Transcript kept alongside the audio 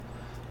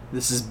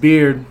This is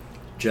Beard.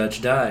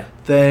 Judge Die.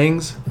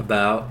 Things.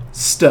 About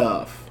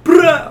Stuff.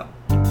 Bruh!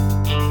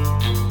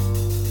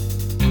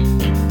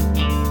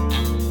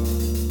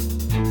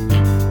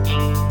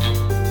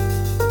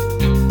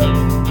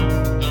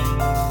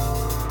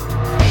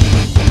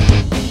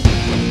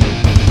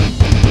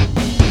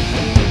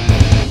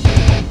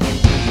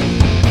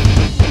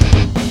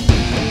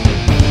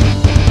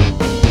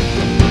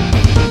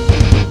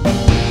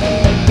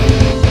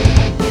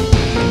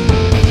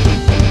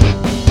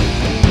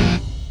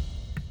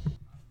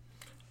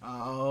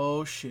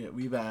 Oh shit,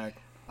 we back.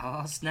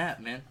 Oh, snap,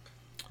 man.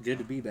 Good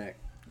to be back.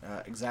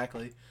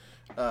 Exactly.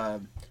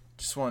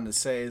 Just wanted to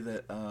say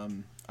that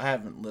I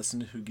haven't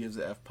listened to Who Gives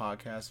a F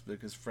podcast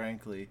because,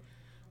 frankly,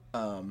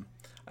 I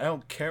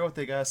don't care what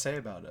they gotta say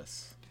about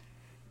us.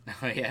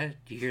 Oh, yeah?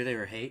 Did you hear they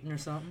were hating or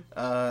something?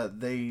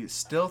 They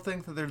still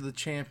think that they're the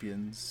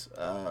champions,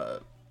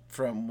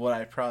 from what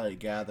I probably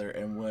gather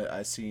and what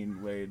I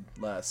seen Wade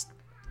last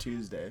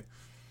Tuesday.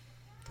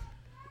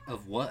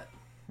 Of what?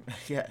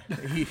 Yeah,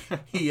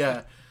 he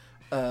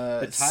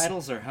The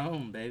titles are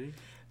home, baby.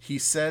 he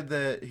said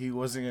that he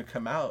wasn't gonna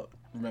come out.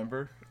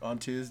 Remember on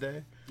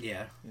Tuesday?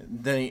 Yeah.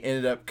 Then he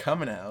ended up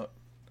coming out,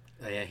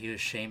 Oh, yeah, he was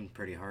shamed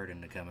pretty hard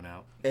into coming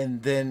out.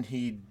 and then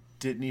he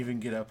didn't even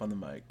get up on the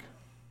mic.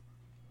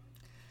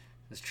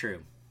 That's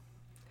true.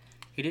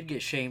 He did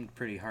get shamed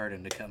pretty hard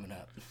into coming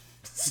up.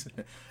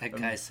 That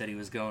guy said he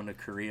was going to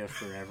Korea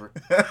forever.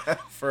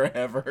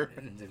 Forever.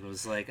 And it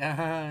was like,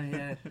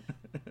 yeah.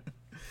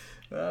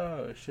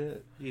 Oh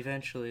shit.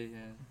 Eventually,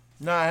 yeah.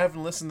 No, I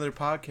haven't listened to their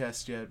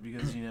podcast yet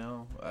because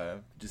I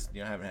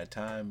haven't had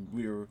time.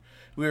 We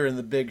were in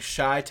the big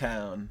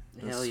Chi-Town.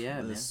 Hell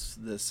yeah, this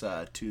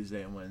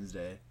Tuesday and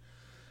Wednesday.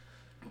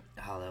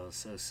 Oh, that was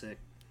so sick.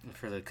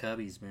 For the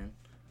Cubbies, man.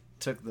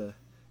 Took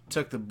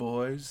the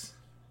boys.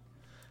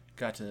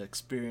 Got to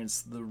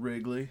experience the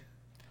Wrigley.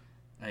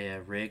 Oh, yeah,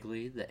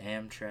 Wrigley, the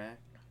Amtrak.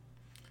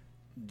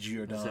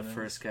 Giordano's. Those the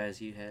first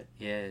guys you had?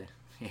 Yeah,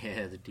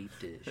 yeah, the deep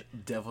dish.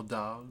 Devil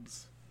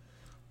Dogs.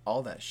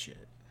 All that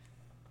shit.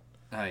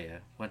 Oh, yeah.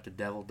 Went to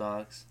Devil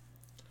Dogs.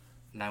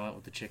 And I went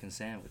with the chicken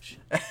sandwich.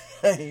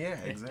 Yeah,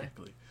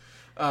 exactly.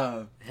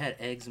 It had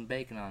eggs and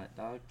bacon on it,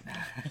 dog.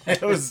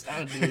 It was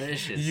sounded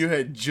delicious. You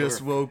had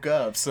just woke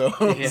up, so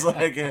it was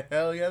like,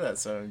 hell yeah, that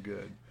sounded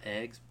good.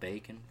 Eggs,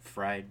 bacon,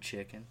 fried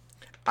chicken.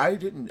 I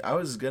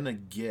was gonna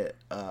get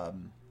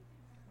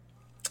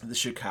the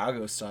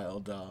Chicago style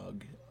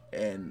dog,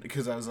 and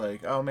because I was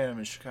like, oh man, I'm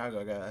in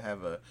Chicago, I gotta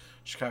have a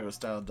Chicago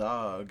style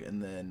dog,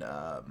 and then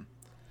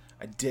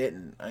I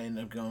didn't. I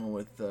ended up going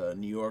with the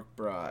New York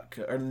dog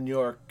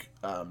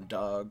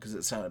because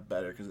it sounded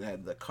better because it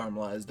had the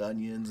caramelized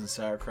onions and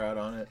sauerkraut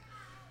on it.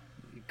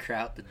 You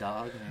kraut the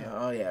dog, man.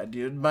 Oh yeah,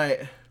 dude.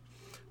 I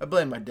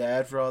blame my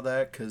dad for all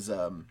that because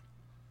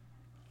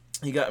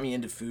he got me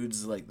into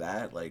foods like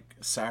that, like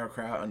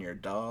sauerkraut on your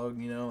dog.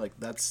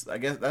 I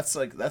guess that's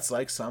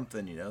like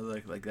something.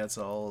 Like that's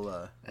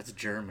all. That's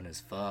German as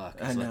fuck.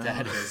 I That's know. what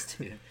that is,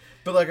 dude.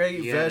 But like I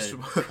eat You had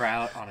vegetables. a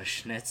kraut on a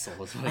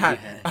schnitzel is what you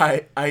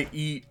had. I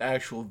eat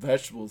actual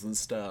vegetables and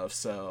stuff.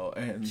 So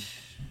and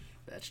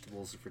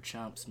Vegetables are for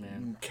chumps,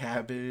 man.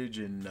 cabbage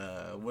and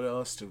what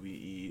else do we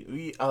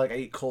eat? I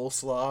eat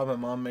coleslaw. My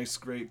mom makes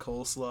great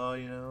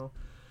coleslaw.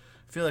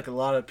 I feel like a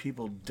lot of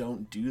people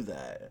don't do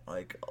that.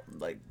 Like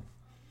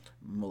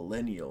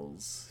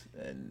millennials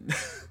and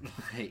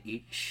They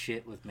eat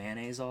shit with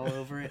mayonnaise all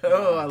over it.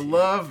 oh, I dude.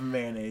 love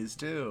mayonnaise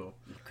too.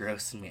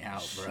 Grossing me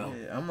out, bro.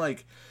 Shit. I'm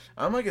like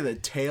at the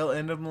tail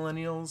end of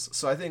millennials,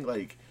 so I think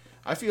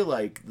I feel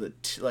like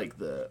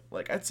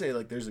I'd say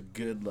there's a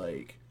good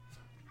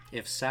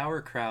If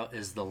sauerkraut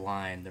is the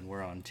line, then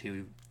we're on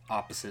two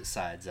opposite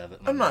sides of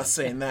it. I'm not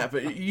saying that,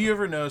 but you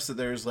ever notice that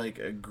there's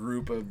a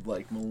group of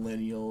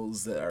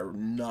millennials that are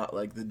not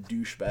the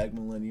douchebag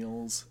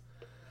millennials?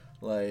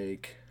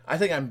 I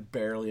think I'm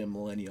barely a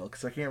millennial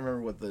because I can't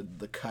remember what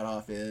the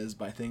cutoff is,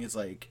 but I think it's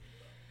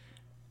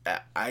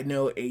I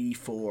know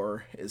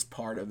 84 is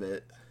part of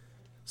it.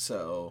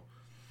 So,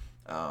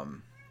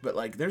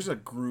 but there's a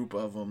group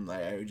of them.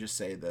 I would just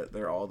say that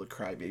they're all the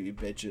crybaby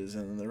bitches,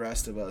 and then the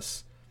rest of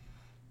us,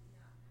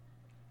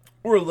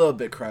 we're a little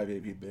bit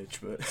crybaby bitch,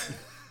 but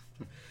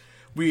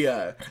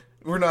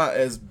we're not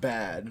as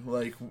bad.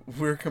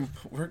 We're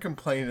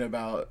complaining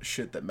about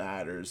shit that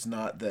matters,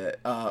 not that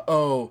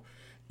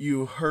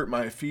you hurt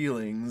my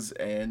feelings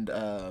and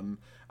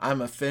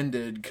I'm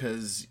offended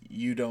because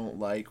you don't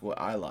like what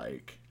I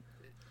like.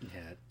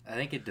 Yeah, I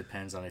think it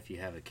depends on if you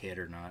have a kid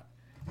or not.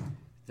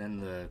 Then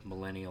the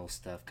millennial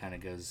stuff kind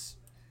of goes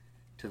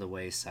to the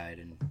wayside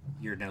and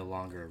you're no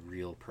longer a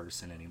real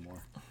person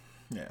anymore.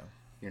 Yeah.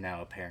 You're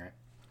now a parent.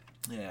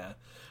 Yeah.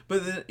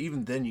 But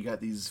even then you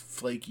got these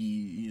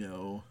flaky,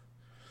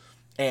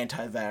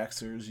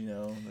 anti-vaxxers,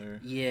 they're...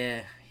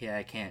 Yeah,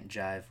 I can't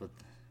jive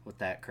with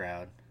that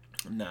crowd.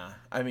 Nah,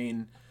 I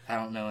mean... I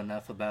don't know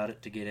enough about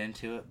it to get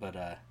into it, but,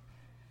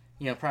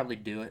 probably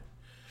do it.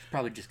 Should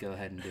probably just go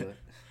ahead and do it.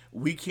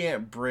 We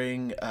can't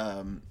bring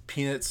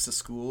peanuts to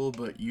school,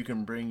 but you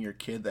can bring your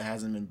kid that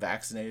hasn't been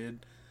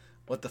vaccinated.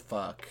 What the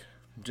fuck?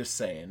 I'm just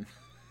saying.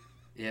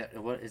 Yeah,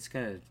 what it's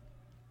gonna.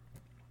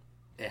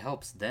 It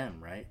helps them,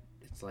 right?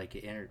 It's like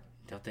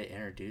don't they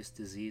introduce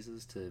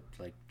diseases to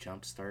like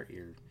jumpstart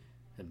your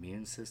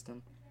immune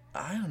system?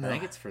 I don't know. I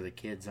think it's for the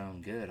kids'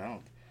 own good. I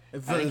don't.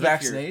 If I the think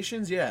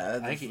vaccinations, yeah.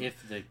 I think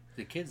if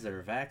the kids that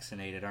are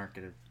vaccinated aren't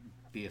going to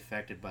be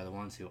affected by the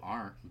ones who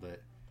aren't,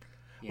 but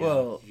you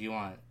know, if you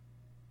want,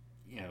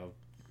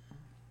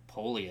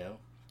 polio,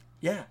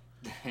 yeah,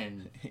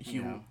 then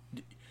you know,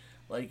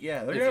 like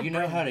yeah, if you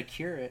know how to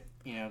cure it,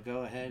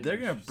 go ahead. They're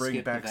gonna bring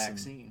skip back the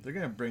vaccine. some. They're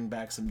gonna bring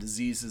back some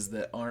diseases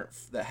that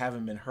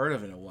haven't been heard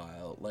of in a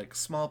while, like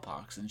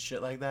smallpox and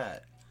shit like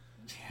that.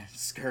 Yeah,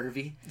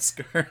 scurvy.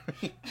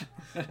 Scurvy.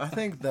 I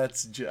think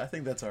that's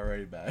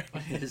already back.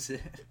 What is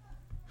it?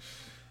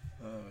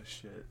 Oh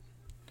shit.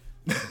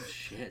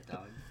 Shit,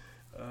 dog.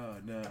 Oh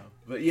no.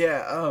 But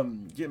yeah,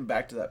 getting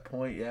back to that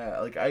point,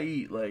 yeah, like I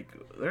eat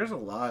there's a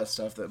lot of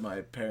stuff that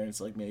my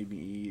parents made me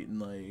eat,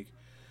 and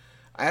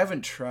I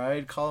haven't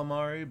tried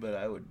calamari, but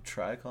I would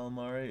try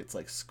calamari. It's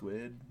like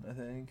squid, I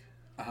think.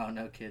 Oh,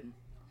 no kidding.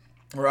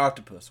 Or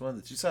octopus, one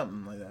of the two,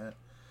 something like that.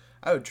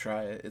 I would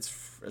try it.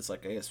 It's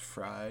like, I guess,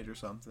 fried or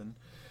something.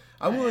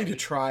 I'm willing to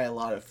try a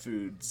lot of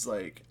foods.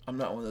 Like, I'm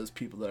not one of those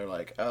people that are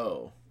like,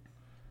 oh,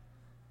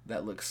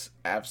 that looks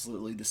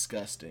absolutely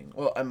disgusting.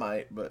 Well, I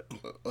might, but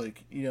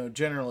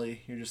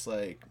generally you're just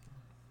like,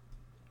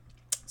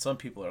 some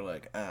people are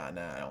like, nah,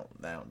 I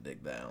don't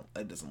dig that.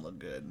 That doesn't look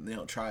good, and they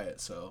don't try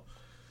it. So,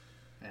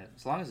 yeah,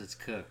 as long as it's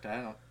cooked,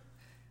 I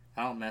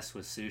don't mess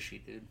with sushi,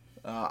 dude.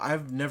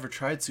 I've never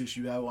tried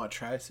sushi. But I want to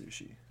try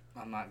sushi.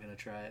 I'm not gonna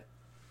try it.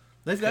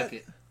 Cook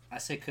it. I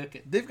say cook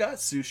it. They've got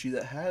sushi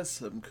that has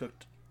some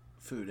cooked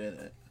food in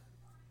it,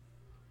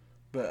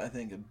 but I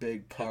think a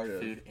big part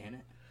of food in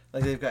it.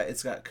 Like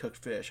it's got cooked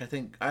fish.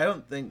 I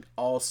don't think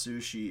all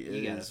sushi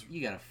is.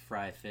 You gotta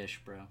fry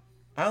fish, bro.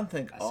 I don't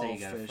think all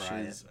fish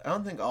is. I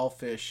don't think all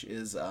fish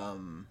is. I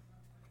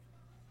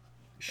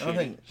don't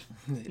think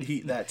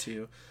eat that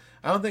too.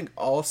 I don't think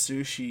all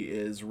sushi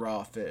is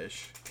raw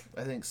fish.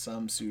 I think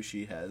some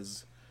sushi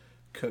has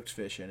cooked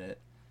fish in it.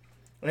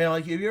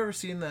 Have you ever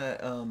seen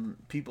that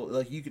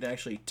people you can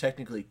actually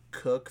technically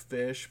cook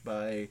fish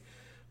by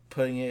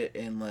putting it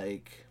in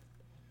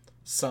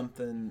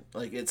something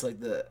it's like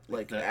the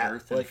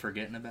earth and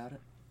forgetting about it?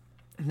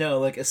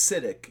 No,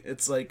 acidic.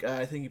 It's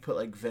I think you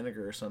put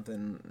vinegar or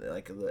something,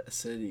 the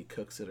acidity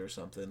cooks it or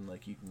something.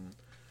 You can.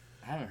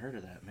 I haven't heard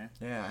of that, man.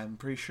 Yeah, I'm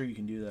pretty sure you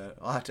can do that.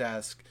 I'll have to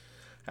ask.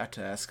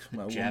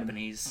 My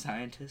Japanese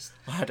scientist.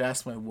 I'll have to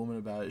ask my woman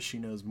about it. She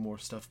knows more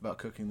stuff about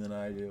cooking than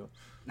I do.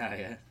 Oh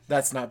yeah.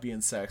 That's not being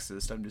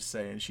sexist. I'm just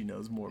saying she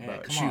knows more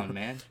about it. Come on,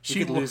 man. We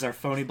could lose our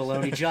phony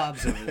baloney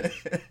jobs over this.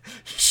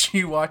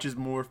 She watches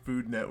more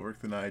Food Network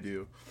than I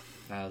do.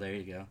 Oh, there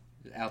you go.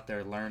 Out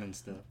there learning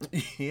stuff.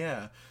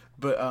 Yeah,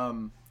 but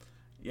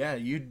yeah,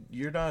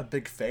 you're not a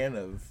big fan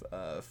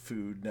of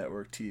Food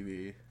Network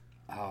TV.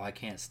 Oh, I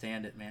can't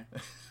stand it, man.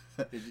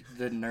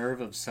 The nerve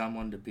of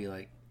someone to be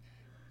like,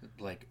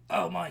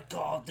 oh my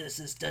god, this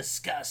is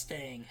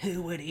disgusting.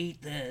 Who would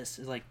eat this?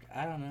 It's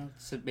I don't know.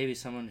 So maybe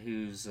someone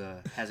who's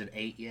hasn't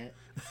ate yet,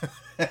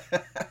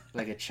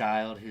 like a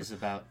child who's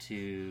about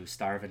to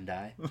starve and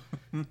die.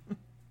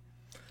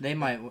 They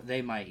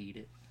might eat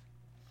it,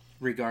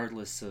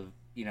 regardless of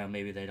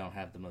maybe they don't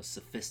have the most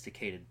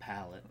sophisticated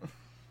palate.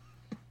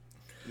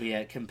 But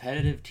yeah,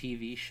 competitive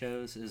TV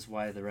shows is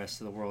why the rest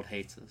of the world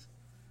hates us.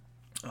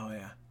 Oh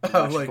yeah.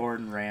 Watch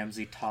Gordon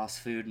Ramsay toss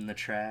food in the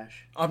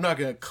trash. I'm not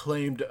gonna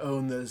claim to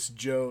own this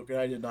joke, and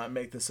I did not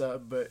make this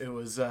up, but it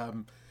was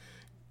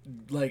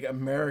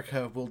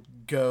America will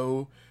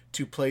go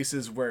to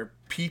places where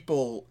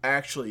people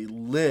actually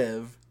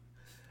live,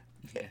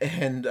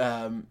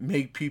 and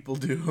make people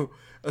do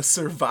a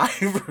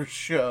Survivor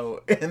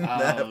show in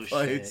that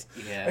place.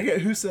 Shit. Yeah. I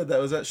get who said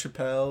that. Was that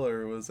Chappelle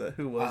or was that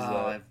who was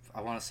that? I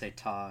want to say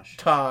Tosh.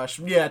 Tosh,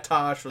 yeah,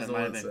 Tosh was that the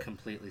might one. Have been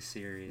completely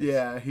serious.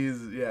 Yeah,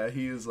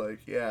 he was like,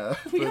 yeah.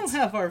 We don't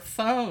have our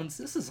phones.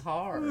 This is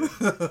hard. What's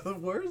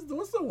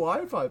the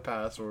Wi-Fi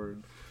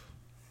password?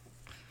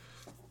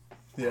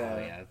 Yeah.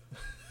 Oh,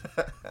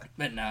 yeah.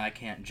 But no, I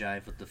can't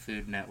jive with the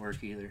Food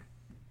Network either.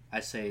 I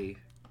say,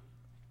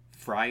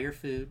 fry your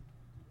food.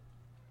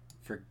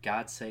 For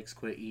God's sakes,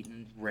 quit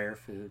eating rare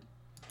food.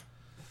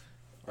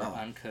 Or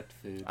uncooked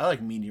food. I like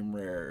medium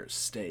rare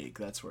steak.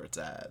 That's where it's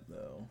at,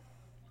 though.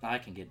 I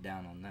can get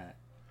down on that.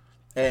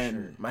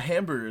 And my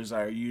hamburgers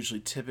are usually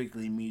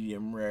typically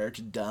medium rare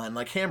to done.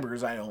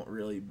 Hamburgers,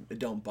 it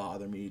don't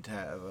bother me to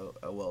have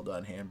a well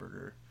done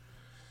hamburger.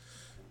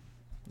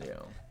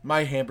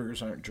 My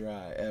hamburgers aren't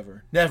dry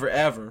ever. Never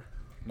ever.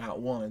 Not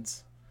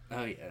once.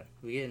 Oh yeah,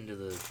 we get into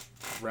the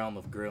realm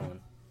of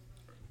grilling.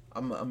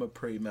 I'm a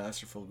pretty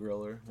masterful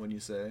griller, when you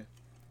say.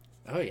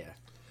 Oh yeah.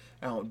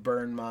 I don't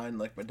burn mine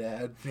like my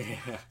dad.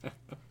 Yeah.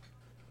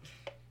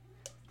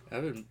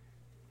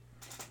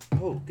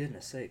 Oh,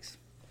 goodness sakes.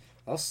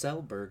 I'll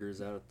sell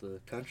burgers out at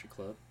the country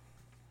club.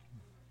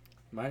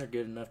 Mine are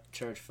good enough to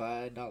charge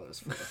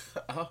 $5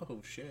 for.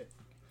 Oh, shit.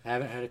 I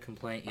haven't had a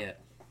complaint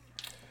yet.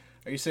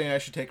 Are you saying I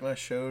should take my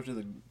show to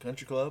the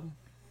country club?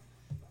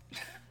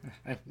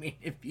 I mean,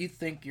 if you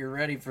think you're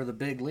ready for the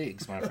big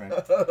leagues, my friend.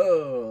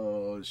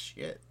 Oh,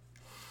 shit.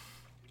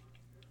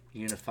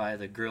 Unify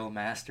the Grill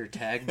Master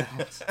tag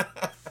belts.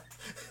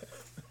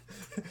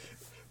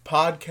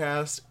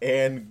 Podcast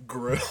and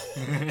grill.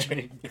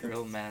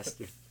 Grill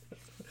Master.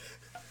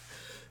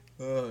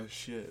 Oh,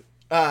 shit.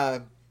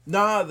 I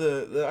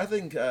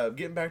think we'll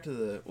get back to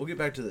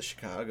the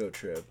Chicago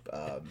trip.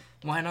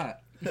 Why not?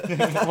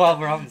 While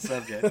we're on the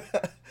subject.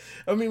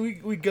 I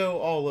mean, we go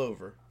all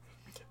over.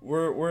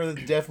 We're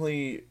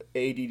definitely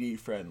ADD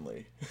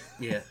friendly.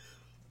 Yeah.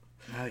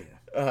 Oh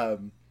yeah.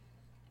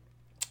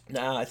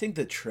 Nah, I think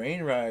the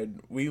train ride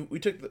we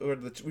took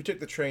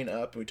the train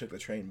up and we took the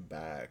train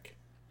back,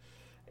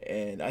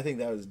 and I think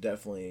that was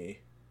definitely,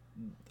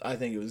 I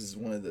think it was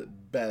one of the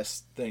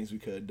best things we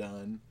could have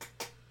done.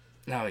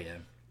 Oh yeah.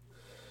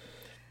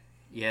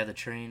 Yeah, the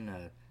train.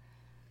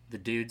 The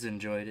dudes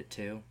enjoyed it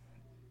too.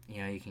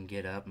 You know, you can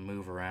get up and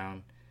move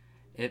around.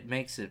 It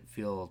makes it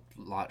feel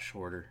a lot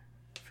shorter,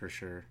 for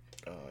sure.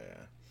 Oh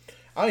yeah,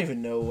 I don't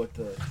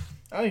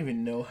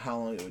even know how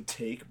long it would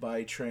take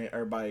by train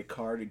or by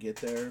car to get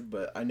there,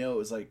 but I know it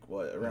was like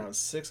around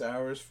 6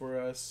 hours for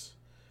us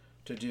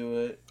to do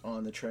it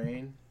on the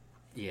train.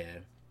 Yeah.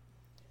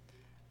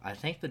 I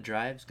think the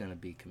drive's gonna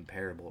be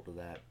comparable to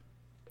that.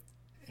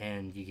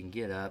 And you can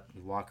get up,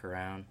 you walk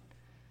around.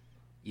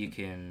 You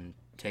can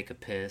take a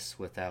piss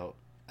without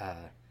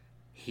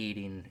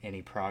heeding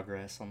any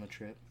progress on the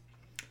trip.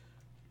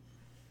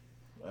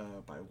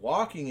 By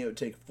walking, it would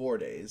take 4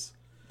 days.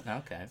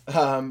 Okay.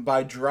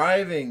 By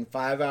driving,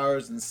 5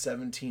 hours and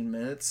 17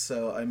 minutes.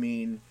 So, I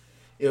mean,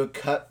 it would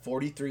cut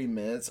 43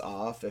 minutes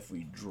off if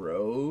we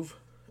drove.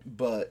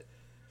 But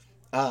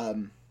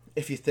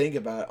if you think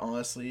about it,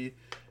 honestly,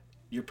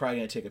 you're probably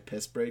going to take a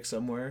piss break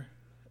somewhere.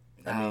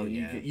 I mean,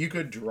 yeah. You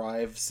could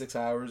drive 6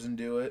 hours and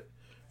do it.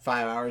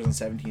 5 hours and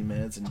 17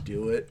 minutes and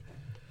do it.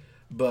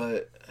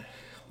 But...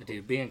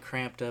 Dude, being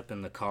cramped up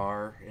in the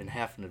car and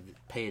having to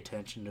pay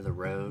attention to the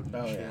road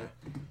and shit. Yeah.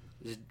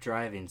 Just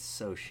driving's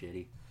so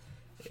shitty.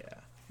 Yeah.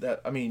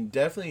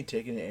 Definitely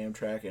taking an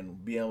Amtrak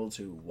and being able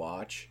to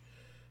watch,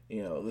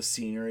 the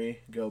scenery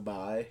go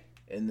by.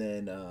 And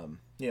then,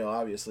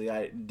 obviously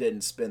I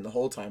didn't spend the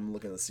whole time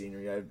looking at the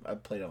scenery. I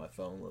played on my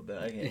phone a little bit.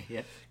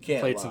 I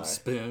can't Played lie. some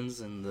spoons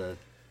in the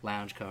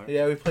lounge car.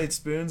 Yeah, we played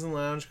spoons and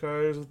lounge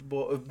cars with the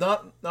boy.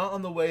 Not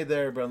on the way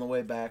there, but on the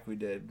way back we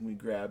did. We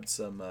grabbed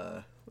some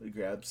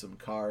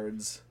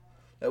cards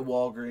at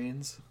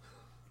Walgreens.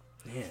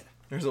 Yeah.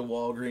 There's a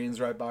Walgreens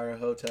right by our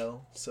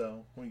hotel,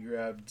 so we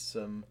grabbed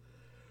some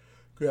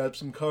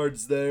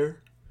cards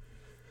there.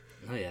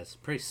 Oh yeah, it's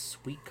pretty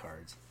sweet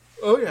cards.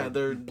 Oh yeah,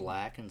 they're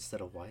black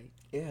instead of white.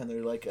 Yeah, and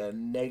they're like a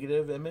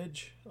negative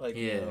image. Like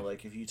Yeah.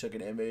 Like if you took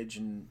an image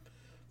and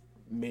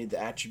made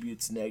the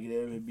attributes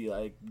negative, it'd be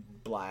like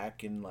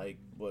black and like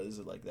what is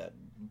it, like that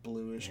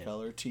bluish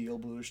color,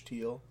 bluish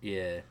teal.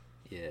 Yeah,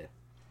 yeah.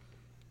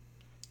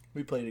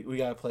 We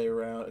got to play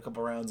around a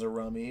couple rounds of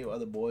rummy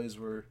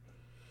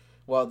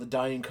while the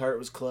dining cart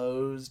was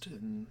closed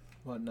and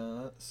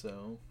whatnot.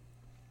 So.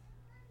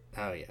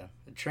 Oh yeah,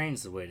 the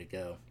train's the way to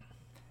go.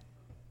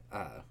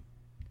 I've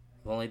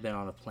only been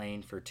on a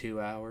plane for 2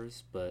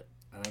 hours, but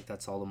I think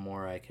that's all the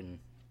more I can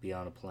be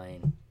on a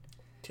plane.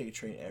 Take a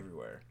train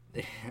everywhere.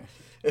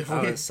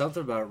 It's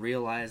something about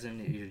realizing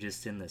that you're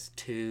just in this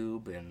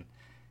tube and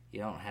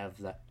you don't have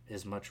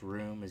as much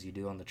room as you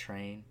do on the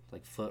train,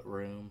 like foot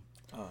room.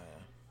 Oh yeah.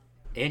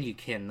 And you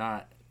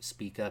cannot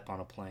speak up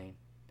on a plane.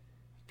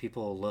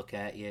 People will look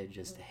at you and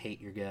just hate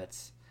your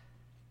guts.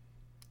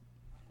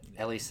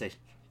 At least it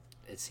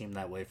seemed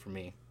that way for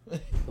me.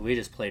 We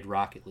just played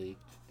Rocket League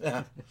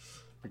for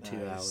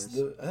 2 hours.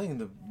 I think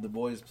the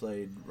boys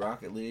played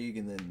Rocket League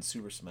and then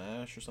Super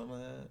Smash or something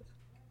like that.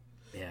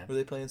 Yeah. Were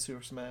they playing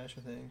Super Smash,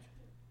 I think?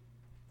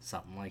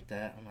 Something like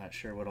that. I'm not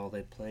sure what all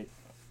they played.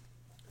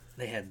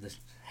 They had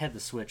the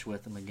Switch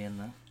with them again,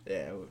 though.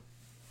 Yeah.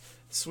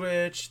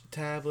 Switch,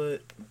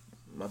 tablet.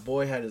 My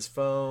boy had his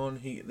phone.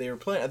 They were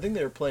playing. I think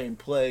they were playing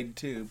Plague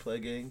too.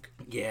 Plague Inc.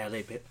 Yeah,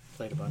 they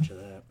played a bunch of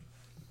that.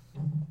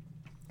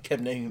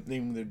 Kept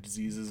naming their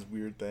diseases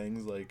weird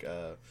things like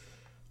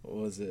what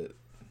was it?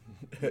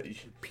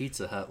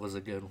 Pizza Hut was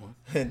a good one.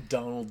 And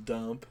Donald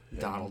Dump.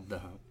 Donald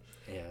Dump.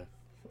 Yeah.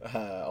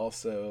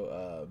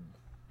 Also,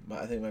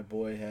 I think my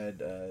boy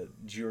had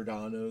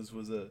Giordano's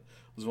was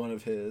one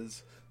of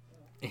his.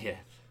 Yeah.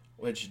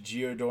 Which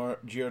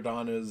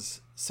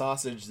Giordano's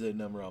sausage did a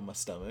number on my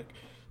stomach.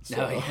 So,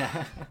 Oh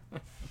yeah.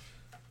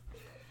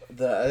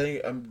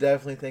 I'm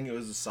definitely thinking it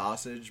was a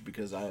sausage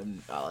because I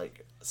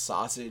like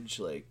sausage,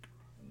 like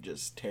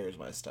just tears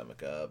my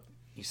stomach up.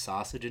 You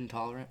sausage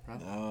intolerant, bro?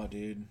 No,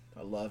 dude,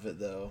 I love it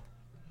though.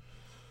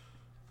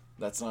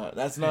 That's not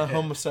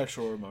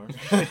homosexual remark.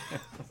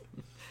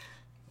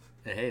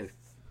 Hey,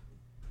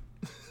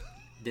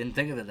 didn't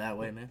think of it that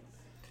way, man.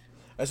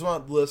 I just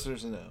want the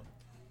listeners to know.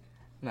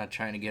 I'm not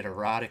trying to get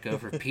erotic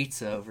over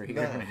pizza over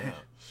here. No.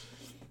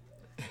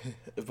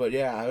 But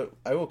yeah,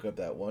 I woke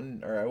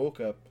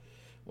up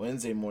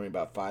Wednesday morning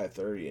about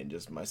 5:30 and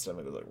just my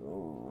stomach was like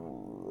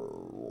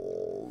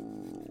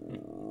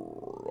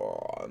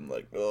I'm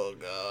like, oh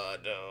god,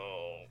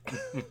 no.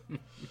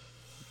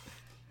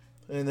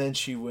 And then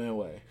she went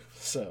away.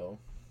 So.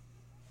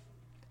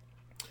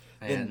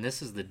 And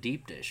this is the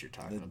deep dish you're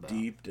talking about. The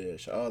deep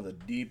dish. Oh, the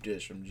deep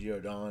dish from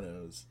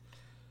Giordano's.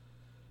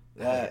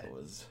 That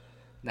was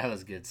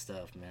good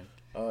stuff, man.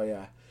 Oh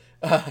yeah.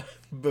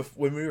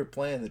 When we were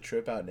planning the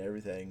trip out and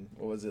everything,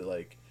 what was it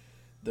like?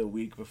 The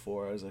week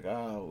before, I was like,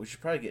 "Oh, we should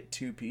probably get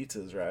 2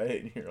 pizzas,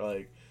 right?" And you're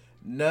like,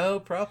 "No,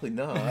 probably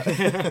not.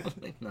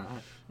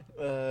 Not.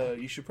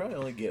 You should probably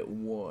only get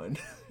 1."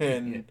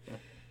 And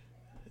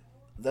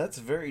that's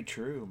very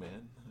true,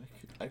 man.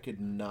 I could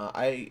not.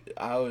 I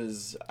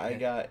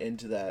got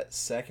into that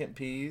second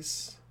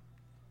piece,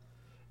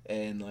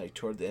 and like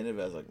toward the end of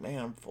it, I was like, "Man,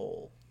 I'm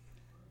full."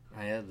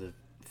 I had the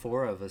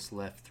 4 of us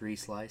left 3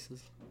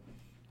 slices.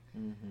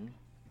 Mm-hmm.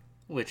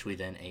 Which we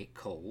then ate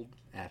cold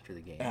after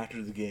the game.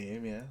 After the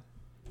game, yeah.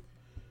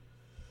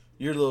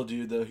 Your little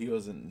dude, though, he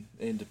wasn't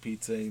into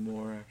pizza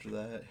anymore after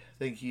that. I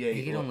think he ate...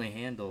 He could only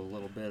handle a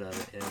little bit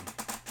of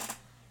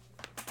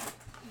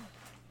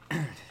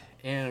it,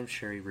 and I'm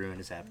sure he ruined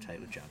his appetite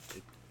with junk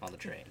food on the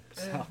train.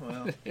 So. Yeah,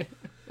 well,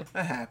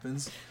 that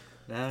happens.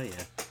 Oh,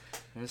 yeah.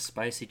 Those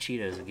spicy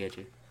Cheetos will get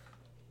you.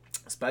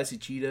 Spicy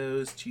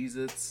Cheetos,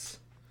 Cheez-Its.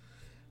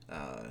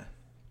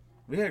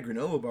 We had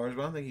granola bars,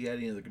 but I don't think he had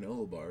any of the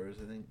granola bars.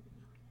 I think...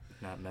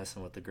 Not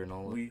messing with the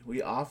granola.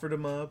 We offered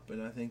him up,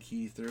 and I think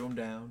he threw them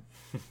down.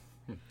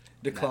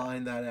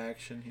 Declined that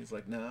action. He's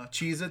like, "Nah,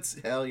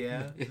 Cheez-Its, hell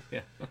yeah."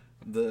 Yeah.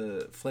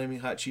 The flaming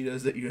hot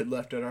Cheetos that you had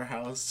left at our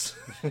house,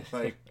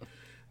 like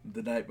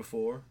the night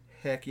before,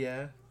 heck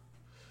yeah.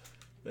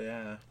 But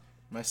yeah,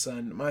 my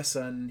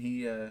son,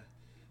 he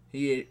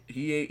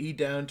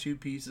downed 2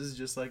 pieces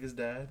just like his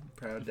dad.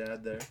 Proud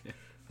dad there.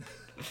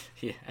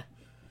 Yeah,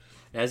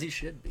 as he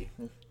should be.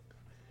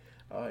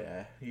 Oh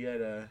yeah, he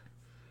had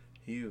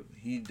He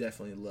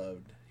definitely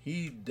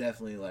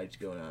liked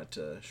going out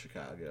to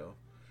Chicago.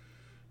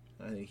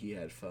 I think he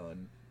had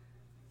fun.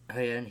 Oh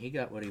yeah, and he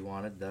got what he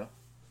wanted though.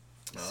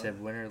 He Oh.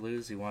 said win or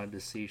lose, he wanted to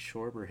see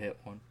Schwarber hit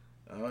one.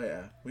 Oh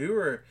yeah, we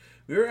were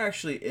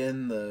actually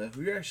in the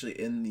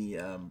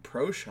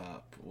pro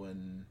shop or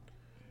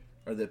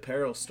the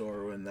apparel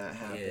store when that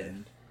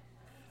happened.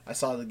 Yeah. I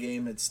saw the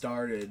game had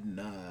started, and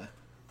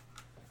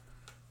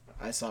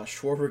I saw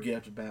Schwarber get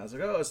up to bat. I was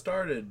like, "Oh, it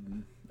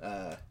started."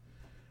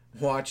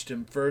 Watched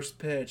him first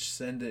pitch,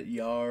 send it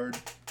yard.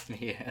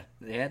 Yeah,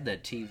 they had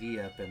that TV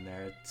up in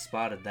there.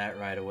 Spotted that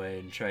right away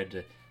and tried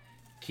to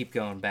keep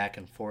going back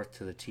and forth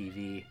to the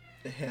TV.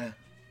 Yeah.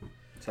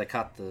 So I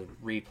caught the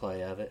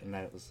replay of it, and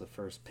that was the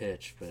first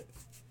pitch. But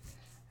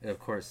of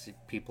course,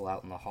 people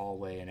out in the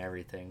hallway and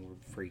everything were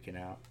freaking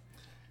out.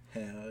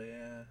 Hell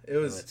yeah! It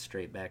was went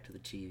straight back to the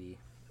TV.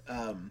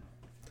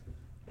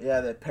 Yeah,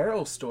 the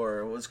apparel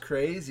store was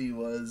crazy.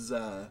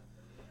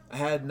 I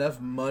had enough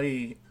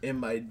money in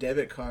my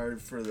debit card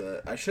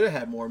I should have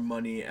had more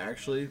money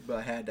actually, but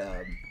I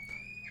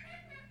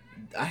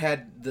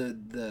had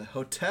the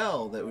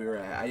hotel that we were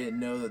at. I didn't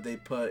know that they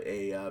put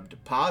a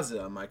deposit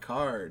on my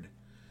card,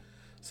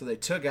 so they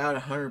took out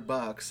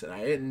 $100, and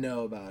I didn't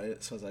know about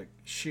it. So I was like,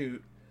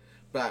 shoot!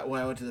 But when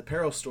I went to the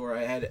apparel store,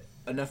 I had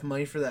enough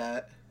money for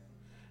that.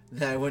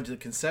 Then I went to the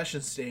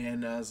concession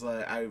stand. And I was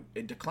like, I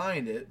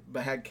declined it,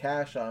 but had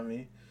cash on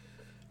me.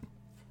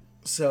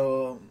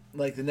 So,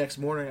 like, the next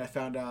morning I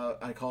found out,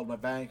 I called my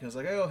bank. I was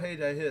like, oh, hey,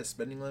 did I hit a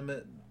spending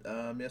limit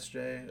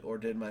yesterday? Or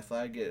did my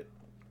card get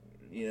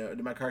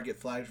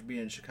flagged for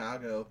being in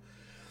Chicago?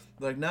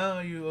 Like, no,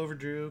 you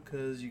overdrew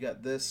because you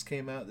got this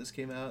came out,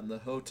 and the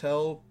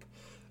hotel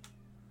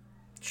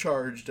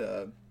charged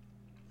a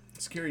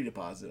security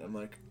deposit. I'm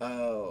like,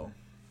 oh,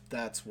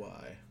 that's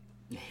why.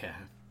 Yeah.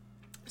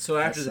 So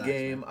after the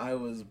game, man. I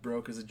was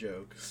broke as a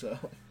joke, so...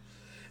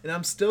 And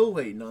I'm still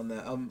waiting on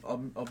that.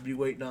 I'll be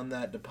waiting on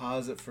that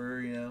deposit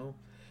for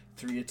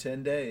 3 to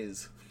 10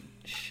 days.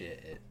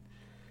 Shit.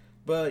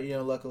 But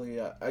luckily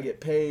I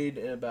get paid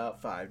in about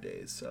 5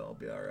 days, so I'll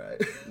be all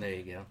right. There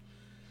you go.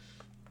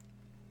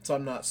 So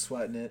I'm not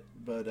sweating it,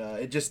 but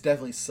it just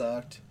definitely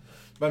sucked.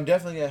 But I'm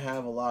definitely gonna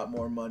have a lot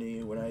more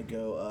money when I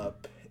go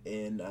up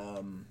in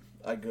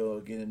I go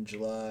again in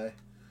July.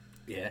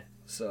 Yeah.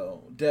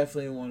 So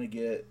definitely want to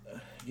get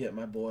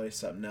my boy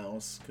something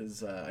else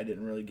because I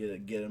didn't really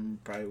get him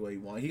probably what he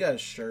wanted. He got a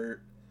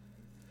shirt.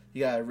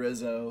 He got a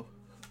Rizzo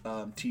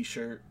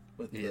T-shirt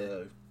with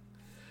the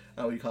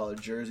what do you call it,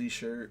 jersey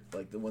shirt,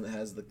 like the one that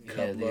has the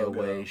Cub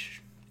logo.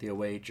 The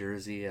away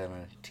jersey on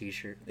a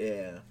T-shirt.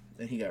 Yeah,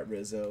 and he got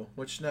Rizzo,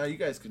 which now you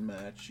guys can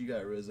match. You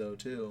got Rizzo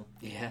too.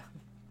 Yeah.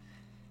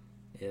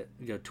 Yeah,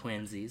 we go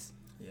twinsies.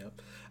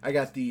 Yep. I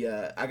got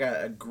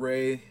a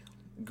gray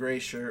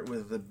shirt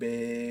with the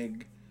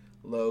big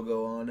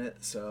logo on it,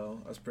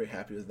 so I was pretty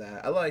happy with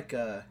that. I like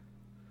I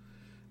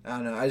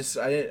don't know, I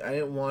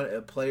didn't want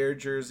a player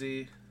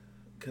jersey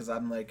because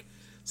I'm like,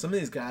 some of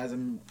these guys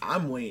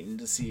I'm waiting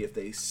to see if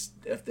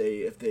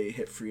they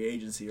hit free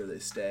agency or they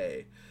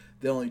stay.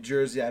 The only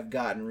jersey I've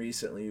gotten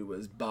recently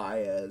was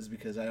Baez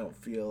because I don't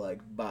feel like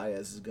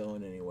Baez is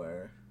going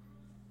anywhere.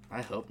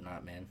 I hope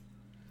not, man.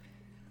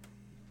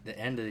 the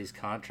end of these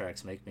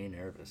contracts make me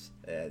nervous.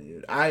 Yeah,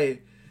 dude.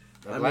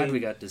 I'm glad we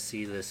got to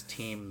see this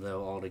team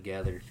though all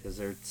together because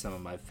they're some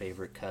of my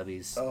favorite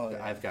Cubbies that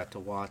I've got to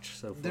watch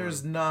so far.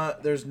 There's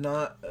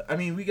not. I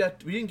mean, we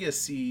didn't get to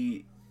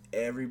see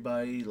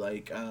everybody.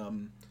 Like,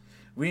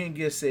 we didn't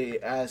get to see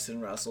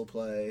Addison Russell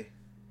play.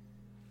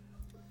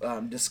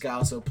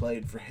 Descalso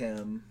played for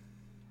him.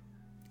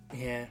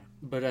 Yeah,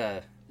 but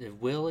if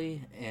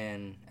Willie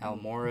and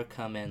Almora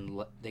come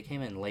in, they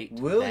came in late.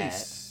 To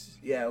Willie's,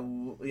 yeah,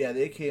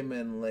 they came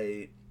in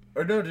late.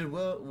 Or no, did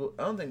Will?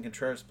 I don't think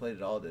Contreras played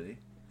at all, did he?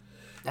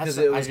 Because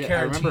I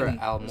remember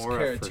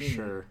Almora for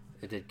sure.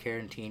 It did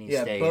Carantini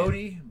stay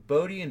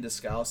Bodie and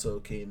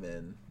Descalso came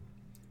in.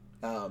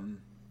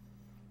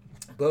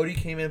 Bodie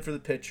came in for the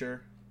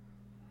pitcher,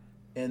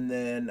 and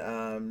then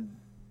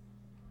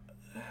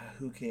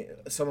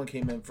someone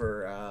came in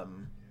for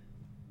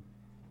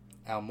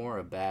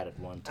Almora bad at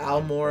one time.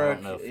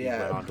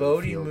 Almora,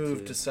 Bodie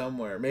moved to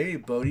somewhere. Maybe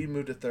Bodie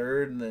moved to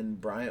third, and then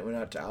Bryant went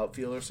out to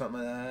outfield or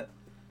something like that.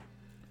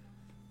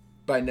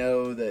 But I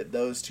know that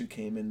those two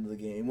came into the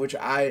game, which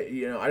I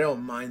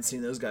don't mind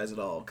seeing those guys at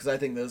all because I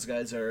think those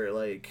guys are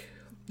like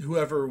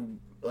whoever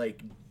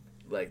like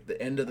the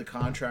end of the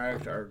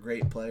contract are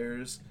great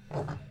players.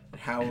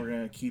 How we're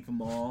gonna keep them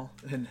all,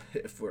 and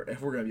if we're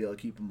gonna be able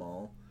to keep them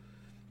all,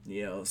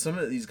 some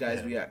of these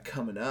guys we got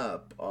coming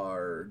up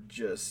are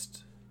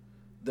just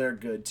they're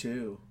good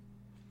too.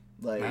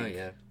 Like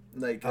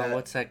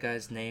what's that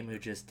guy's name who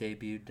just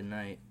debuted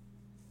tonight?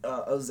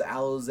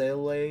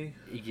 Alzale.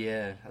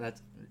 Yeah,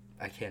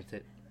 I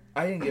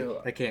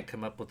can't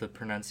come up with the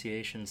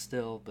pronunciation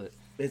still, but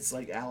it's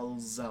like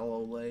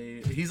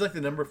Alzale. He's like the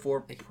number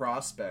 4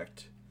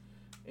 prospect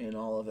in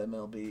all of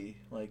MLB.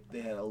 Like they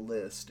had a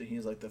list, and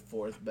he's like the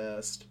 4th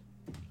best.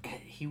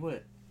 He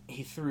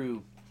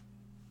threw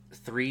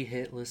 3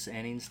 hitless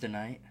innings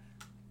tonight.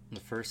 The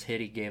first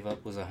hit he gave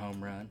up was a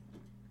home run.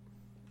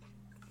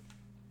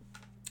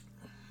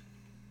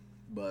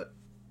 But,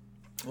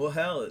 well,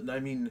 hell, I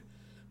mean,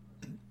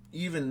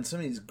 even some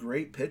of these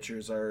great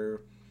pitchers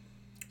are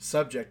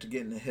subject to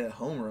getting a hit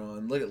home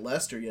run. Look at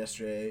Lester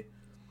yesterday.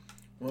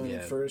 One of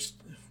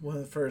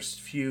the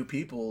first few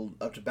people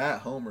up to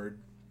bat homered.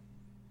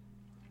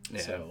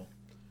 Yeah. So,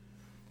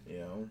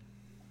 Oh,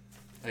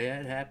 yeah,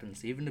 it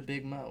happens. Even to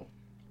Big Mo.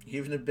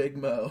 Yeah,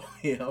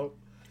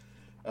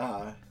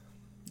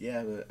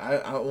 but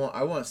I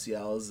want to see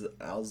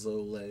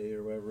Alzole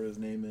or whatever his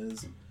name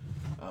is.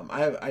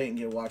 I didn't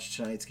get to watch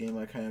tonight's game.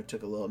 I kind of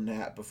took a little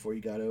nap before you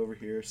got over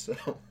here, so.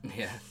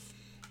 Yeah.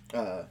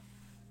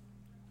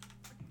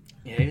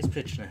 He was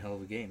pitching a hell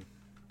of a game.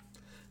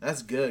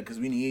 That's good because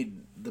we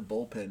need the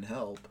bullpen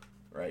help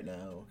right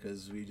now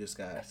because we just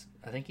got.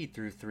 I think he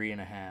threw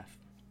 3.5.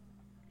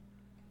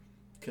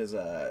 Because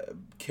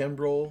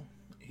Kimbrel,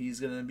 he's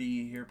gonna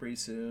be here pretty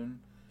soon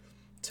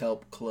to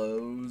help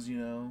close.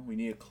 We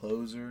need a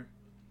closer.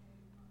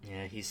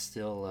 Yeah, he's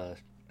still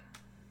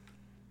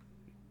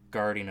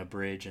guarding a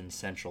bridge in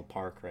Central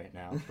Park right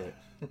now, but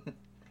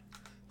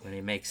when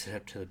he makes it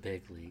up to the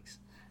big leagues.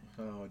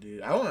 Oh,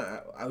 dude,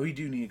 we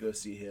do need to go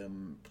see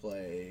him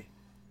play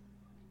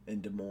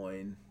in Des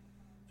Moines,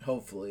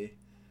 hopefully,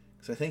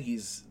 because I think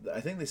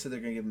they said they're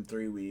gonna give him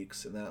 3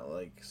 weeks, and that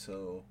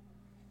so.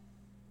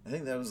 I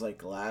think that was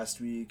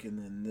last week, and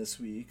then this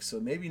week.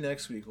 So maybe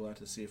next week we'll have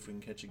to see if we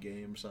can catch a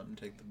game or something,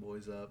 take the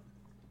boys up.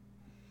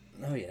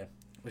 Oh yeah,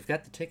 we've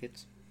got the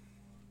tickets.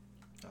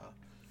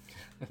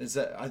 Is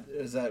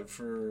that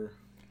for?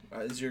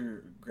 Is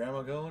your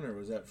grandma going,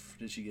 or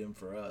did she get them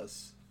for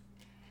us?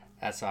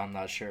 That's I'm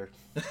not sure.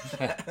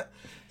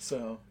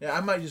 So yeah,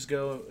 I might just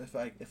go if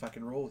I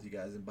can roll with you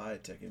guys and buy a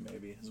ticket.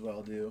 Maybe is what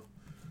I'll do.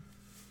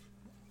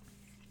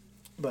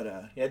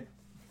 But yeah,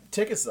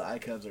 tickets to the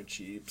iCubs are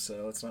cheap,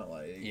 so it's not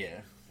like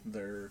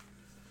they're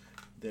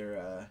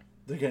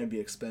gonna be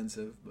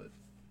expensive, but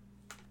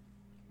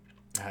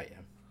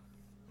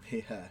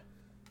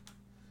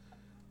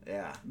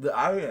yeah.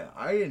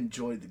 I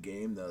enjoyed the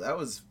game though. That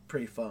was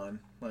pretty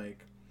fun. Man.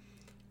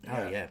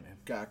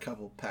 Got a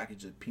couple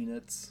package of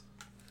peanuts.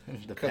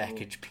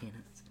 Packaged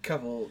peanuts.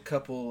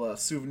 Couple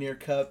souvenir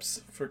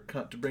cups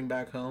to bring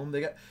back home.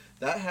 They got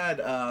that had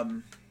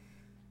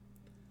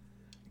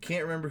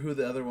can't remember who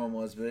the other one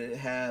was, but it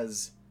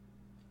has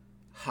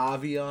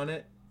Javi on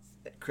it,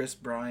 Chris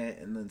Bryant,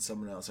 and then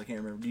someone else. I can't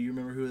remember. Do you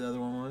remember who the other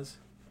one was?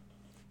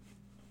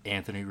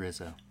 Anthony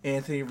Rizzo.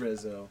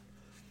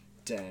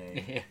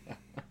 Dang.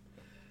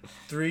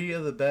 3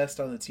 of the best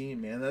on the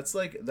team, man. That's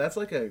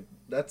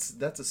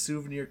a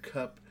souvenir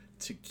cup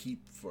to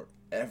keep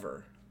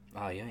forever.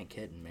 Oh, you ain't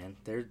kidding, man.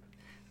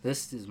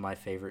 This is my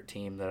favorite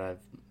team that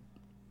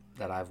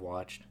I've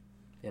watched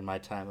in my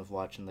time of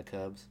watching the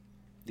Cubs.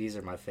 These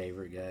are my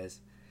favorite guys.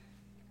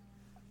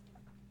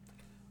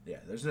 Yeah,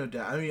 there's no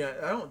doubt. I mean,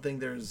 I don't think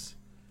there's.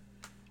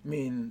 I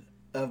mean,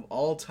 of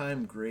all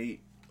time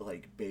great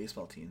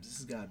baseball teams, this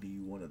has got to be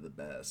one of the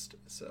best.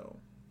 So,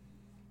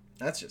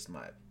 that's a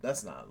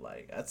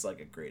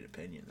great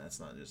opinion.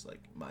 That's not just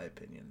my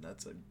opinion.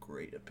 That's a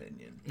great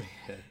opinion.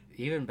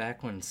 Even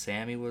back when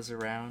Sammy was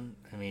around,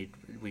 I mean,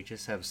 we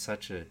just have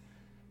such a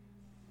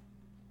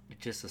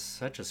It's just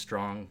such a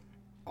strong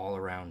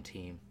all-around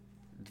team.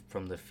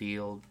 From the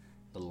field,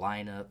 the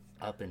lineup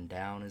up and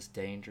down is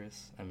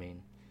dangerous. I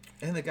mean,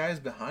 And the guys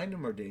behind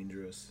him are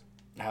dangerous.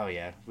 oh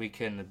yeah, we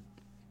couldn't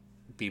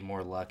be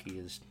more lucky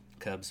as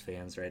Cubs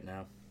fans right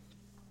now.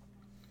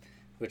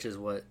 Which is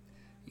what,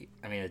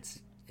 I mean,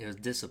 it was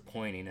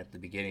disappointing at the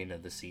beginning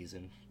of the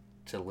season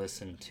to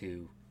listen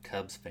to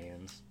Cubs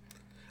fans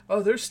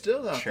Oh, they're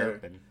still out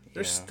chirping. there.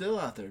 They're still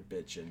out there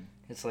bitching.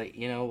 It's like,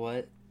 you know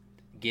what?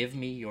 Give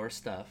me your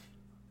stuff.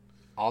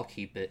 I'll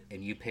keep it,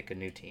 and you pick a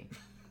new team.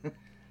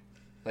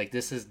 Like,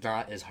 this is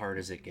not as hard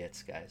as it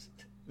gets, guys.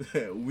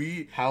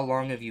 How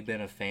long have you been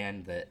a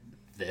fan that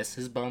this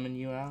is bumming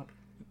you out?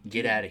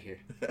 Get out of here.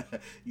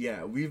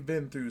 Yeah, we've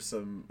been through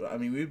some. I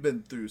mean, we've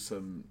been through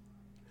some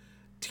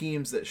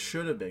teams that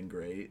should have been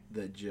great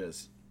that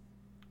just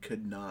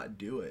could not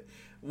do it.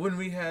 When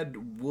we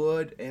had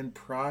Wood and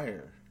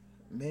Pryor,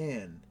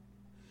 man.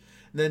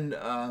 Then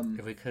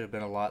If we could have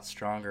been a lot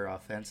stronger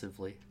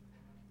offensively.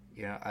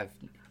 You know,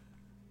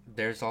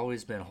 there's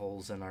always been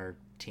holes in our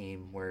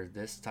team where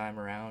this time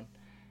around,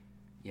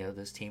 you know,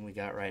 this team we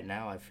got right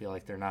now, I feel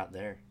like they're not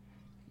there.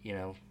 You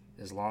know,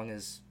 as long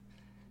as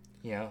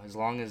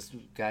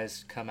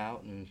guys come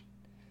out and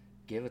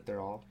give it their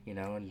all, you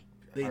know, and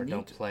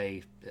don't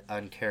play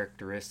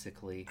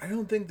uncharacteristically. I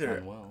don't think they're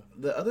unwell.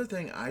 The other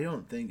thing I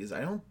don't think is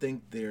I don't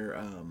think that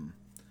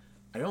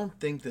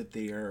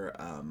they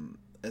are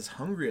as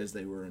hungry as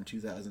they were in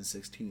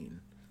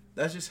 2016.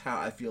 That's just how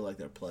I feel like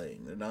they're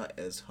playing. They're not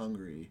as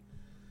hungry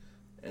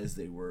as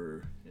they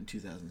were in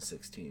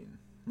 2016.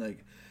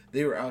 Like,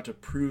 they were out to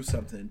prove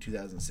something in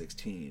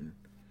 2016.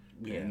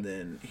 Yeah. And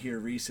then here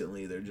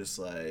recently, they're just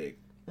like,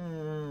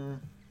 But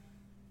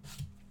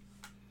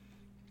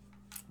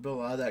a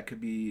lot of that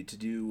could be to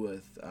do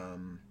with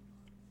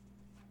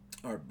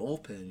our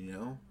bullpen, you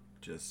know?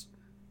 Just...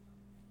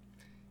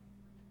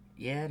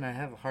 Yeah, and I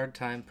have a hard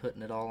time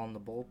putting it all on the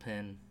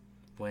bullpen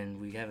when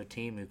we have a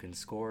team who can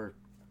score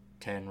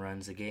 10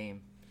 runs a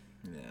game.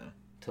 Yeah.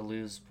 To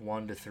lose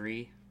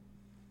 1-3,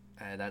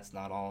 that's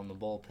not all in the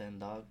bullpen,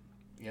 dog.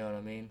 You know what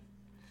I mean?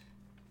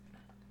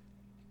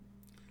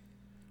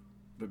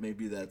 But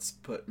maybe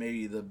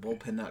maybe the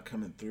bullpen not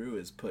coming through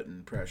is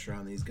putting pressure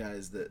on these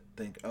guys that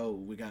think, oh,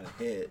 we got a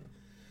hit,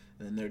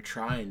 and they're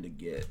trying to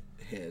get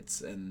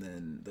hits, and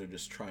then they're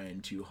just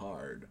trying too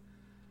hard.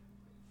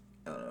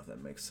 I don't know if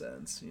that makes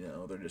sense. You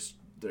know,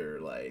 they're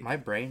like... My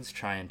brain's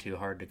trying too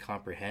hard to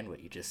comprehend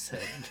what you just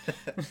said.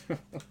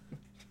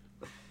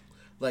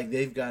 Like,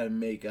 they've got to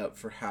make up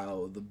for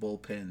how the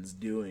bullpen's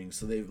doing.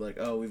 So they've like,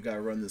 oh, we've got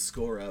to run the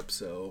score up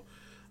so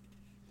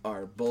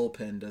our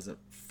bullpen doesn't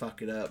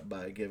fuck it up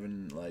by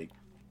giving, like,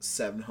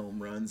 7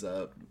 home runs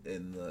up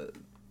in the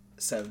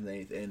 7th,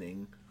 8th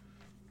inning.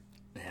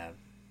 Yeah,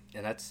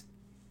 and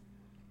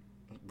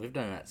we've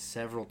done that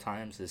several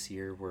times this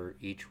year where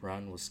each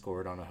run was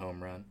scored on a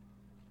home run.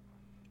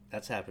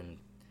 That's happened.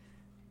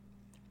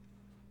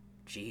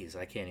 Jeez,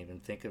 I can't even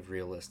think of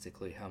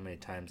realistically how many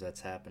times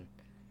that's happened.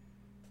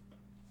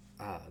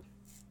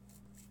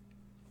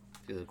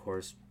 Because of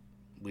course,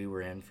 we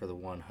were in for the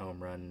 1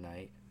 home run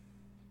night.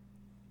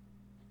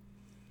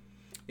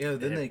 Yeah,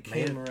 then they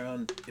came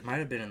around. It might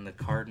have been in the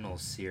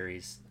Cardinals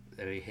series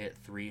that we hit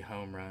 3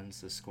 home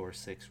runs to score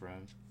 6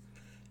 runs.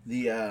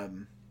 We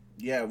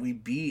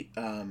beat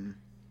them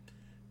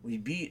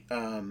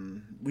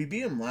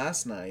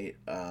last night.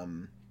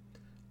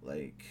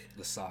 Like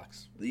the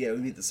Sox. Yeah, we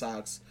beat the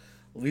Sox.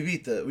 We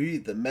beat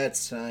the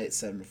Mets tonight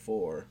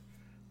 7-4.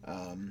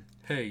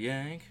 Hey,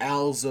 Yank.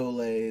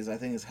 Alzoles, I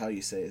think is how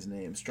you say his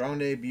name. Strong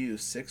debut,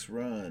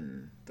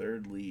 6-run,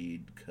 3rd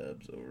lead,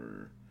 Cubs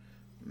over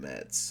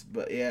Mets.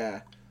 But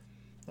yeah,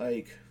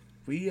 like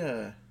we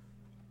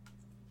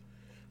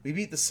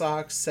beat the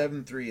Sox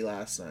 7-3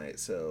 last night.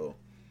 So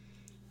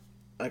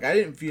like I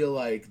didn't feel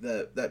like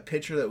that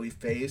pitcher that we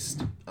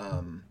faced,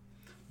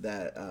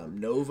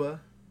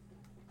 Nova.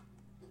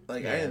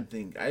 Like yeah. I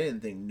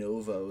didn't think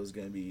Nova was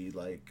gonna be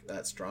like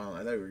that strong.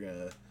 I thought we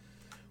were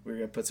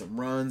gonna put some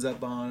runs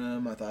up on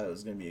him. I thought it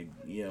was gonna be,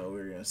 we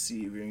were gonna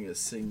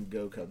sing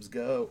 "Go Cubs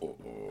Go,"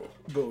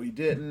 but we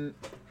didn't.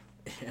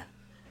 Yeah.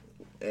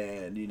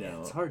 And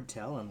it's hard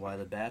telling why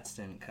the bats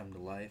didn't come to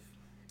life.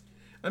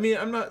 I mean,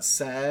 I'm not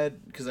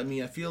sad because I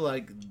feel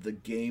like the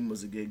game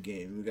was a good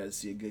game. We got to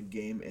see a good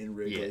game in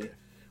Wrigley. Yeah.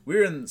 We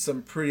were in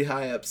some pretty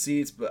high up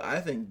seats, but I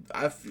think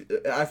I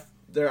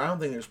don't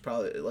think there's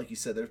probably, like you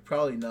said, there's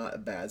probably not a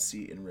bad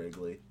seat in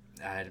Wrigley.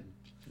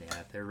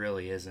 There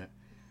really isn't.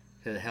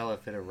 Hell,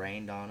 if it had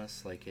rained on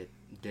us like it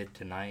did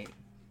tonight,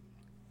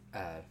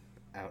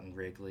 out in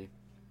Wrigley,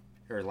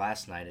 or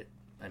last night, it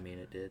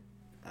did.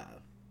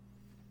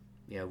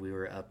 We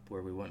were up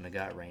where we wouldn't have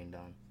got rained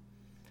on.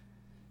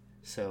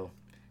 So,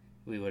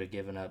 we would have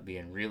given up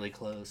being really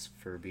close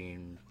for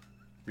being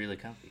really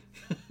comfy.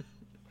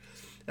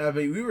 I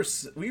mean, we were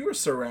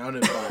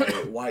surrounded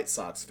by White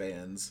Sox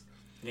fans.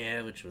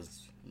 Yeah, which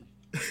was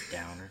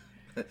downer.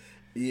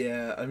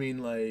 Yeah, I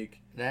mean,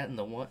 like that, and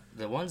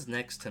the ones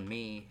next to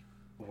me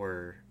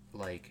were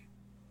like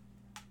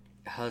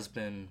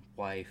husband,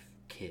 wife,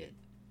 kid.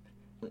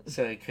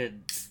 So it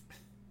could,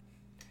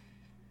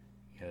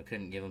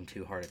 couldn't give them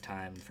too hard a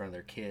time in front of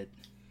their kid.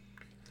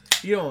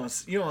 You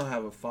don't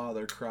have a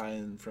father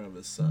crying in front of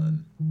his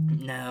son.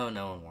 No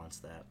one wants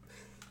that.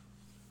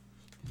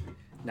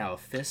 Now a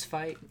fist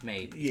fight,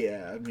 maybe.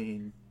 Yeah, I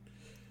mean.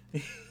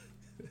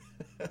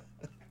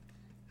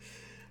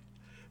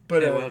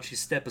 But hey, why don't you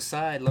step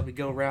aside? Let me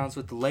go rounds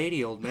with the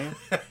lady, old man.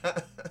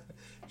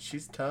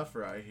 She's tough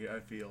right here, I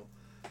feel.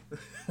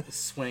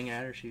 Swing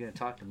at her. She's gonna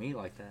talk to me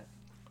like that.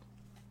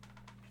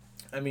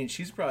 I mean,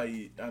 she's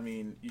probably. I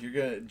mean, you're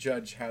gonna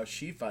judge how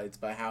she fights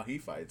by how he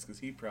fights,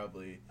 because he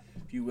probably,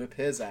 if you whip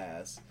his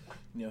ass,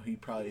 he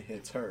probably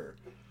hits her.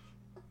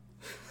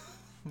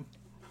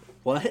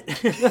 What?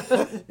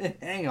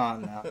 Hang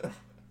on now.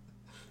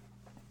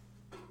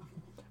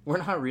 We're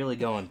not really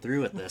going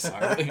through with this,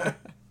 are we?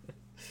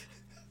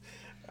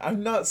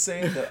 I'm not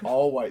saying that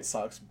all White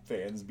Sox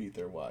fans beat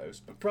their wives,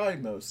 but probably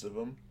most of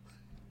them.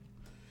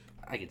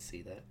 I can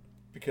see that.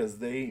 Because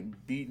they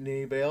ain't beating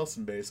anybody else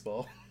in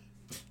baseball.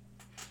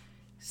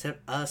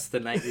 Except us the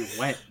night we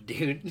went,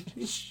 dude.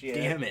 Shit.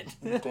 Damn it.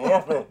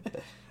 Damn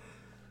it.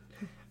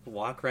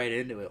 Walk right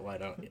into it, why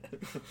don't you?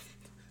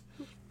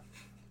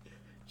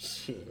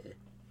 Shit.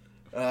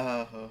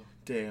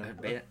 Damn.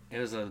 It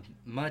was a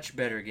much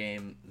better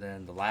game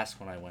than the last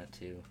one I went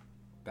to.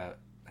 I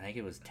think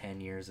it was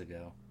 10 years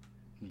ago.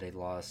 They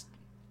lost,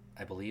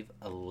 I believe,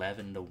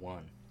 11-1.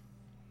 Oh,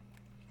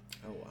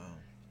 wow.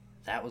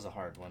 That was a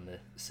hard one to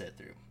sit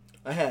through.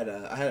 I had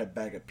a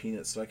bag of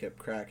peanuts, so I kept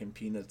cracking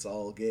peanuts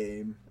all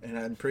game, and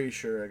I'm pretty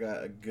sure I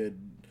got a good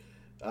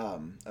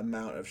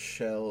amount of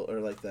shell, or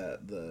like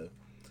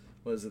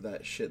what is it,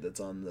 that shit that's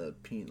on the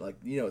peanut, like,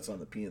 it's on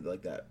the peanut,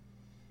 like that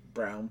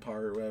brown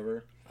part or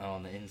whatever. Oh,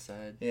 on the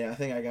inside? Yeah, I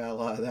think I got a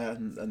lot of that,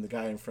 and the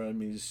guy in front of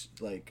me's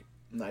like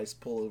nice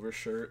pullover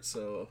shirt,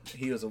 so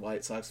he was a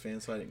White Sox fan,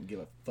 so I didn't give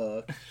a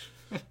fuck.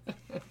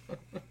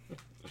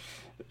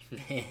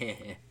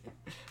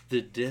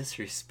 The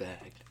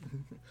disrespect.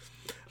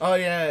 Oh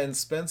yeah, and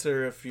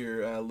Spencer, if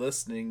you're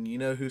listening, you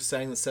know who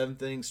sang the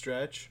 7th inning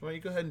stretch? Why don't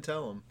you go ahead and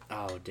tell him?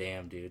 Oh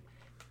damn, dude.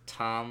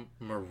 Tom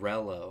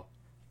Morello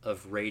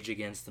of Rage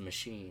Against the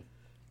Machine.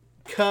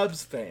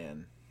 Cubs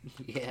fan.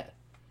 Yeah.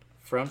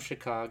 From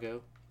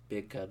Chicago,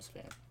 big Cubs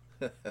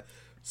fan.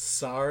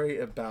 Sorry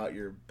about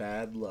your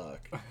bad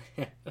luck.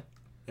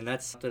 And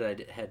that's something I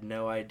had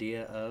no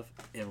idea of,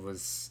 and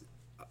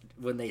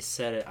when they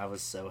said it, I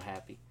was so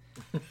happy.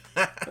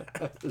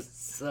 I was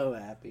so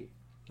happy.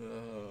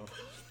 Oh.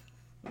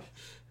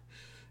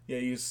 Yeah,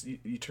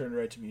 you turned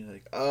right to me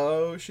like,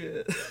 oh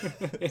shit,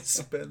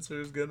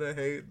 Spencer's gonna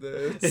hate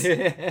this.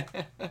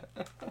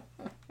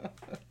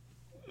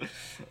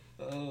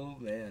 Oh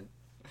man.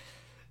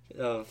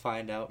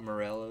 Find out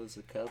Morello's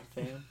a Cub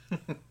fan.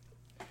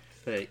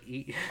 But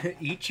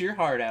eat your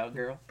heart out,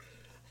 girl.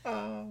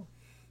 Oh.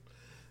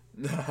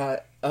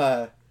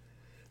 No,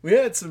 we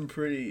had some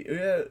pretty.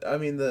 I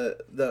mean,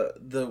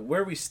 the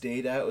where we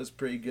stayed at was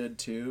pretty good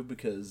too,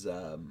 because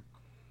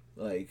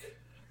like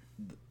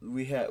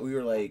we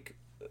were like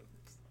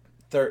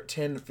 10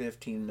 to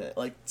 15 minutes,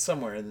 like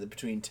somewhere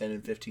between 10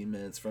 and 15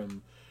 minutes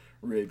from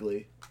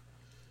Wrigley.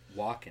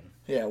 Walking.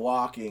 Yeah,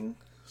 walking.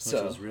 Which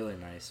was really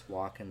nice.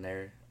 Walking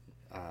there.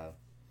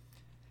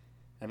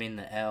 I mean,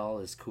 the L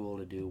is cool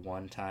to do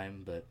one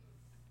time, but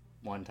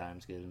one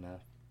time's good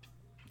enough.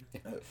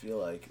 I feel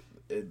like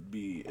it'd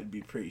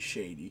be pretty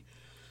shady.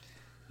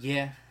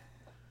 Yeah.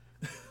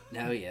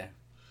 No, yeah.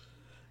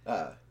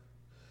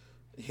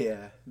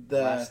 Yeah.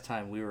 Last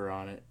time we were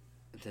on it,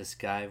 this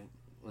guy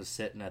was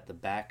sitting at the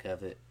back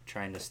of it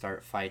trying to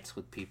start fights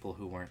with people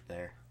who weren't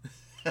there.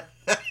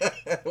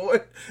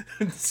 What?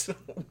 So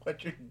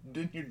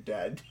didn't your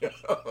dad do?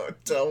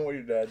 Tell him what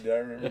your dad did. I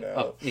remember now.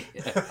 Oh,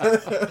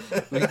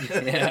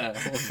 yeah.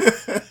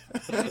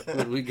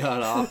 When we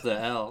got off the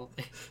L,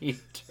 he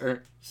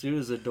turned. As soon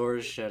as the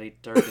doors shut, he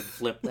turned and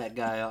flipped that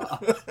guy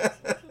off.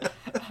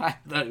 I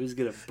thought he was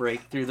gonna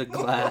break through the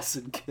glass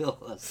and kill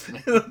us.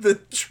 Man.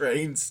 The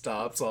train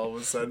stops all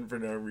of a sudden for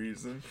no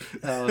reason.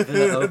 Oh, if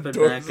it opened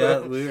back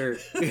up, we were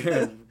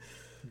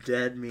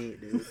dead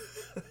meat, dude.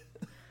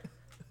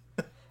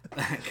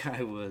 That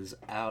guy was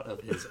out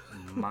of his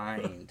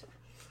mind.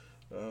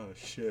 Oh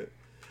shit!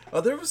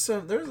 Oh, there was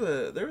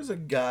a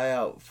guy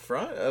out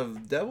front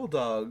of Devil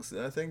Dogs,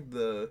 and I think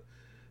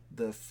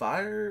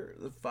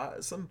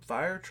some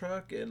fire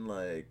truck and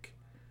like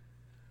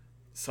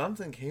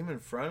something came in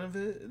front of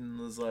it and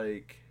was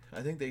like,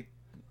 I think they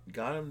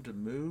got him to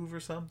move or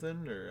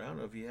something, or I don't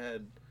know if he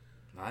had.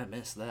 I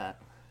missed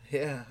that.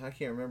 Yeah, I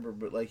can't remember,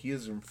 but like he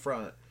was in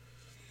front,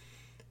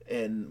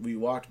 and we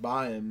walked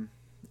by him.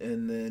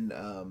 And then,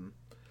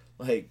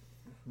 like,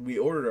 we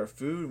ordered our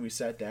food and we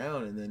sat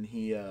down, and then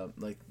he,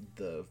 like,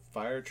 the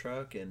fire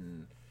truck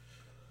and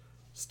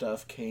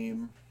stuff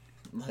came.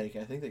 Like,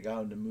 I think they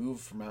got him to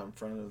move from out in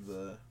front of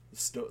the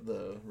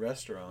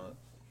restaurant.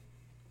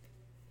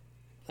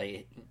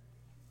 Like,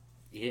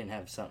 he didn't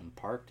have something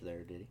parked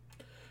there, did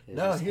he?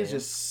 No, he was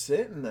just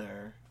sitting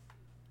there.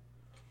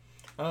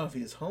 I don't know if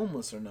he's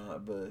homeless or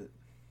not, but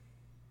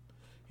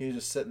He was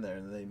just sitting there,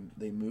 and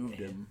they moved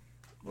him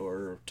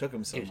or took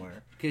him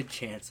somewhere. Good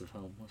chance of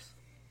homeless.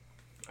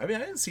 I mean,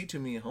 I didn't see too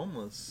many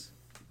homeless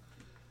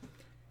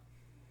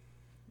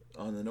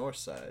on the north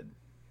side.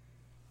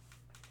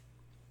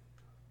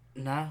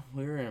 Nah,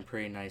 we were in a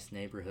pretty nice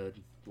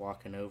neighborhood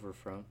walking over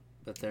from.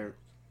 But there,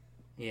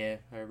 yeah,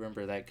 I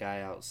remember that guy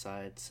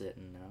outside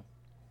sitting now.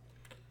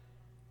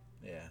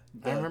 Yeah.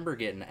 I remember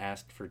getting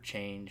asked for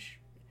change.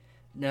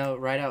 No,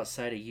 right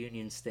outside of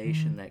Union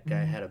Station, that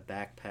guy had a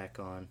backpack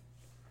on.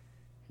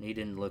 And he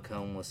didn't look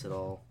homeless at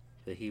all.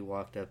 But he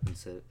walked up and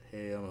said,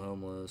 "Hey, I'm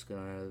homeless. Can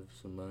I have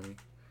some money?"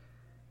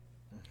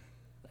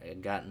 I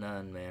got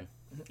none, man.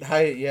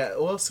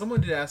 Well, someone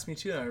did ask me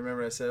too, and I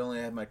remember I said I only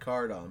had my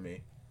card on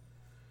me.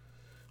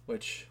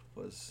 Which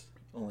was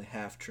only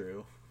half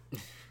true. You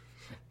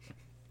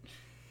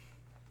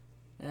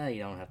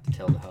don't have to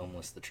tell the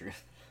homeless the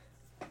truth.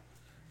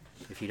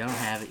 If you don't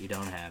have it, you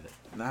don't have it.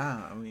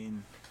 Nah, I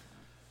mean,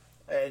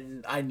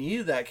 and I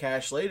needed that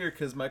cash later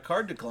because my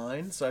card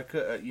declined, so I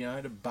could, I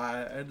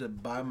had to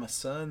buy my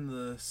son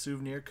the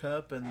souvenir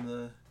cup and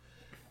the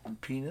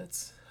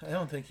peanuts. I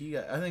don't think he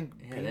got. I think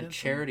then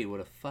charity would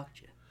have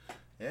fucked you.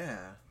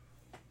 Yeah.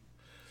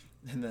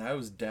 And then I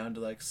was down to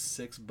like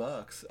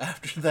 $6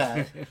 after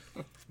that.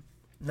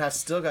 And I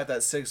still got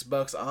that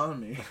 $6 on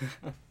me.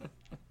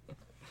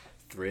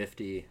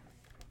 Thrifty.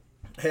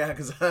 Yeah,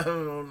 because I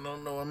don't know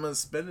what I'm going to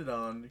spend it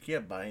on. You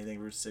can't buy anything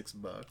for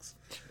 $6.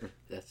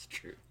 That's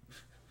true.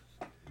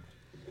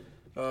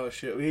 Oh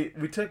shit!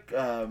 We took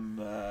a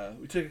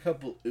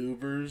couple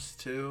Ubers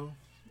too.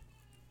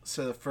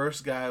 So the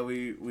first guy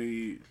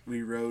we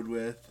rode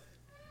with,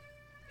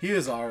 he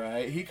was all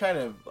right. He kind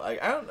of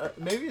like, I don't know.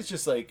 Maybe it's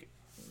just like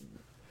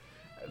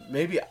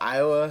maybe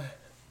Iowa,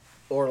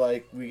 or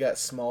like we got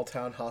small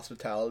town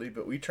hospitality.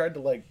 But we tried to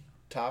like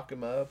talk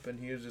him up,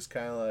 and he was just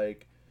kind of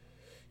like,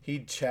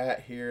 he'd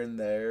chat here and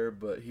there,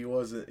 but he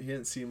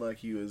didn't seem like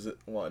he was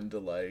wanting to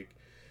like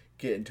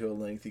get into a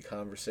lengthy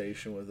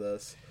conversation with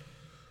us.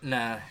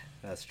 Nah,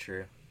 that's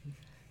true.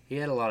 He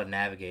had a lot of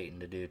navigating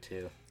to do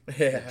too.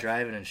 Yeah.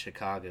 Driving in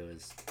Chicago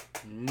is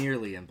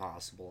nearly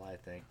impossible, I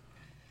think.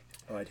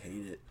 Oh, I'd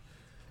hate it.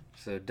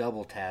 So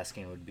double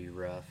tasking would be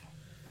rough.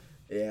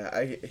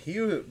 Yeah,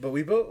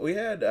 we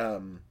had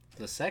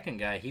The second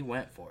guy, he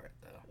went for it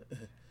though.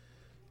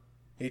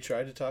 He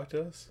tried to talk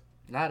to us?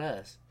 Not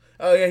us.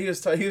 Oh yeah, he was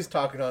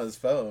talking on his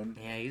phone.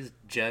 Yeah, he's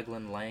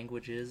juggling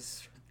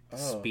languages,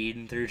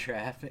 speeding through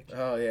traffic.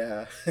 Oh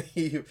yeah.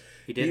 he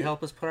did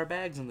help us put our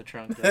bags in the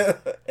trunk though.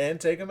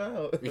 And take him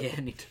out. Yeah,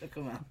 and he took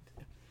them out.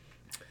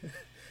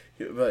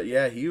 But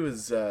yeah, he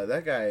was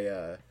that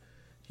guy.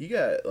 He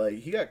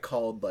got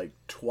called like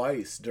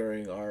twice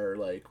during our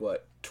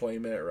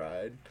 20-minute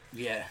ride.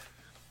 Yeah.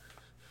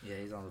 Yeah,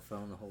 he's on the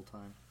phone the whole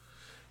time.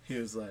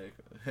 He'd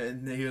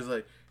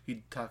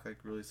talk like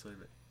really slowly.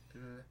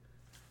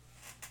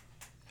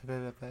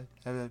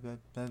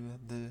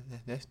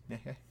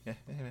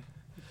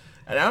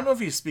 And I don't know if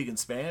he's speaking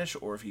Spanish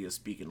or if he was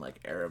speaking like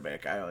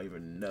Arabic. I don't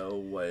even know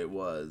what it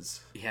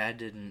was. Yeah, I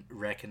didn't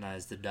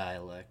recognize the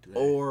dialect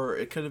there. Or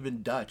it could have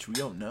been Dutch. We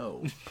don't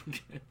know.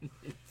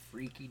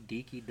 Freaky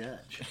deaky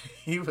Dutch.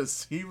 He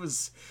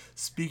was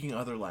speaking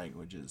other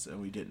languages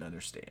and we didn't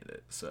understand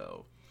it.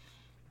 So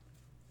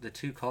the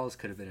two calls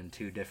could have been in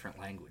two different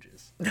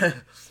languages.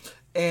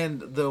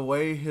 And the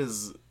way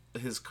his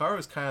car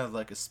was kind of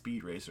like a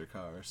speed racer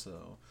car,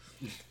 so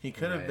he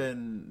could have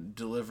been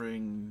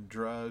delivering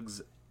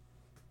drugs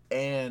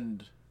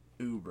and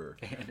Uber.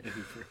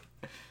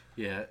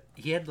 Yeah,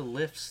 he had the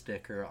Lyft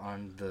sticker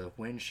on the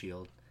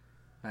windshield.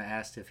 I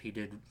asked if he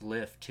did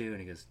Lyft too,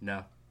 and he goes,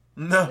 "No."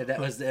 No. And that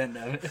was the end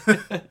of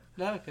it.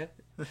 No, okay.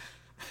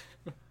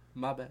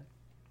 My bad.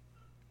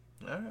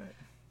 All right.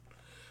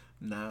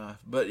 Nah,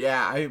 but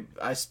yeah,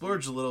 I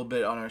splurged a little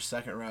bit on our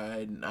second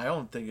ride, and I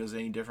don't think it was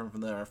any different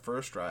from our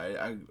first ride.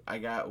 I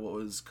got what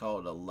was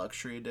called a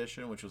luxury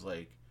edition, which was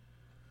like,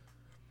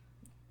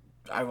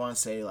 I want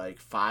to say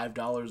like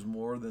 $5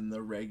 more than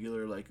the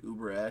regular like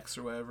Uber X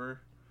or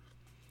whatever,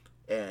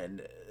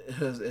 and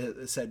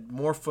it said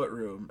more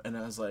footroom, and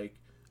I was like,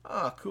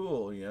 ah,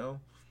 cool,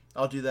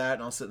 I'll do that,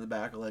 and I'll sit in the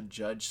back. I'll let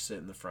Judge sit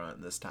in the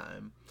front this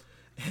time,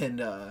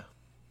 and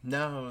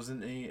no, it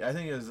wasn't any. I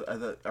think it was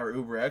our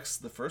Uber X.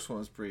 The first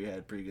one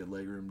had pretty good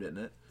legroom, didn't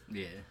it?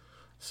 Yeah.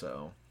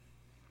 So.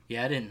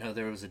 Yeah, I didn't know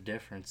there was a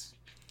difference.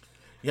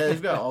 Yeah,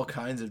 they've got all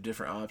kinds of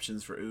different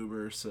options for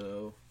Uber.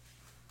 So.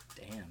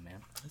 Damn,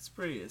 man. It's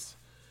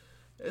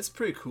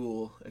pretty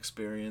cool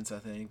experience, I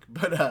think.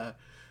 But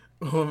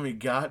when he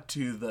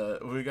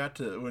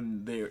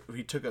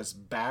took us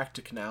back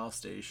to Canal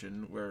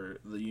Station where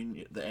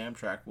the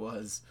Amtrak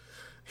was.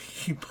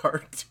 He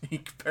parked. He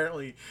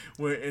apparently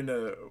went in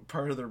a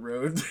part of the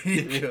road that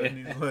he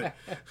couldn't. He's like,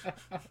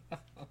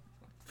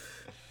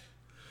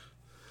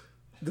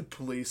 the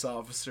police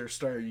officer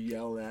started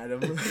yelling at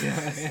him.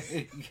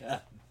 He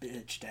got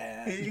bitched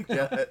at.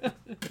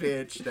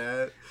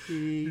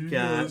 He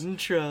got in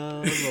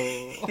trouble.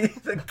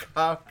 The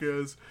cop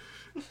goes,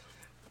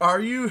 "Are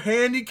you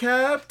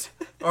handicapped?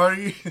 Are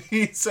you?"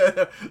 He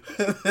said,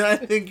 I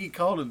think he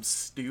called him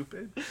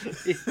stupid.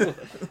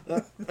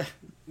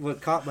 What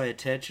caught my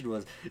attention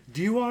was,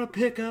 "Do you want to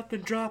pick up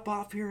and drop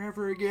off here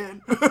ever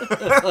again?"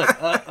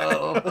 Like,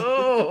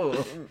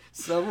 uh-oh.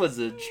 Someone's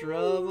in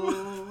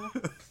trouble.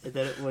 And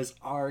then it was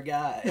our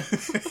guy.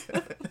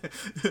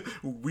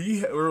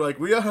 We're like,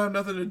 we don't have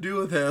nothing to do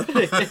with him.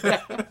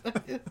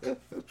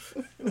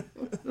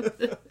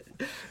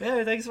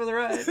 Hey, thanks for the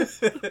ride.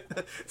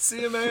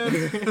 See you,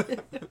 man.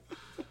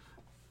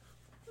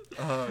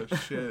 Oh,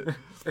 shit.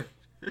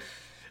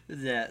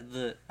 Yeah,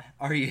 the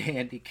 "Are you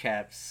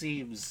handicapped"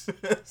 seems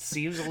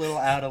a little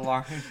out of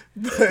line.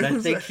 I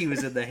think he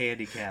was in the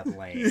handicap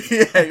lane.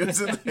 Yeah, he was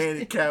in the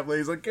handicap lane.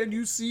 He's like, "Can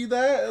you see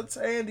that? It's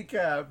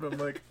handicapped." I'm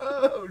like,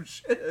 oh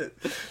shit.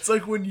 It's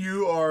like when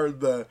you are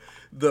the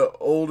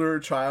older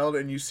child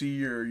and you see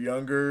your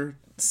younger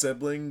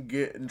sibling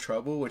get in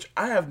trouble, which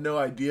I have no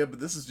idea, but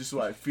this is just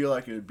what I feel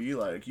like it would be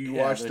like. You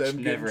watch them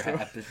get never in trouble.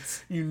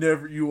 happens.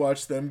 You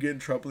watch them get in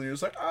trouble and you're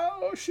just like,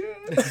 oh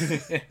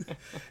shit.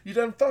 You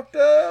done fucked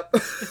up.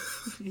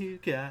 You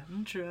got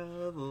in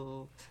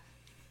trouble.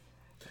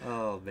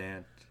 Oh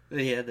man.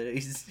 Yeah,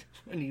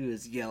 when he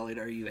was yelling,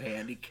 "Are you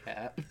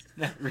handicapped?"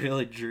 That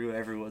really drew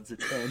everyone's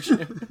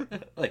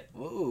attention. Like,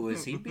 whoa,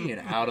 is he being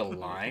out of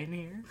line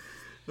here?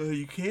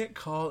 You can't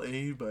call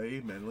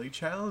anybody mentally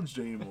challenged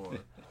anymore.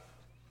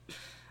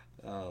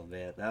 Oh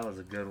man, that was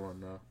a good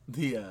one though.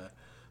 The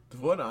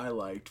one I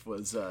liked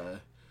was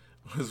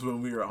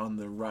when we were on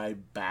the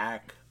ride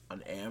back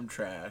on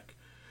Amtrak.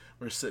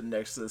 We're sitting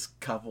next to this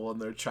couple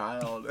and their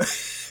child,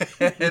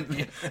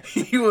 and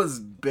he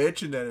was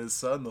bitching at his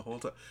son the whole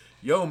time.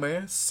 "Yo,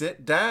 man,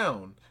 sit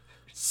down,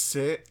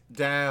 sit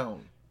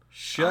down.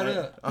 Shut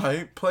up. I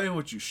ain't playing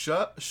with you.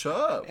 Shut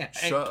up.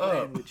 Shut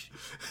up."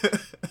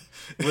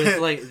 With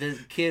like the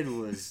kid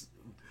was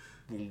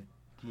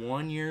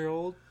 1 year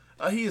old.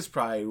 He is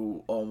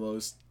probably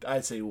almost,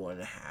 I'd say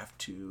 1.5,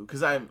 2,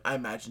 because I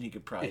imagine he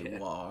could probably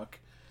walk.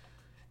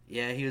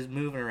 Yeah, he was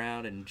moving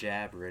around and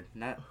jabbering.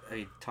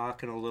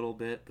 Talking a little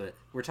bit, but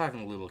we're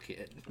talking a little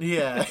kid.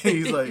 Yeah,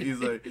 he's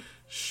like,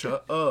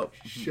 shut up.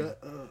 Shut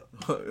up.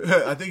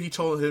 I think he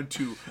told him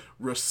to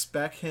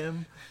respect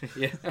him.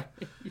 Yeah.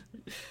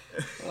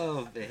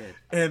 Oh man.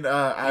 And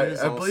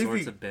I believe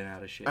he been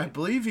out of shape. I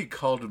believe he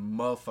called him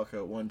motherfucker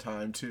at one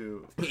time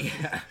too.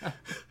 Yeah.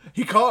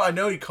 I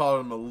know he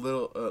called him a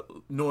little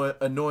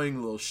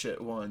annoying little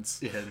shit once.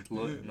 Yeah,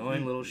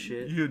 annoying little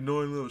shit. You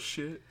annoying little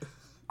shit.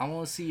 "I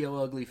want to see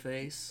your ugly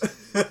face."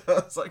 I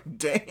was like,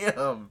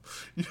 damn.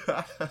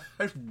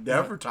 I've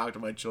never talked to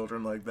my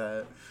children like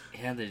that.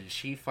 And then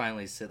she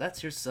finally said,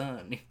 "That's your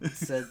son." He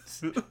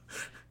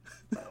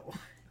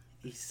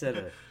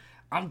said,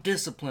 "I'm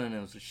disciplined." And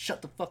it was,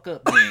 "Shut the fuck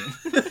up, man."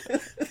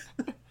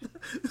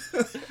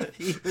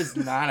 He was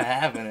not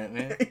having it,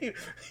 man.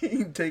 He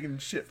ain't taking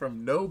shit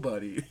from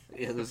nobody.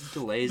 Yeah, those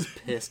delays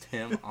pissed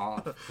him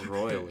off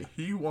royally.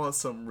 He wants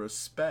some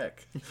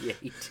respect. Yeah,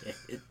 he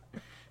did.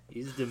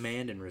 He's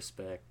demanding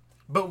respect.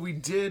 But we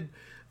did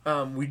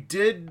happen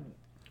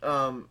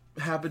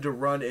to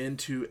run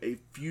into a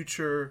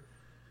future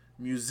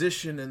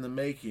musician in the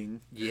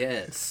making.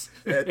 Yes.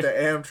 At the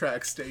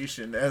Amtrak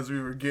station as we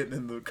were getting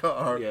in the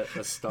car. Yeah,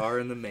 a star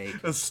in the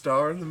making. A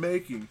star in the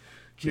making.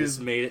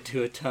 Just made it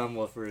to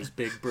Ottumwa for his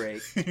big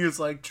break. He was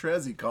like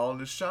Trezzy calling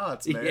his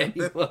shots, man. Yeah,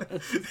 he was.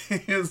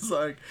 He was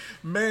like,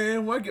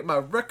 "Man, when I get my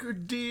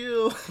record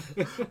deal,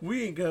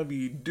 we ain't gonna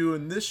be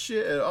doing this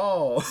shit at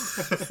all."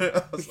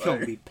 We're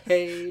gonna be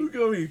paid. We're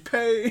gonna be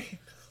paid.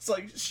 It's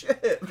like,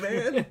 shit,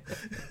 man.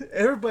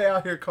 Everybody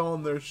out here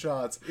calling their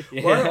shots.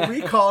 Yeah. Why aren't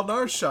we calling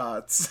our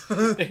shots?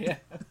 Yeah.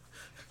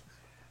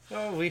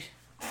 Well,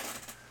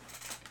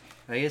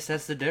 I guess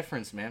that's the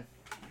difference, man.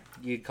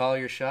 You call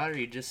your shot, or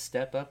you just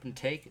step up and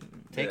take it.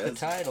 Take the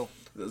title.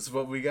 That's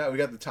what we got. We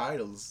got the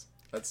titles.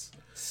 That's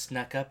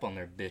snuck up on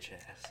their bitch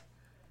ass.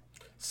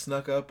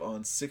 Snuck up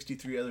on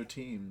 63 other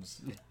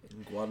teams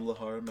in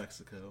Guadalajara,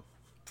 Mexico.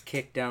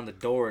 Kicked down the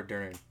door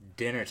during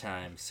dinner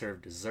time.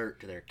 Served dessert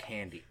to their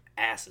candy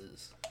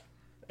asses.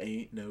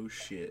 Ain't no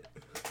shit.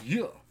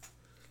 Yeah.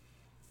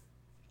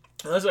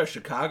 That was our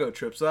Chicago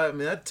trip. So I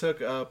mean, that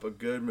took up a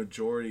good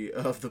majority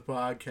of the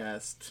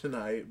podcast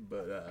tonight,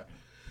 but.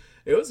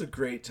 It was a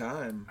great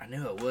time. I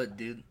knew it would,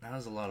 dude. That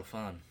was a lot of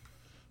fun.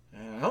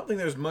 I don't think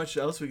there's much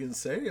else we can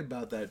say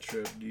about that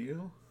trip, do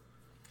you?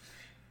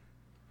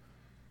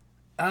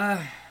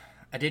 I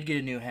did get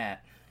a new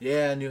hat.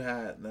 Yeah, a new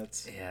hat.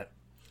 Yeah,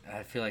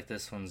 I feel like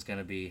this one's going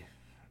to be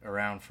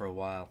around for a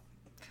while.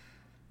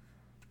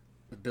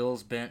 The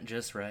bill's bent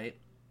just right.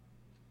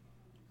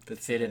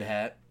 Fitted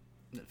hat.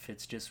 It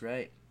fits just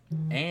right.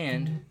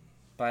 And,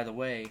 by the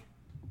way,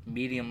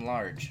 medium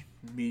large.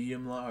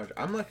 Medium large.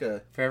 I'm like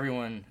a... For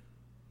everyone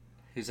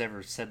who's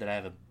ever said that I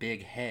have a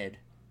big head,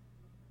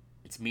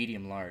 it's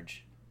medium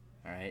large.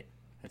 Alright?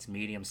 That's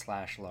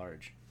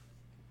medium/large.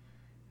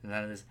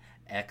 None of this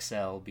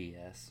XL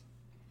BS.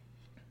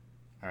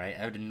 Alright?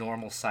 I have a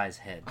normal size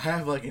head. I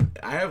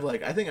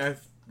think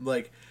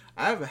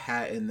I have a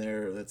hat in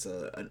there that's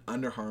an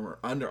Under Armour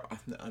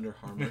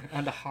Underarm.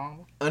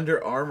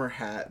 Under Armour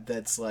hat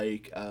that's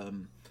like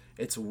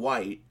it's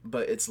white,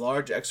 but it's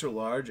large, extra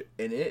large,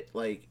 and it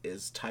like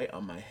is tight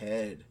on my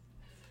head,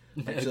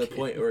 like, to the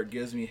point where it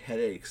gives me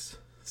headaches.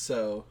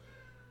 So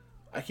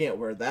I can't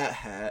wear that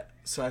hat.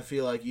 So I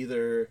feel like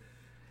either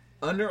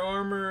Under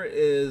Armour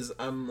is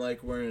I'm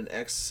like wearing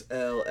an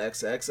XL,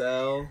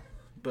 XXL,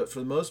 but for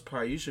the most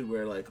part, you should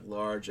wear like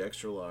large,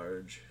 extra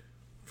large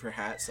for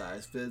hat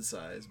size, fid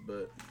size.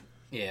 But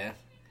Yeah.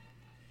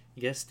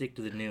 You gotta stick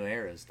to the new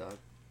eras, dog.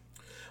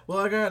 well,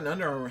 I got an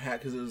Under Armour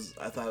hat because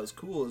I thought it was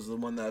cool. It was the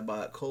one that I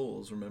bought at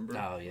Kohl's, remember?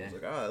 Oh, yeah. I was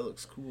like, oh, that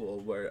looks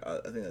cool. I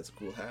think that's a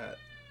cool hat.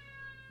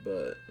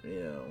 But,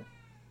 you know,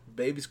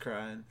 baby's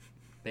crying.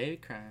 Baby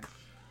crying.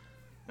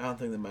 I don't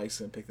think the mic's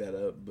going to pick that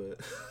up, but...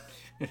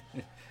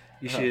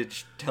 You should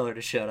tell her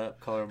to shut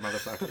up. Call her a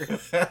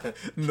motherfucker.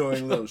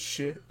 Annoying little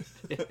shit.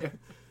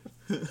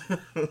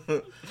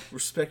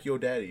 Respect your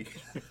daddy.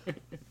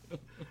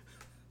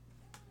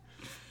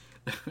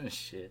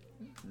 Shit.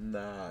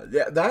 Nah.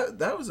 Yeah,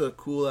 that was a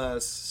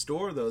cool-ass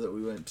store, though, that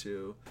we went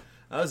to.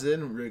 I was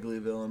in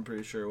Wrigleyville, I'm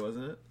pretty sure,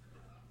 wasn't it?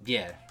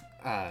 Yeah.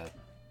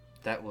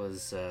 That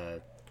was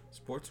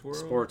Sports World?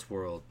 Sports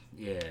World.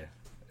 Yeah.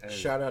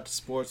 Shout out to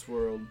Sports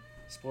World.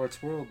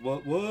 Sports World.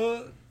 What?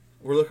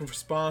 We're looking for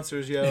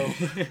sponsors, yo.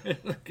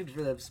 Looking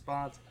for them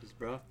sponsors,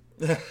 bro.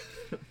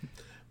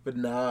 But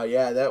nah,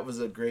 yeah, that was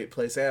a great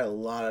place. I had a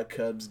lot of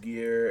Cubs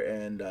gear,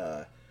 and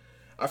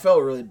I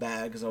felt really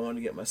bad because I wanted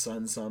to get my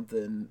son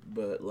something,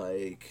 but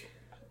like,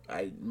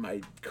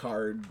 my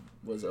card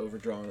was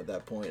overdrawn at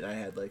that point, and I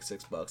had like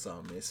 $6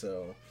 on me,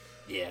 so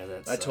Yeah,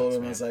 that's. I told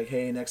him, man. I was like,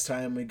 hey, next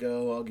time we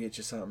go, I'll get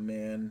you something,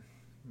 man.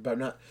 But I'm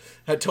not.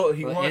 I told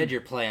he wanted. And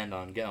you're planned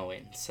on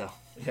going, so.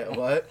 Yeah,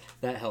 what?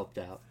 That helped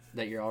out.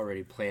 That you're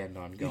already planned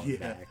on going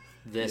back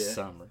this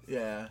summer.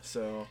 Yeah,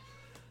 so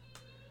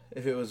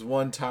if it was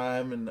one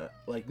time and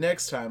like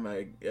next time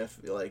if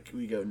like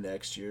we go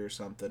next year or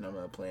something, I'm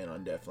gonna plan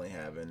on definitely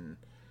having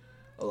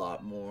a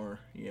lot more,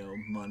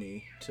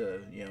 money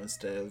to,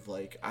 instead of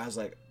like I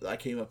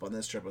came up on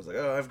this trip, I was like,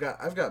 oh,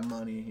 I've got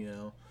money,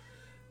 and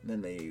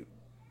then they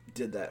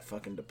did that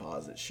fucking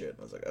deposit shit, and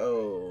I was like,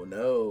 oh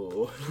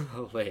no.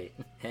 Oh wait,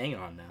 hang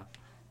on now.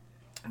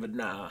 But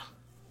nah.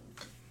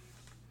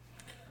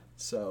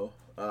 So,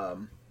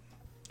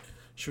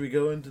 should we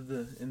go into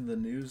the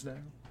news now?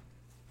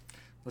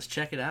 Let's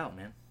check it out,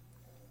 man.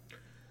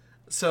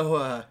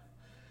 So,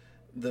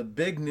 the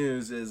big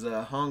news is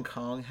Hong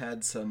Kong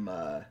had some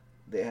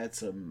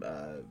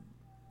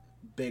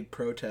big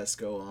protests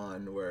go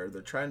on where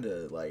they're trying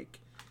to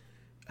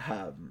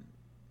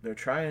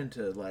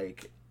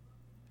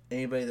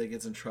anybody that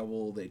gets in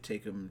trouble, they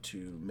take them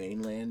to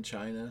mainland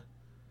China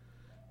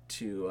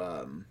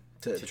to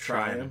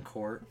try them in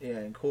court. Yeah,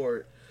 in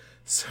court.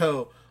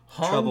 So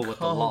Trouble with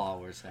the law,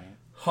 we're saying.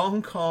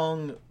 Hong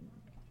Kong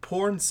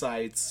porn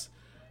sites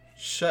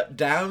shut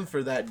down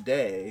for that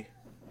day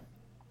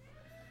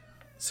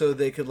so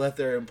they could let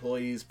their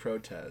employees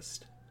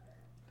protest.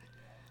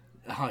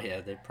 Oh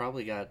yeah, they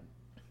probably got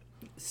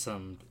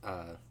some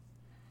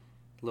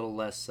little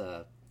less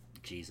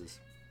Jesus.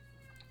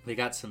 They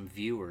got some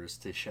viewers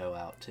to show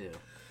out too,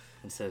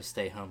 instead of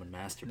stay home and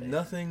masturbate.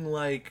 Nothing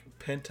like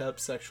pent up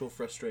sexual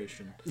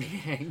frustration.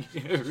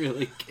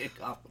 Really kick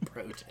off a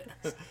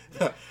protest.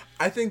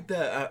 I think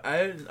that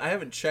I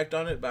haven't checked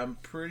on it, but I'm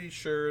pretty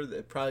sure that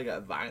it probably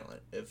got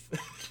violent.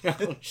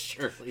 Oh,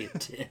 surely it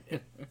did.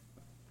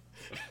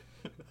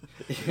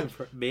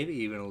 Maybe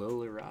even a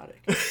little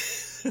erotic.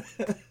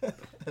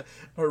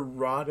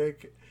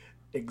 Erotic,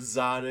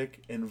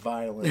 exotic, and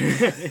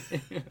violent.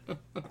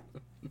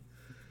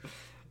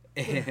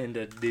 And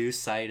a new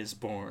site is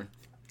born.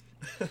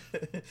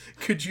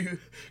 Could you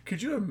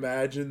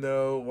imagine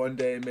though, one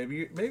day maybe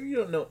you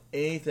don't know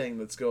anything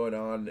that's going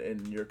on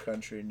in your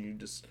country, and you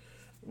just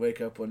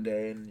wake up one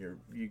day and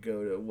you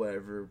go to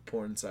whatever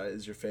porn site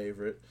is your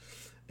favorite,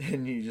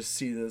 and you just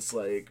see this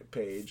like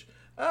page,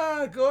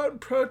 go out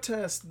and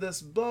protest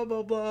this blah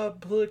blah blah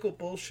political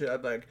bullshit.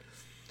 I'm like,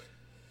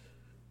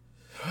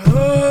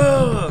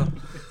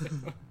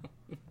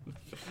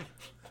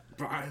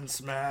 Brian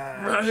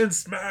Smash. Brian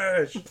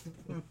Smash.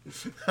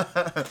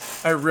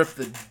 I ripped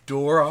the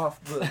door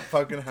off the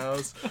fucking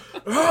house.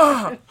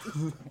 Oh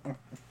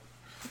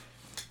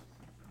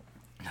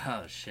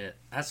shit.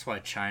 That's why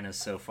China's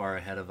so far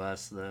ahead of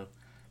us, though.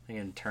 They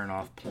can turn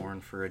off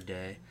porn for a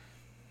day.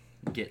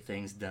 Get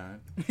things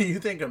done. You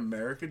think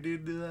America do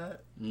that?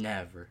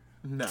 Never.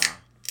 No.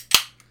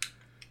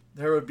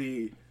 There would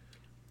be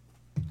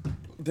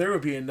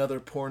another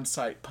porn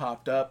site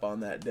popped up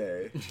on that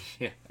day.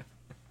 Yeah.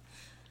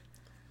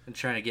 I'm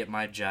trying to get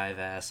my jive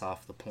ass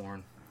off the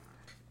porn.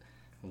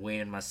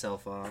 Weaning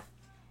myself off.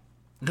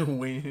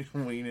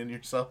 Weaning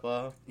yourself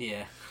off?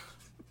 Yeah.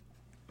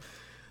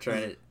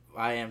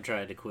 I am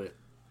trying to quit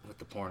with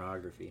the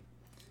pornography.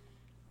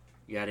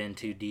 You got in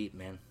too deep,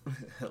 man.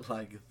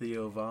 Like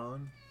Theo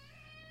Vaughn?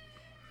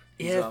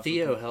 Yeah,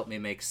 Theo helped me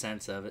make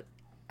sense of it.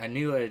 I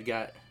knew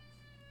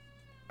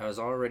I was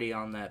already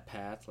on that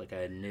path. Like,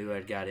 I knew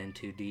I'd got in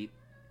too deep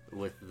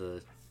with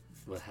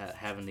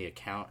having the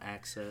account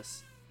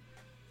access.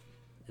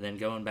 And then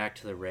going back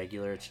to the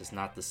regular, it's just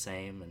not the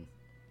same, and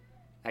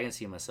I can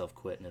see myself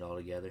quitting it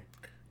altogether.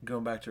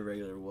 Going back to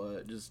regular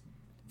what? Just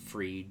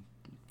free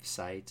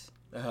sites.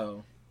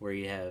 Oh. Where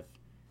you have,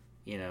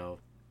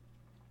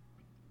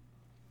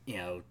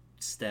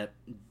 step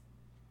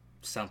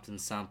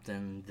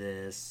something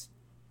this,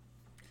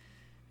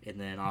 and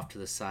then off to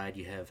the side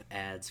you have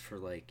ads for,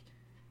 like,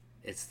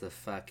 it's the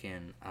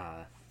fucking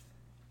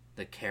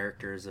the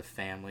characters of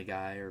Family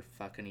Guy are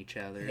fucking each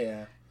other.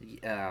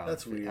 Yeah.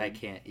 That's weird. I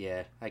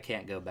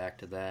can't go back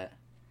to that.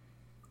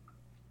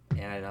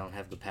 And I don't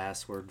have the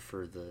password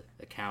for the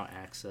account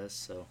access,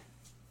 so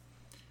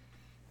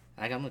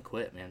I'm gonna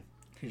quit, man.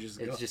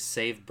 It's just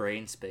save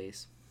brain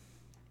space.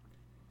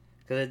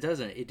 Because it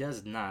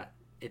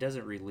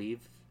doesn't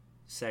relieve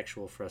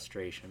sexual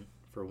frustration,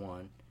 for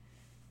one,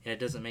 and it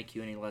doesn't make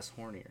you any less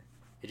hornier.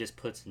 It just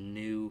puts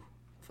new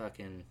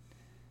fucking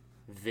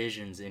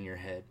visions in your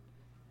head.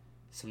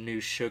 Some new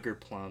sugar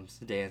plums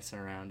dancing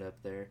around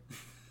up there.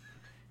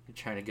 You're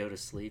trying to go to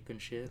sleep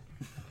and shit.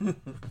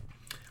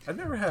 I've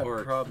never had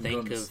a problem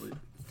going to sleep.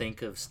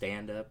 Think of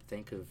stand-up,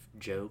 think of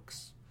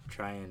jokes,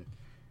 try and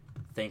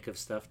think of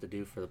stuff to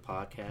do for the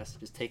podcast. It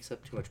just takes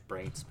up too much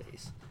brain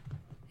space.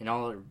 And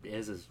all it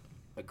is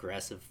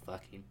aggressive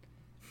fucking.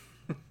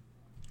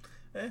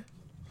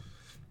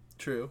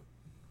 True.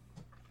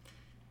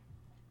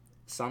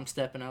 So I'm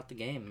stepping out the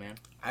game, man.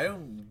 I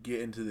don't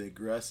get into the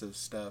aggressive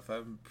stuff.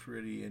 I'm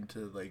pretty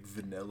into, like,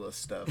 vanilla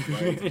stuff.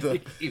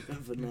 Like Even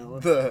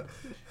vanilla.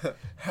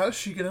 How's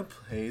she gonna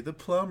pay the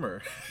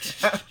plumber?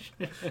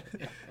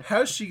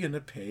 How's she gonna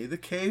pay the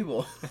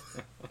cable?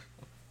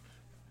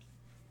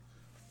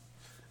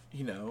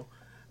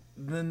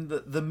 Then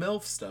the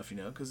MILF stuff,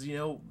 because,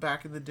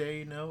 back in the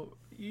day,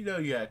 you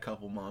had a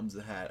couple moms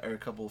or a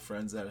couple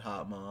friends that had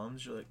hot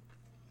moms. You're like,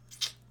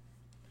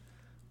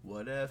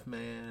 what if,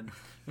 man?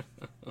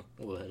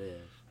 What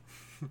if?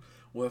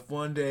 What if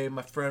one day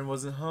my friend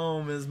wasn't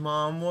home, his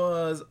mom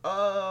was?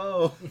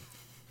 Oh!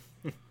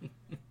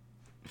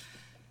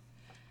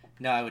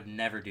 No, I would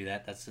never do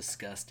that. That's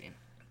disgusting.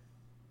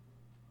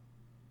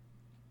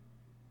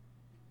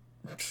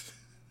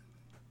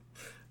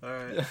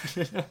 Alright.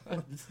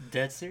 It's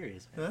dead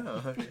serious, man.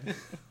 Oh,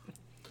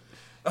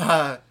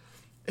 okay.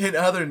 In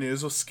other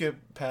news, we'll skip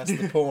past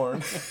the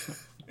porn.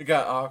 It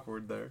got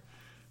awkward there.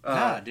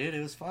 Nah, dude,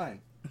 it was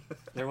fine.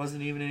 There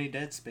wasn't even any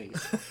dead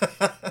space.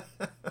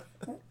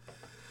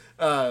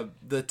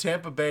 The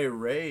Tampa Bay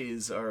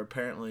Rays are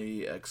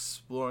apparently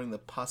exploring the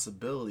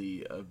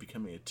possibility of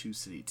becoming a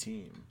two-city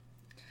team.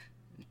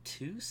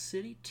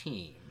 Two-city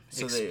team?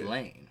 So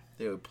explain.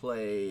 They would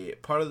play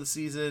part of the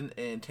season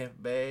in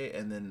Tampa Bay,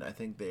 and then I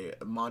think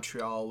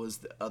Montreal was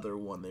the other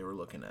one they were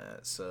looking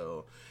at.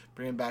 So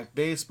bringing back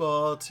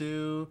baseball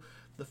to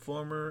the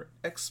former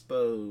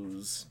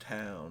Expos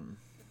town.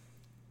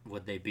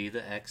 Would they be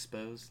the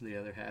Expos the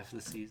other half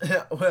of the season?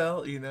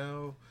 Well, I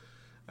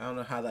don't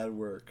know how that would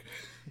work.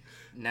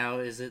 Now,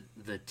 is it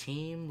the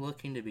team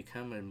looking to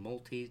become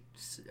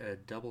a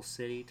double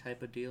city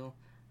type of deal?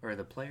 Or are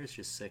the players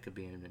just sick of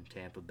being in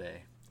Tampa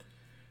Bay?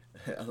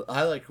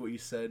 I like what you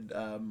said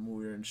when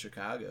we were in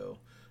Chicago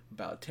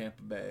about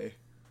Tampa Bay.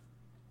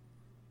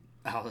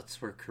 Oh,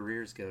 that's where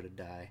careers go to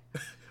die.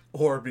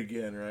 Or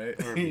begin, right?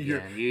 Or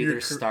begin. You either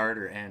start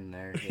or end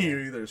there. Yeah. You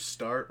either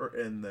start or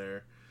end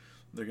there.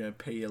 They're gonna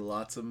pay you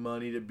lots of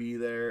money to be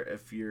there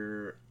if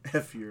you're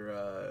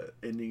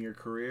ending your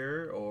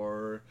career,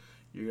 or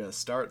you're gonna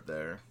start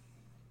there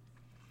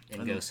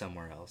and go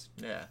somewhere else.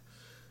 Yeah,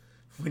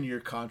 when your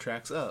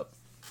contract's up.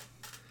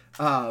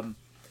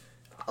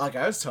 Like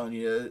I was telling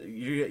you,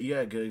 you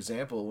had a good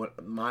example.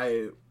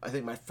 I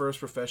think my first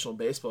professional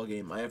baseball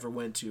game I ever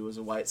went to was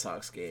a White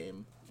Sox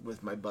game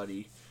with my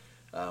buddy.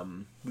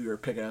 We were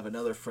picking up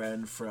another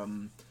friend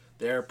from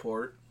the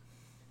airport,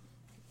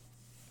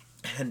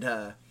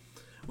 and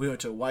we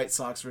went to a White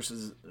Sox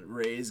versus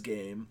Rays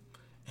game,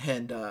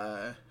 and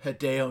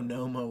Hideo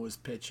Nomo was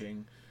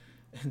pitching.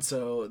 And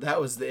so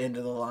that was the end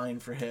of the line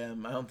for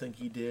him. I don't think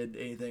he did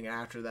anything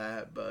after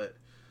that, but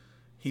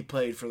he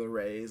played for the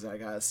Rays. I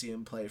got to see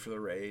him play for the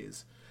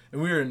Rays.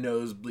 And we were in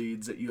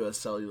nosebleeds at U.S.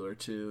 Cellular,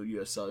 too,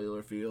 U.S.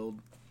 Cellular Field.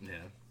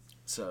 Yeah.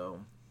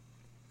 So,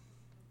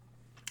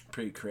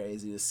 pretty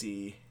crazy to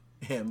see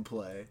him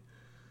play.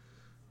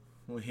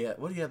 What he had,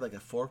 like a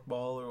fork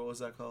ball, or what was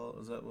that called?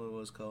 Was that what it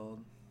was called?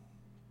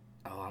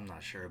 Oh, I'm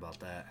not sure about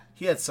that.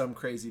 He had some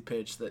crazy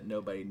pitch that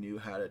nobody knew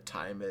how to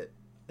time it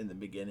in the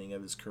beginning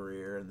of his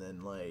career, and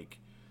then like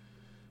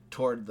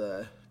toward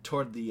the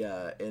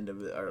end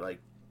of it, or like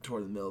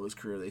toward the middle of his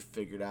career, they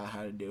figured out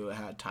how to do it,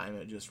 how to time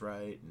it just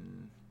right,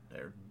 and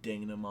they're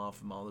dinging him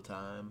off him all the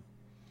time.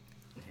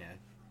 Yeah.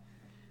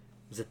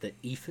 Was it the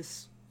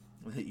ephus?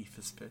 The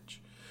ephus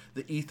pitch.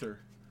 The ether.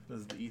 It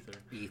was the ether.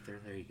 Ether,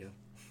 there you go.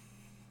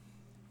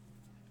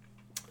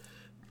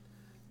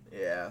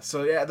 Yeah,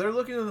 so yeah, they're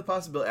looking at the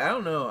possibility. I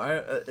don't know.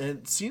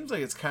 It seems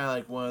like it's kind of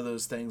like one of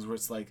those things where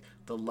it's like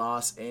the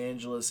Los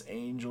Angeles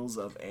Angels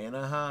of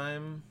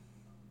Anaheim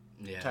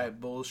type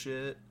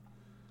bullshit.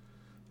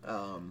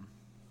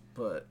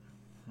 But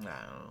I don't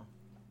know.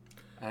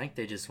 I think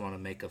they just want to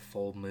make a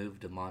full move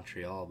to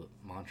Montreal, but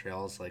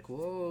Montreal's like,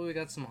 whoa, we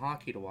got some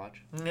hockey to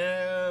watch.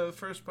 Yeah, the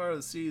first part of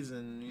the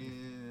season.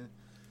 Yeah.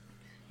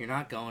 You're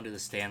not going to the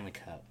Stanley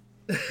Cup.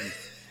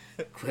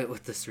 Quit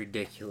with this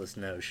ridiculous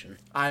notion.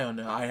 I don't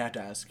know. I have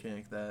to ask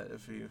Kinnick that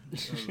if he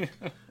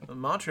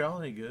Montreal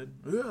any good?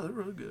 Yeah, they're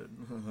really good.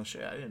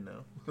 Shit, I didn't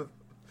know.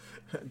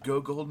 Go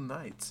Golden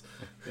Knights.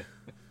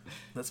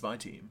 That's my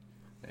team.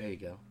 There you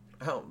go.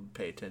 I don't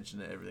pay attention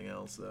to everything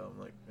else though. I'm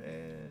like,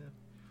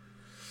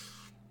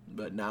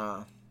 But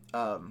nah.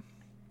 I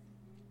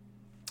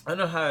don't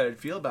know how I'd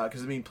feel about it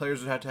because I mean,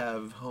 players would have to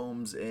have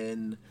homes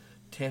in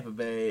Tampa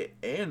Bay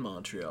and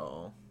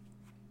Montreal.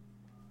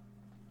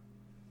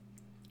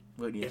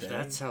 What do you If think?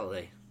 that's how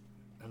they,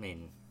 I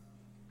mean,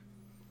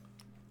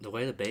 the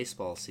way the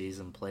baseball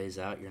season plays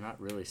out, you're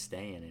not really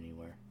staying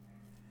anywhere.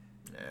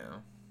 Yeah.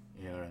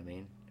 You know what I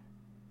mean?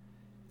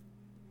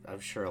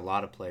 I'm sure a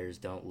lot of players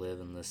don't live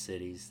in the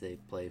cities they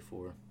play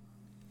for.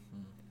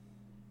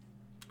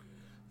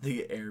 They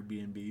get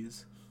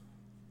Airbnbs.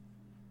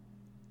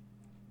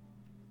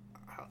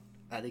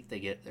 I think they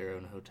get their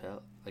own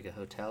hotel, like a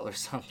hotel or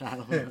something. I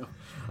don't know.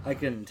 I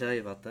couldn't tell you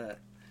about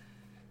that.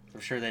 I'm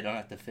sure they don't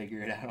have to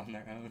figure it out on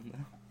their own,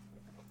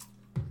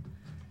 though.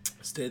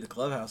 Stay at the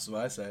clubhouse, is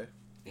what I say.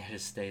 Yeah,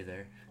 just stay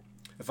there.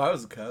 If I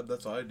was a Cub,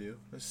 that's what I'd do.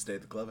 Just stay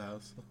at the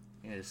clubhouse.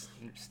 Yeah, just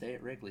stay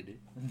at Wrigley,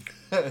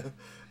 dude.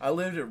 I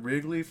lived at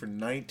Wrigley for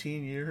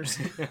 19 years.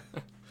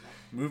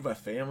 Moved my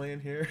family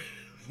in here.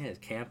 Yeah,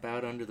 camp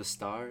out under the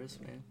stars,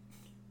 man.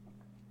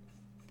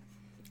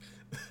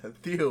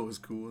 Theo was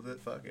cool with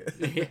it. Fuck it.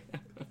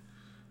 Yeah.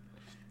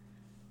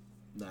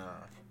 Nah.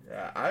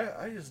 Yeah,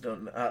 I just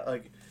don't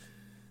like.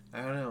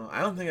 I don't know.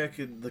 I don't think I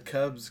could. The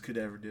Cubs could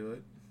ever do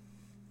it.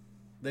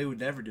 They would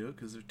never do it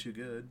because they're too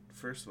good.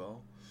 First of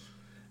all,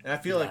 and I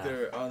feel like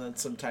they're on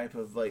some type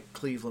of like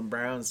Cleveland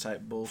Browns type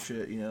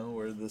bullshit. You know,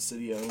 where the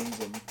city owns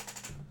them.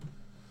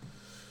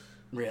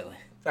 Really?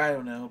 I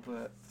don't know, but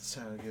it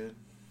sounded good.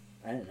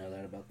 I didn't know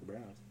that about the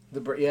Browns.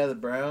 The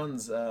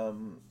Browns.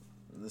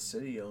 The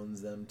city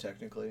owns them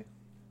technically.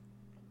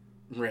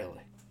 Really?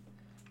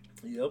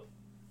 Yep.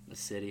 The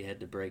city had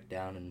to break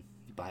down and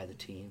buy the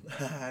team.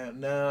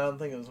 No, I don't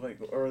think it was like,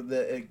 or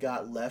that it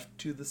got left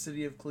to the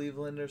city of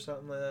Cleveland or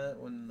something like that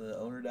when the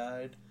owner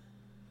died.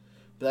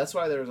 But that's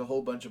why there was a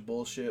whole bunch of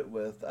bullshit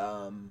with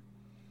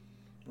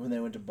when they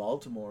went to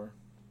Baltimore.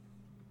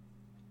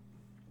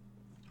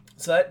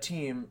 So that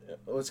team,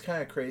 what's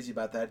kind of crazy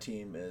about that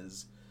team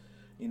is,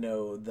 you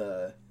know,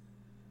 the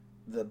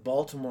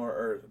Baltimore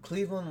or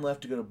Cleveland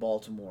left to go to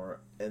Baltimore,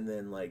 and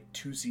then like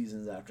 2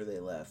 seasons after they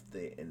left,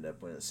 they end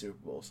up winning the Super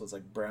Bowl. So it's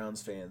like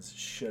Browns fans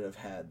should have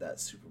had that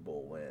Super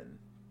Bowl win,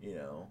 you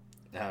know?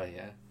 Oh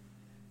yeah.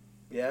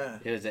 Yeah.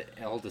 It was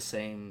all the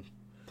same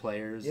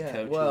players, Yeah.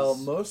 coaches. Well,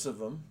 most of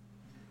them.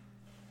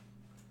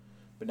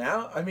 But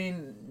now, I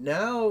mean,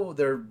 now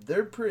they're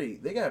pretty.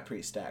 They got a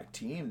pretty stacked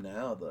team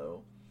now,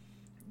 though.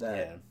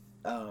 That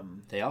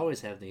they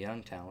always have the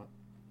young talent.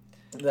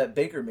 that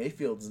Baker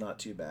Mayfield's not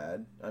too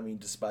bad. I mean,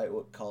 despite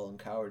what Colin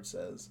Cowherd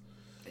says.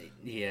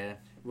 Yeah,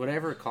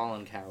 whatever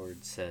Colin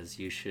Cowherd says,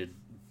 you should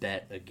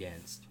bet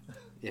against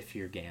if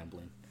you're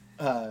gambling.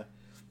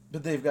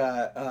 But they've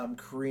got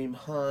Kareem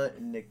Hunt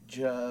and Nick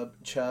Chubb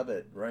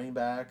at running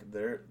back.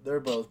 They're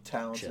both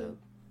talented. Chubb.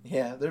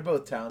 Yeah, they're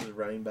both talented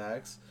running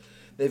backs.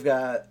 They've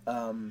got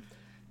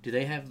Do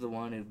they have the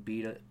one who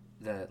beat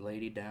that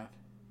lady down?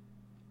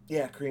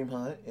 yeah, Kareem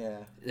Hunt. Yeah,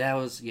 That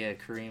was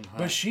Kareem Hunt.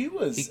 but she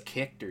was. He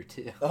kicked her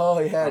too. Oh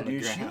yeah, on the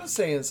dude. She ground. was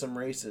saying some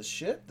racist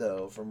shit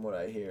though, from what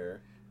I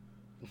hear.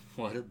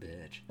 What a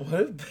bitch.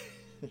 What?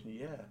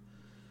 Yeah.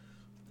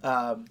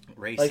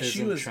 Racism, Like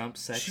she was Trump,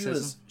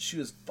 sexism. She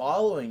was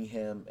following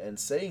him and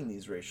saying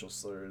these racial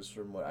slurs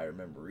from what I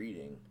remember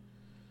reading.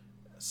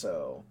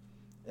 So,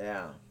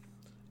 yeah.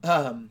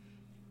 No,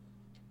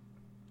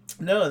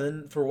 and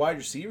then for wide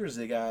receivers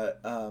they've got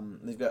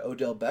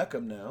Odell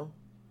Beckham now.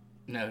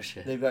 No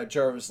shit. They've got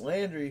Jarvis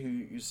Landry, who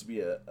used to be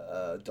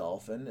a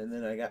Dolphin, and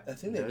then I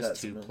think they've got Those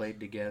two played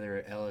together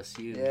at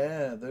LSU.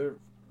 Yeah, they're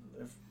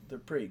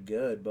pretty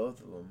good,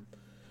 both of them.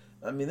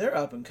 I mean, they're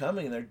up and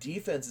coming, and their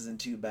defense isn't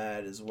too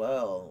bad as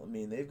well. I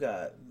mean,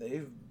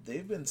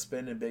 they've been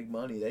spending big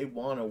money. They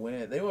want to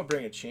win. They want to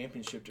bring a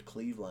championship to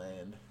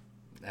Cleveland.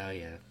 Oh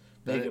yeah.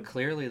 But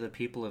clearly the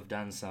people have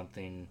done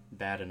something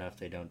bad enough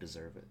they don't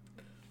deserve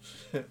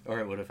it. Or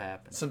it would have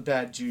happened. Some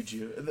bad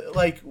juju.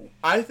 Like,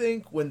 I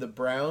think when the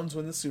Browns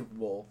win the Super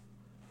Bowl,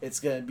 it's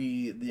going to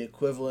be the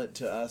equivalent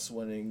to us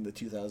winning the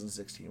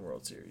 2016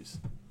 World Series.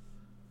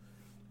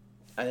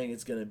 I think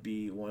it's going to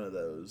be one of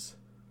those.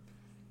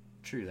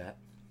 True that.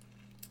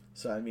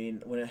 So, I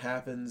mean, when it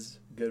happens,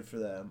 good for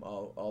them.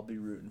 I'll be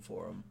rooting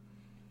for them.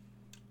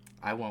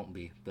 I won't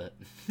be, but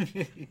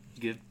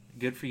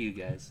good for you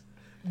guys.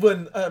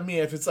 When I mean,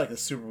 if it's like a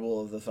Super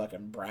Bowl of the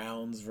fucking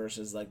Browns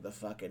versus like the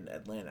fucking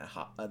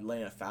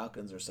Atlanta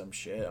Falcons or some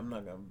shit, I'm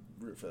not gonna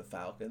root for the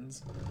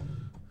Falcons.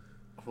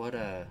 What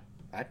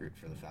I'd root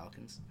for the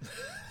Falcons.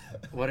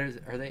 What are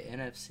they?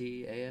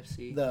 NFC,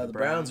 AFC? No, the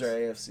Browns are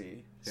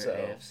AFC. They're So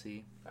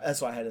AFC.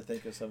 that's why I had to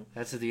think of some.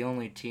 That's the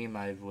only team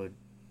I would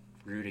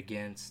root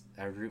against.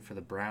 I would root for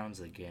the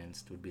Browns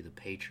against would be the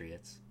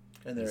Patriots.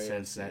 And they're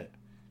since AFC. that,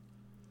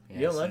 yeah,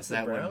 You don't like since the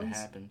that Browns? wouldn't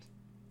happen.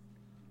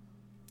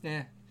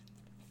 Yeah.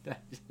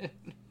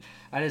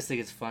 I just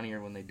think it's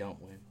funnier when they don't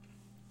win.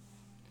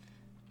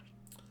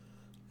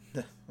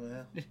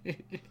 Well,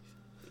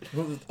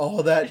 with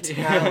all that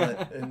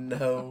talent and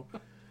no.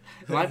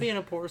 Am I being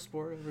a poor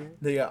sport over here?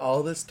 They got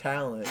all this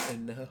talent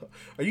and no.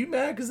 Are you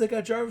mad because they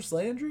got Jarvis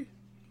Landry?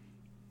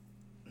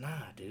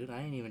 Nah, dude,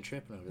 I ain't even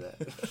tripping over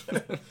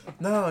that.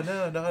 No,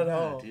 not at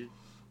all. Dude.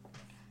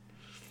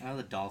 Now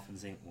the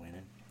Dolphins ain't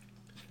winning.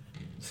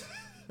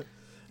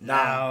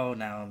 Nah.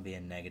 Now I'm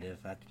being negative.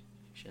 I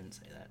shouldn't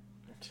say that.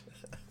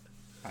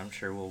 I'm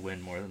sure we'll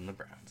win more than the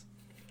Browns.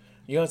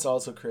 You know what's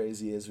also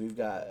crazy is we've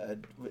got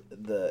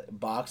the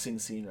boxing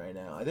scene right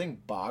now. I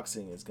think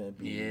boxing is gonna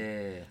be.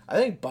 Yeah. I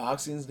think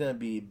boxing is gonna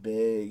be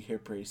big here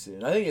pretty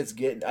soon. I think it's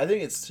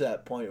to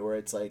that point where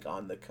it's like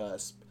on the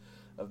cusp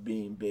of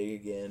being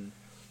big again.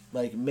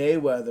 Like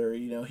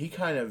Mayweather, he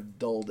kind of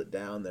dulled it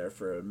down there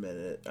for a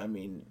minute. I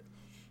mean,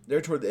 there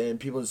toward the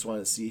end, people just want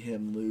to see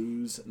him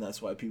lose, and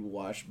that's why people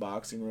watch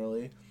boxing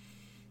really.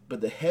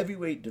 But the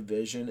heavyweight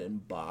division in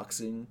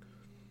boxing,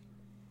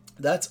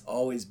 that's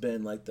always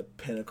been like the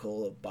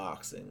pinnacle of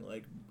boxing,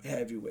 like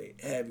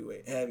heavyweight.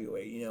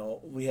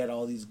 We had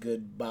all these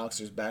good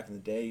boxers back in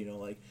the day,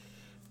 like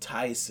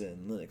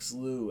Tyson, Lennox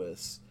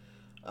Lewis,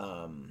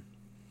 some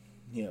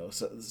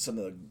of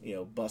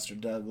the, Buster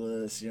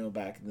Douglas,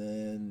 back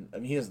then. I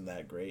mean, he wasn't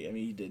that great. I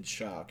mean, he did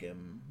shock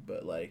him,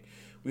 but like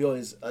we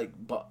always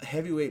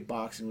heavyweight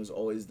boxing was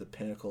always the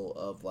pinnacle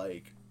of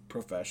like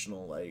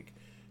professional like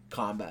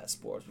combat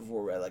sports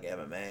before we had like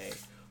MMA.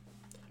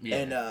 Yeah.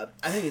 And I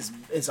think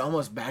it's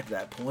almost back to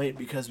that point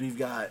because we've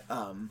got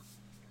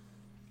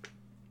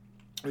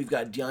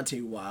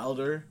Deontay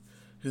Wilder,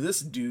 who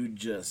this dude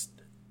just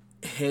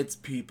hits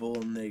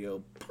people and they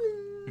go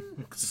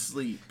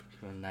sleep.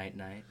 Night.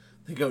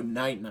 They go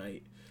night.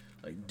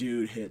 Like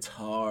dude hits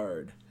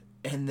hard.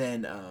 And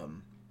then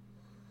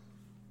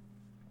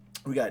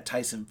we got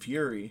Tyson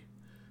Fury,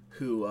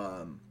 who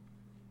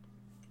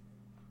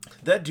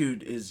that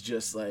dude is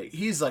just like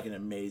he's like an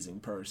amazing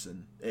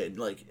person. And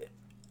like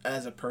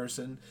as a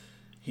person,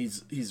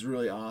 he's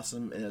really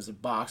awesome, and as a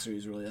boxer,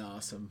 he's really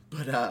awesome.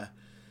 But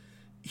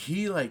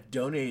he like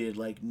donated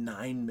like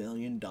 $9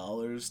 million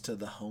to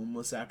the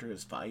homeless after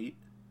his fight.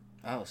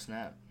 Oh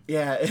snap!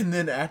 Yeah, and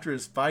then after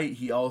his fight,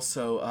 he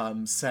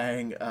also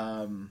sang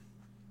an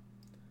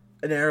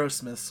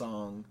Aerosmith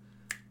song.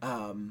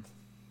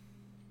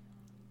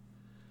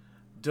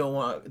 Don't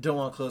want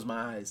to close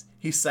my eyes.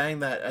 He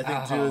sang that I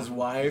think to his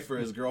wife or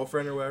his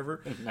girlfriend or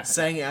whatever. Nice.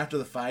 Sang it after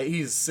the fight.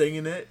 He's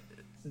singing it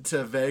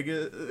to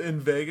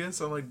Vegas.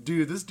 I'm like,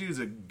 dude, this dude's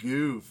a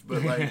goof,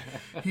 but like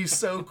he's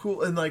so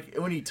cool. And like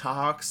when he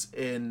talks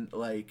in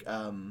like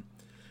when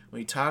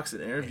he talks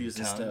in interviews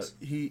and stuff,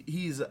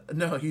 he's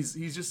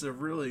just a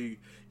really,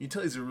 you can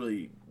tell he's a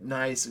really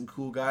nice and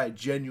cool guy,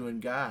 genuine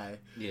guy.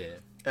 Yeah.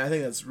 And I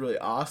think that's really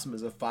awesome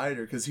as a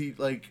fighter because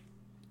when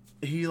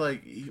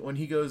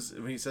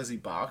he says he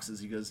boxes,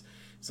 he goes,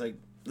 it's like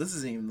this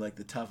isn't even like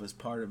the toughest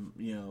part of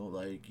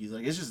like he's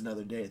like it's just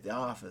another day at the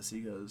office.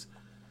 He goes.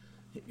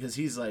 Because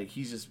he's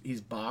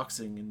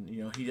boxing and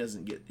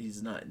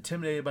he's not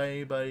intimidated by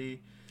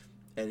anybody,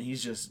 and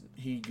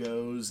he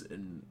goes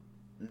and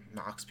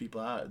knocks people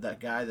out. That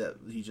guy that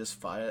he just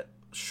fought,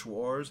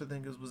 Schwartz I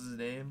think was his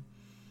name.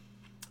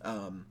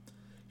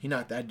 He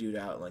knocked that dude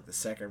out in like the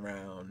second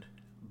round,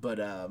 but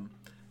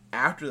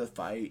after the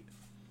fight,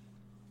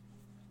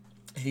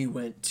 he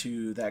went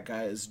to that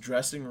guy's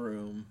dressing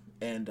room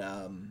and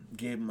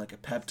gave him like a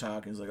pep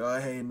talk. And he's like,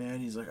 "Oh hey man,"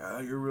 he's like, "Oh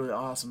you're a really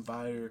awesome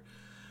fighter.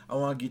 I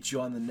want to get you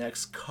on the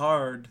next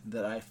card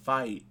that I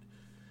fight,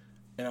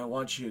 and I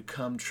want you to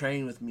come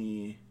train with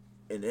me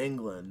in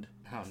England."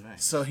 Oh,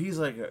 nice. So he's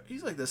like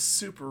this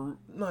super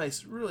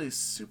nice, really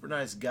super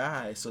nice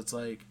guy. So it's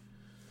like,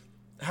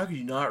 how could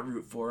you not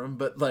root for him?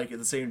 But like at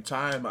the same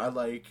time, I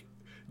like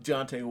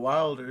Deontay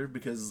Wilder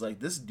because like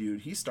this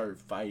dude, he started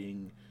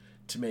fighting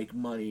to make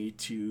money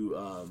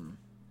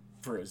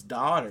for his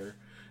daughter,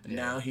 and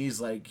now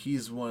he's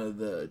one of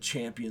the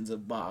champions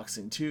of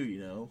boxing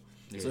too.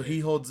 Yeah. So he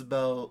holds the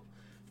belt,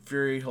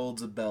 Fury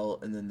holds a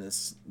belt, and then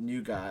this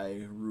new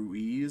guy,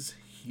 Ruiz,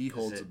 he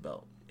holds a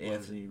belt.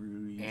 Anthony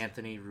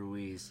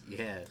Ruiz.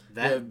 Yeah.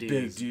 That dude.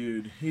 Big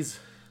dude.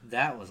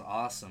 That was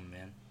awesome,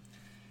 man.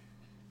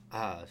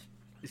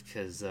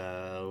 Because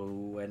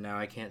and now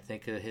I can't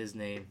think of his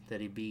name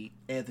that he beat.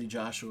 Anthony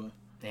Joshua.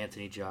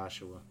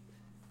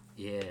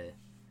 Yeah.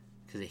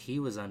 Because he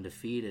was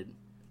undefeated,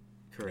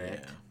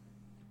 correct? Yeah.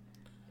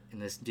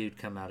 And this dude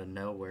come out of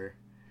nowhere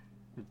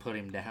and put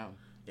him down.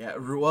 Yeah,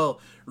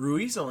 well,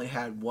 Ruiz only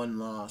had one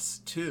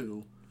loss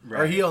too,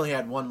 or he only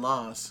had one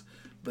loss,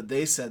 but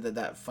they said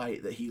that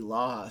fight that he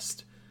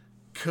lost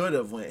could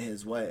have went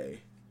his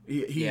way.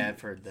 Yeah,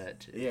 I've heard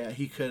that too. Yeah,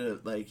 he could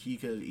have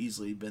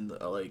easily been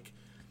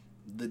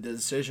the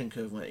decision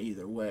could have went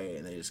either way,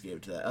 and they just gave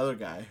it to that other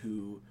guy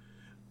who,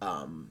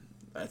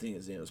 I think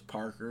his name was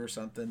Parker or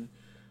something.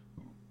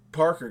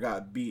 Parker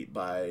got beat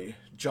by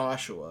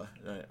Joshua.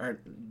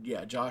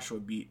 Joshua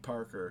beat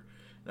Parker,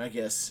 and I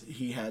guess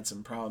he had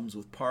some problems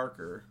with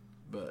Parker,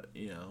 but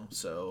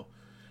so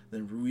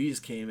then Ruiz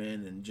came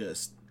in and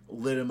just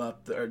lit him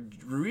up.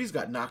 Ruiz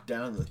got knocked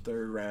down in the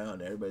third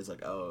round. Everybody's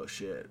like, "Oh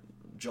shit."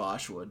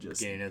 Joshua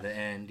just beginning of the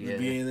end,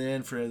 beginning of the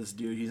end for this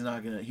dude. He's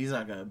not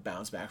gonna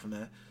bounce back from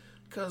that.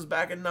 Comes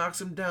back and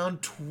knocks him down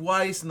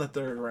twice in the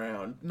third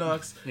round.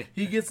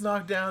 He gets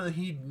knocked down and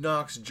he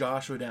knocks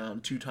Joshua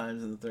down 2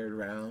 times in the third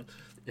round.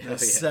 The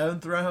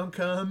 7th round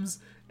comes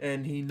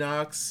and he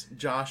knocks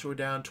Joshua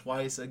down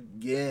twice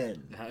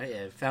again. Oh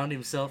yeah, found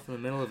himself in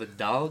the middle of a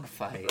dog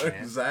fight. Man.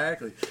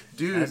 Exactly,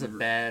 dude. There's a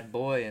bad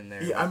boy in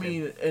there. Yeah, I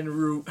mean,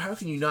 and how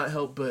can you not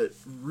help but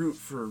root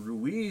for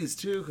Ruiz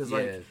too? Because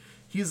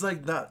he's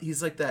like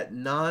that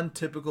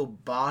non-typical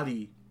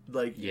body.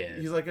 I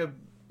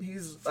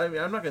mean,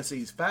 I'm not gonna say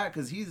he's fat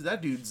because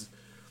that dude's.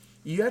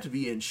 You have to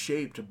be in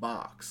shape to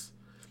box.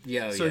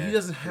 Yeah. So he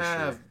doesn't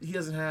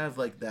have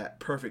like that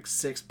perfect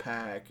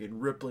 6-pack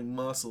and rippling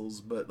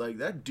muscles, but like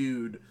that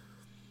dude,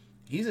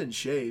 he's in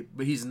shape,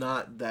 but he's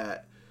not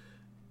that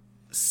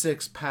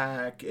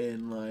 6-pack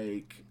and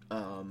like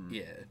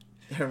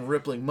and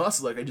rippling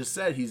muscle. Like I just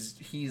said,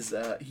 he's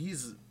a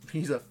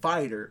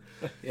fighter.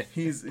 Yeah.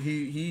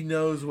 He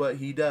knows what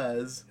he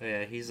does.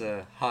 Yeah, he's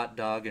a hot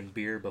dog and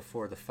beer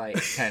before the fight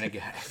kind of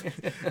guy.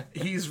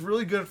 He's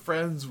really good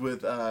friends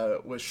with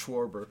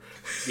Schwarber.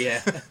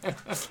 Yeah. I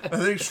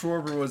think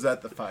Schwarber was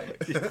at the fight.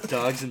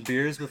 Dogs and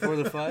beers before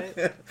the fight?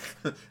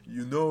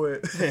 You know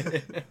it.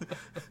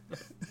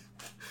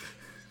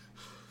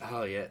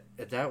 Oh yeah,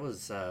 that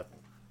was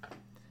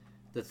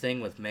the thing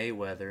with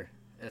Mayweather.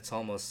 It's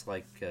almost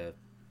like the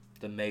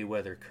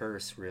Mayweather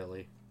curse,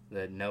 really.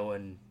 That no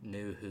one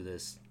knew who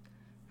this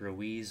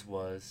Ruiz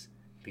was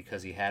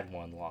because he had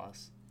one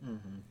loss.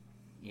 Mm-hmm.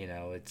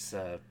 It's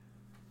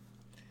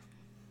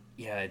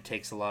it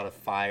takes a lot of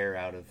fire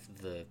out of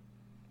the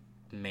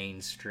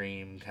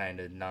mainstream kind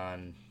of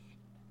non-boxing.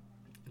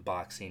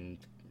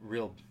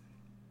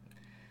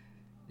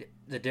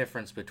 The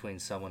difference between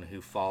someone who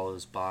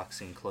follows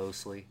boxing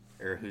closely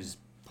or who's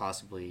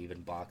possibly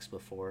even boxed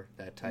before,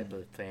 that type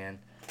of fan,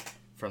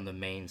 from the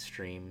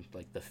mainstream,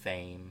 like the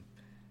fame.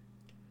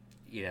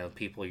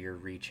 People you're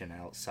reaching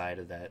outside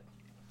of that,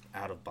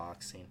 out of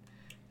boxing,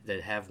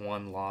 that have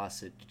one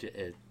loss, it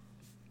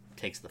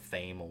takes the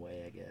fame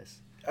away, I guess.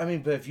 I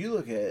mean, but if you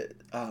look at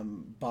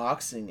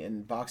boxing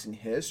and boxing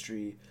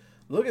history,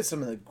 look at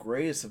some of the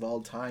greatest of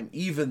all time,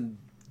 even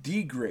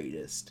the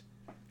greatest.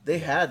 They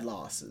had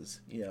losses,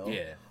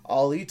 Yeah.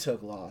 Ali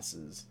took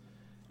losses.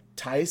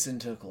 Tyson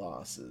took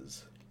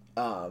losses.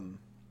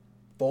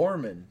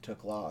 Foreman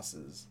took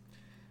losses.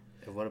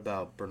 And what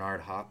about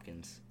Bernard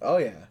Hopkins? Oh,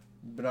 yeah.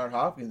 Bernard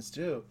Hopkins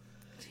too.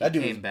 He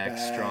came back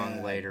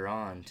strong later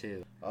on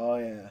too. Oh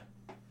yeah,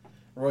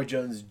 Roy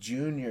Jones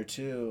Jr.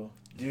 too,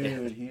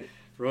 dude. Yeah.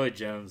 Roy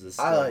Jones is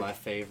still my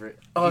favorite.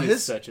 Oh,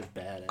 he's such a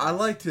badass. I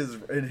liked his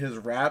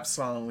rap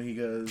song when he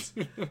goes,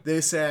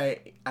 "They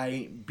say I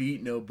ain't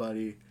beat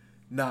nobody,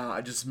 nah,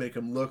 I just make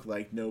him look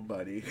like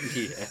nobody."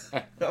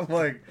 Yeah, I'm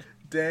like,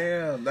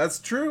 damn, that's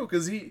true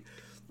because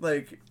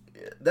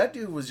that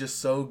dude was just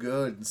so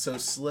good and so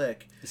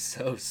slick.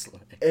 So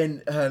slick.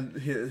 And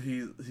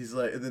he's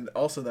like, and then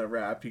also in that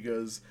rap,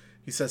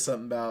 he says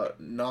something about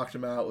knocked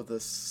him out with a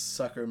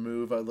sucker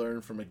move I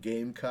learned from a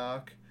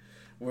gamecock,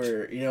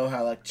 where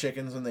how like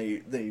chickens when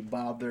they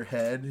bob their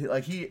head,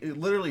 like he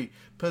literally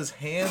put his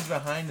hands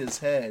behind his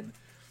head,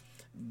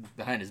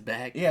 behind his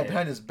back. Yeah,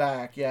 behind his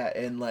back. Yeah,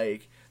 and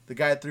like the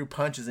guy threw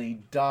punches and he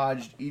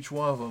dodged each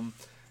one of them.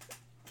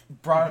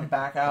 Brought him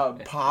back out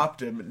and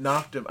popped him,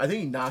 knocked him. I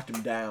think he knocked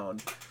him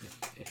down.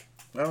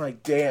 I'm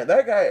like, damn,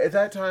 that guy at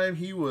that time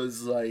he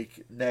was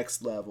like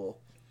next level.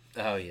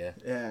 Oh yeah,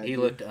 yeah. He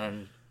looked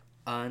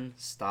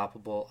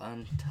unstoppable,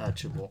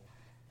 untouchable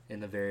in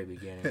the very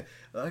beginning.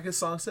 Like his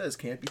song says,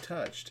 can't be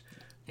touched.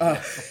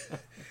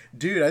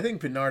 Dude, I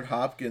think Bernard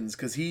Hopkins,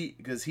 because he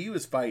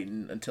was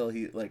fighting until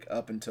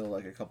up until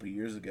a couple of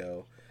years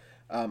ago.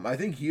 I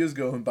think he was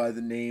going by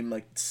the name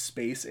like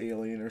Space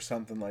Alien or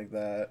something like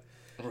that.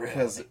 Really?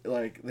 Because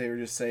they were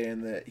just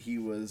saying that he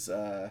was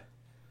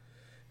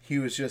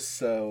just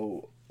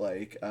so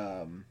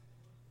out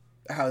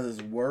of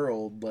this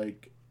world,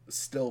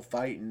 still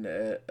fighting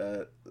at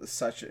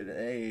such an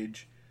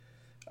age.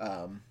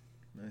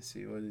 Let's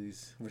see, what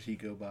did he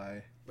go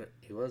by? But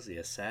he was the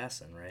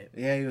assassin, right?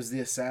 Yeah, he was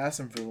the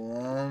assassin for the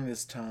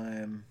longest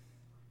time.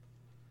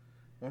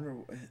 I wonder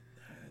what,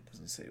 it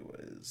doesn't say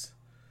what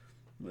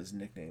his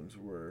nicknames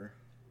were.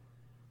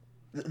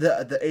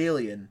 The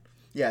alien.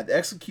 Yeah, the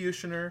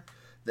Executioner,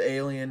 the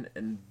Alien,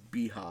 and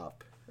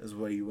B-Hop is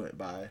what he went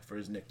by for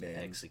his nickname.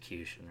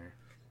 Executioner.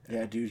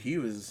 Yeah, dude, he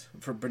was,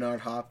 for Bernard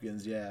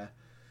Hopkins, yeah.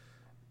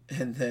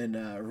 and then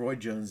Roy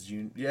Jones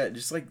Jr. Yeah,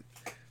 just like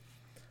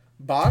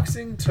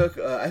boxing took.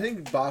 I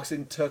think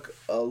boxing took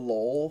a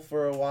lull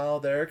for a while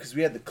there because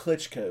we had the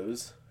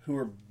Klitschko's who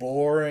were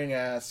boring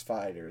ass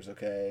fighters.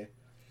 Okay,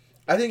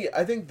 I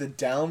think the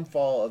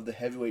downfall of the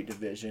heavyweight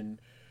division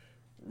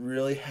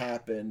really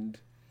happened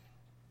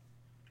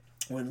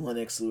when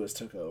Lennox Lewis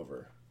took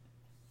over.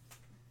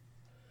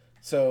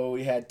 So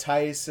we had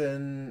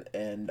Tyson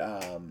and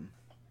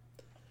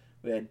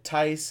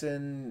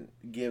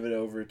give it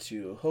over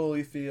to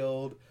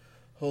Holyfield.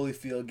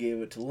 Holyfield gave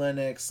it to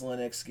Lennox.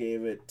 Lennox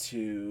gave it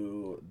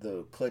to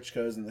the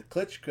Klitschko's, and the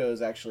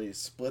Klitschko's actually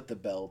split the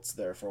belts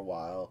there for a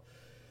while.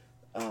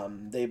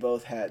 They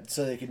both had,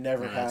 so they could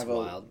never have a.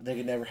 Wild. They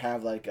could never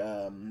have like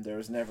there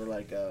was never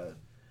like a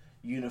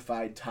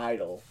unified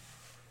title.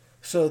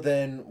 So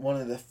then one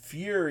of the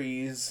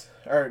Furies,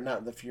 or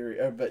not the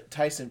Fury, but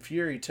Tyson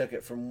Fury took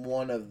it from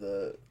one of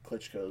the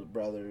Klitschko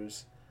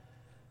brothers,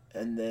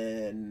 and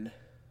then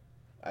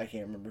I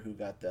can't remember who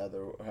got the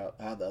other,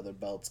 how the other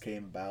belts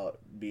came about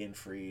being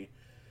free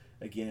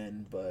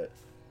again, but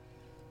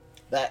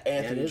that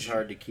Anthony. It is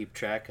hard to keep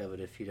track of it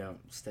if you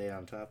don't stay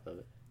on top of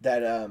it.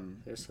 That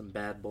There's some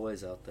bad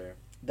boys out there.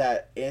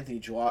 That Anthony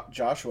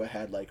Joshua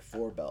had like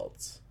 4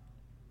 belts.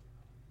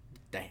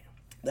 Damn.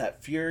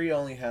 That Fury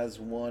only has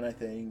 1, I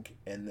think,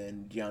 and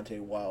then Deontay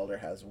Wilder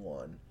has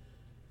 1.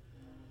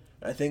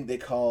 I think they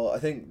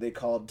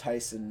called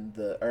Tyson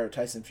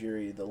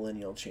Fury the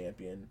lineal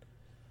champion.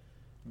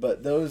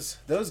 But those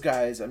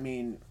guys, I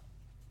mean,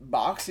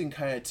 boxing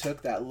kind of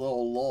took that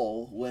little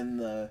lull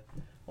when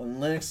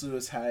Lennox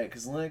Lewis had it,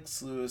 because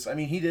Lennox Lewis, I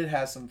mean, he did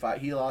have some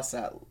fight. He lost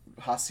that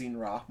Hassan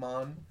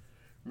Rahman.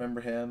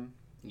 Remember him?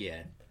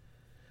 Yeah.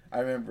 I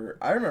remember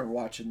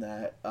watching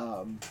that.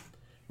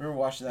 Remember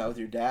watching that with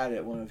your dad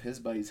at one of his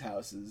buddies'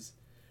 houses,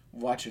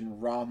 watching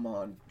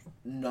Rahman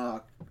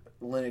knock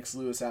Lennox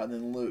Lewis out, and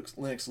then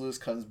Lennox Lewis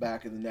comes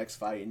back in the next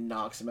fight and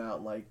knocks him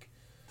out I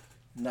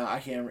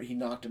can't remember. He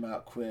knocked him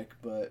out quick,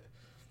 but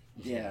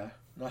yeah.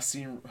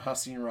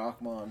 Hassan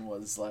Rahman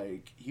was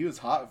like, he was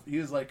hot. He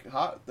was like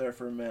hot there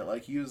for a minute.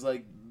 Like he was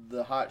like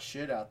the hot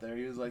shit out there.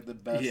 He was like the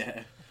best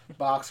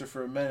boxer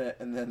for a minute,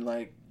 and then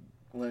like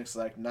Lennox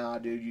like, nah,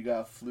 dude, you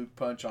got a fluke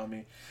punch on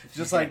me.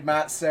 Just like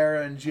Matt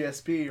Serra and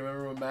GSP.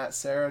 Remember when Matt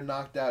Serra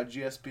knocked out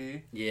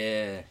GSP?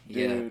 Yeah,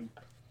 dude.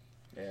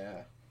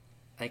 Yeah.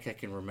 I think I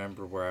can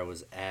remember where I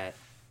was at.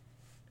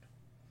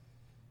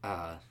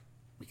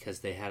 Because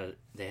they had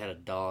a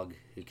dog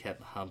who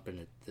kept humping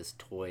at this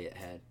toy it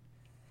had,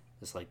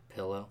 this like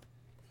pillow.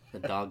 The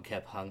dog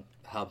kept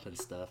humping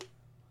stuff,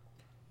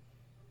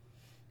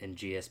 and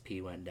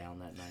GSP went down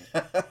that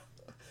night.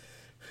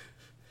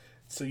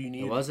 So you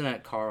need. It wasn't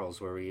at Carl's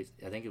where I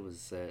think it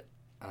was at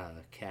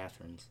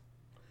Catherine's.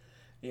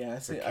 Yeah, I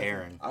see.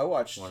 Karen. I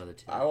watched one of the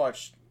two. I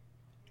watched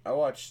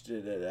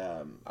it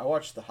at I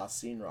watched the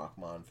Hassan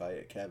Rahman fight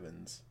at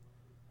Kevin's.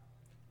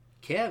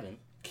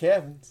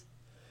 Kevin's.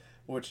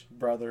 Which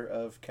brother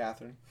of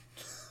Catherine?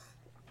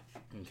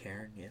 And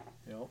Karen, yeah.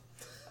 Yep.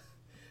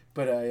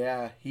 But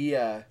yeah, he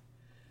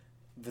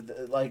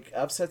like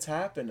upsets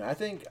happen. I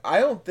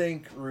don't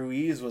think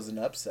Ruiz was an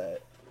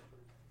upset.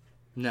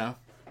 No.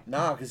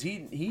 Nah, because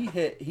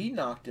he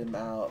knocked him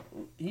out.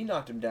 He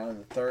knocked him down in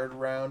the 3rd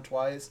round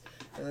twice,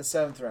 and the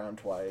 7th round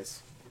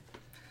twice.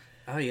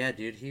 Oh yeah,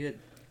 dude. He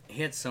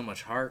had so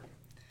much heart,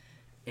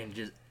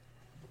 and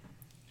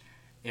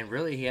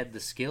really he had the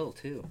skill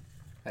too.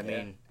 I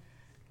mean.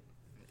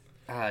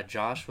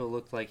 Joshua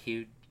looked like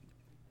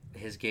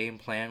his game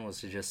plan was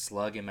to just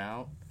slug him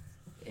out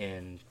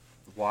and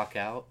walk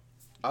out.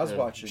 I was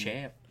watching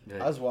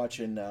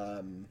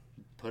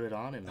put it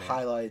on him, man.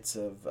 Highlights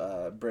of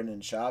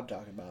Brendan Schaub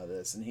talking about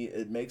this, and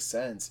it makes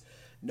sense.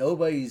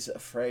 Nobody's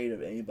afraid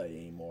of anybody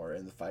anymore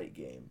in the fight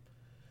game.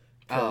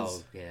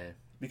 Oh yeah,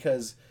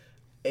 because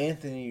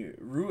Anthony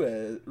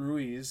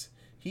Ruiz,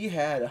 he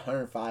had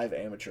 105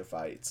 amateur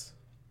fights.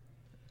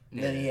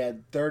 Yeah. Then he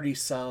had 30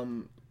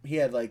 some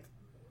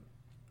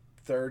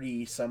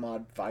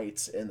odd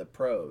fights in the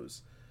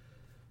pros.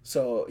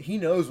 So he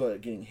knows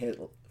what getting hit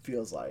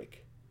feels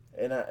like.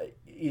 And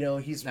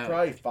he's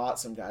probably fought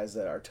some guys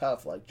that are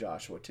tough like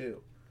Joshua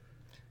too.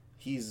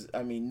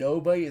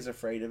 Nobody is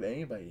afraid of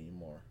anybody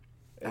anymore.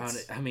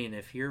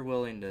 If you're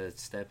willing to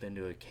step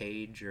into a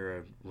cage or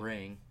a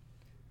ring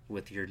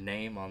with your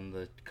name on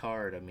the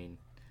card, there's a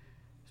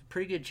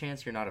pretty good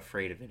chance you're not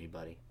afraid of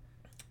anybody.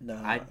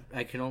 No.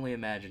 I can only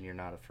imagine you're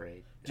not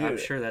afraid. Dude, I'm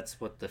sure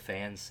that's what the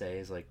fans say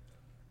is like,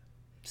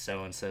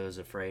 so-and-so is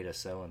afraid of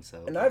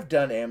so-and-so. And I've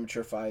done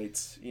amateur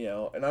fights,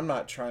 and I'm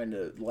not trying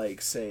to,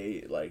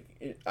 say,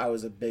 I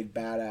was a big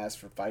badass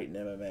for fighting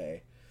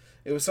MMA.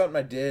 It was something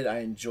I did. I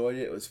enjoyed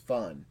it. It was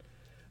fun.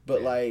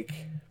 But,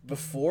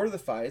 before the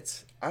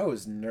fights, I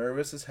was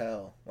nervous as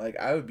hell.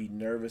 I would be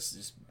nervous,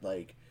 just,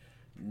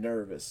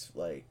 nervous.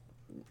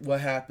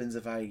 What happens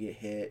if I get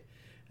hit?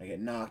 I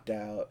get knocked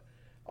out.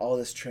 All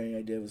this training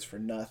I did was for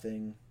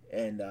nothing.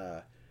 And,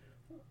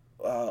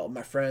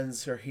 my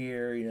friends are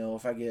here,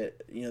 if I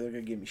get, they're going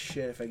to give me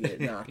shit if I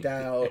get knocked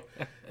out,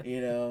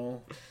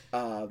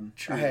 I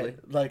Truly. had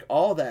like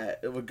all that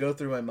it would go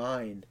through my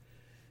mind,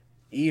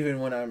 even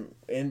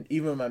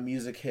when my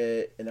music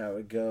hit and I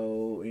would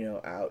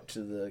go, out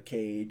to the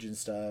cage and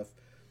stuff.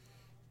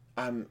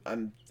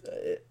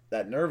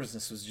 That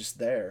nervousness was just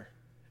there,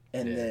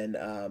 and Yeah.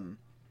 then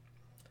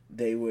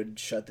they would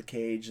shut the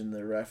cage and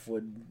the ref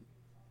would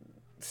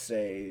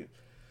say,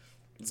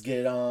 "Let's get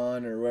it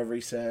on," or whatever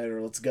he said,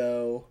 or "Let's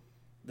go."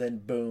 Then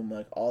boom,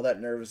 like all that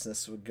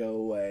nervousness would go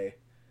away.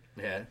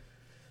 Yeah.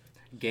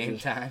 Game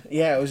time.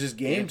 Yeah, it was just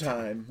game Game time.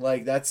 time.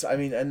 Like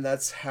and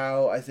that's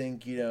how I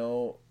think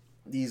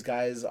these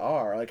guys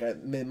are. Like I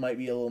might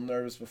be a little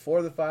nervous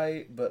before the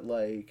fight, but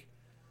like,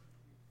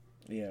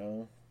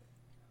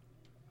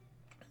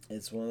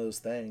 it's one of those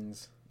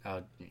things.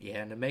 Oh,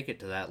 yeah, and to make it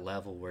to that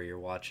level where you're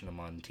watching them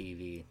on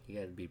TV, you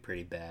got to be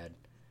pretty bad.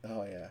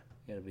 Oh yeah,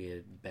 You got to be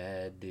a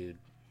bad dude.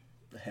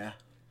 yeah,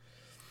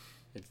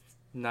 It's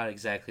not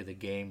exactly the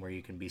game where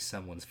you can be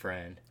someone's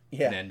friend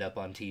Yeah. and end up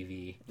on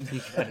TV.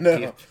 You gotta, No.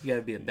 you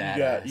gotta be a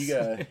badass.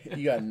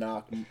 you gotta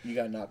knock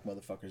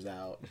motherfuckers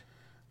out.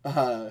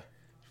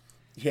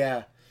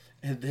 Yeah,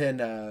 and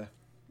then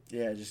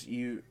just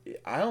you.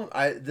 I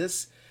don't.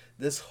 This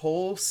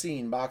whole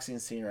boxing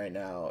scene right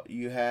now.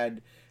 You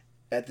had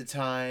at the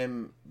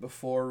time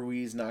before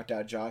Ruiz knocked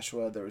out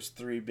Joshua, there was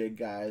 3 big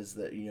guys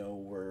that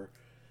were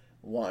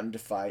wanting to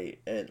fight,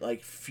 and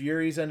like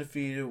Fury's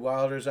undefeated,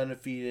 Wilder's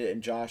undefeated,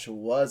 and Joshua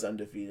was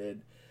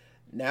undefeated.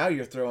 Now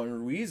you're throwing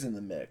Ruiz in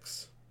the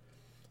mix.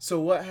 So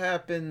what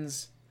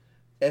happens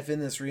if in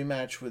this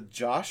rematch with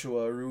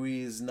Joshua,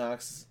 Ruiz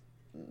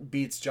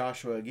beats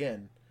Joshua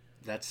again?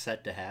 That's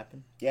set to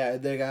happen. Yeah,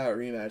 they got a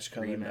rematch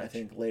coming, I Rematch.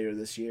 think, later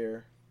this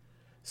year.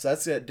 So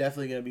that's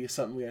definitely going to be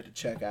something we have to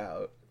check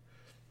out.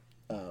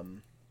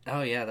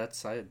 Oh yeah,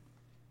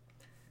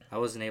 I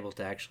wasn't able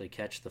to actually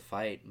catch the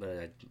fight,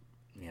 but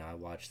I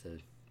watched the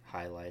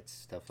highlights,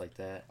 stuff like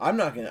that. I'm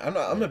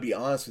gonna be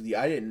honest with you.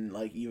 I didn't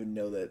even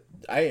know that.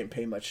 I didn't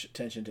pay much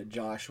attention to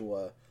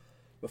Joshua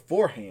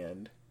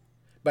beforehand,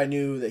 but I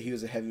knew that he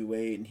was a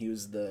heavyweight and he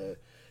was the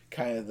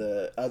kind of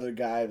the other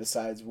guy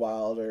besides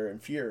Wilder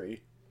and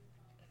Fury.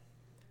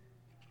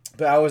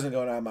 But I wasn't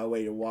going out of my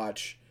way to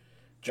watch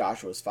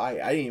Joshua's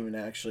fight. I didn't even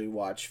actually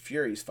watch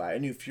Fury's fight. I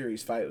knew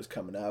Fury's fight was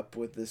coming up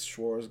with this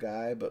Schwarz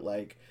guy, but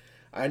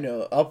I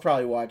know I'll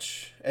probably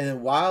watch. And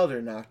then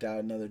Wilder knocked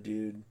out another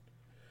dude.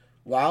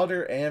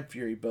 Wilder and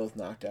Fury both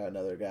knocked out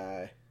another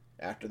guy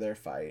after their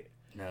fight.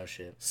 No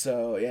shit.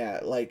 So yeah,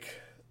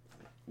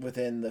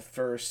 within the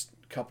first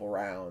couple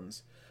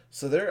rounds.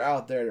 So they're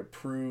out there to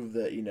prove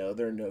that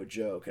they're no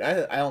joke.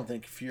 And I don't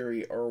think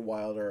Fury or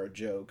Wilder are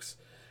jokes.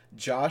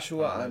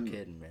 Joshua, Oh, no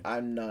kidding, man.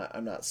 I'm not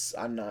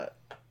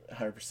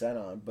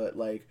 100% on. But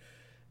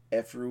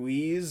if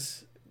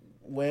Ruiz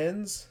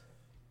wins,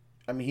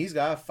 I mean he's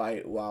got to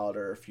fight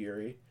Wilder or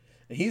Fury,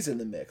 and he's in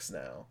the mix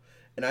now.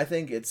 And I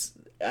think it's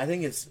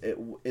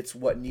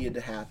what needed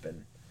to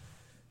happen.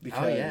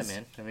 Oh yeah,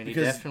 man. I mean, he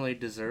definitely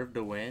deserved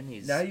to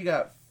win. Now you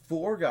got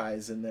 4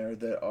 guys in there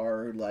that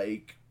are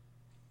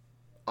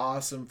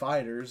awesome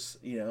fighters.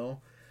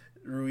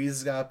 Ruiz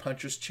has got a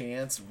puncher's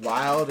chance.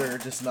 Wilder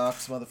just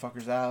knocks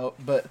motherfuckers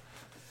out, but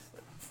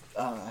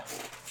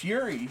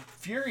Fury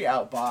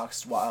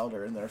outboxed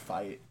Wilder in their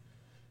fight,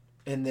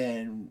 and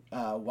then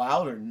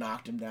Wilder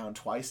knocked him down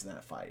twice in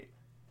that fight.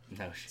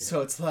 No shit. So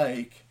it's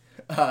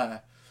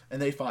and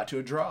they fought to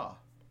a draw.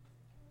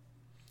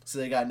 So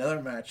they got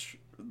another match.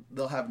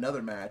 They'll have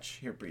another match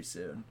here pretty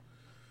soon.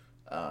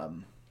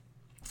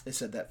 They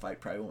said that fight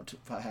probably won't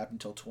happen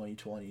until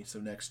 2020, so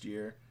next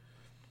year.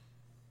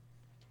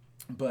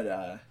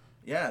 But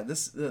yeah,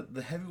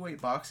 the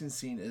heavyweight boxing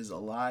scene is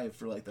alive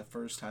for the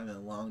first time in a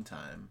long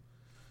time,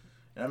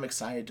 and I'm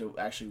excited to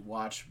actually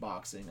watch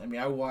boxing. I mean,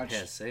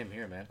 Yeah, same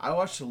here, man. I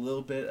watched a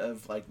little bit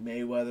of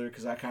Mayweather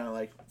because I kind of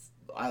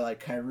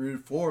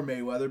rooted for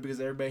Mayweather because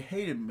everybody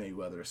hated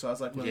Mayweather. So I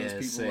was one of those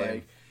people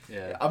same.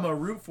 Yeah. I'm gonna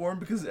root for him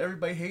because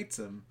everybody hates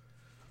him.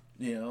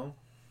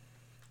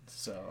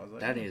 So I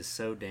was That is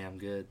so damn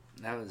good.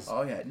 That was.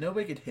 Oh yeah,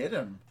 nobody could hit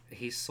him.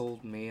 He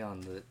sold me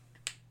on the.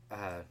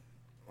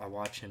 I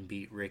watched him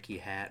beat Ricky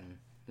Hatton.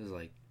 It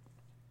was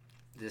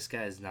this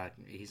guy's not.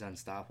 He's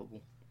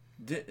unstoppable.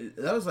 That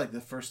was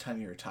the first time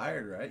he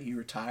retired, right? He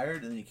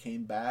retired and then he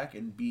came back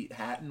and beat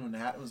Hatton when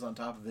Hatton was on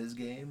top of his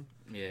game.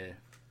 Yeah.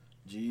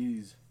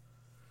 Jeez.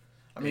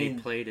 I And mean,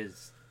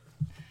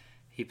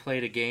 he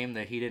played a game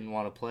that he didn't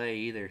want to play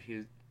either.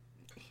 He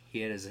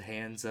had his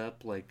hands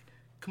up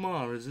come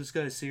on, is this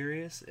guy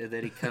serious? And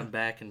then he come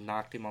back and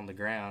knocked him on the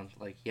ground.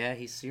 Yeah,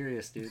 he's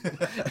serious, dude.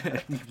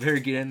 You better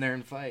get in there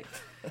and fight.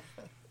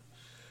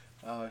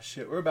 oh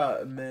shit, we're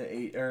about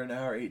an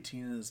hour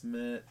 18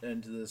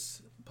 into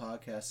this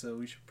podcast, so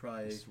we should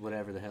probably Just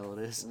whatever the hell it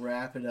is.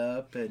 wrap it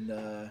up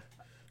and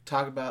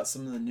talk about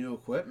some of the new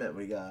equipment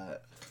we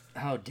got.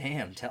 Oh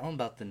damn! Tell him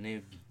about the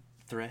new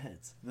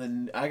threads.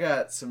 Then I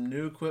got some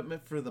new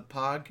equipment for the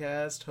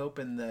podcast,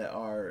 hoping that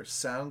our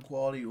sound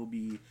quality will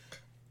be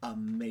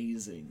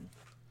amazing.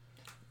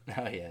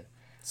 Oh yeah.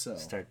 So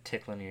Start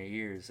tickling your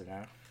ears,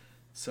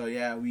 So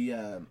yeah, we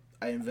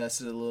I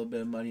invested a little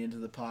bit of money into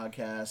the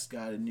podcast.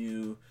 Got a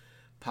new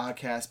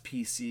podcast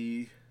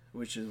PC,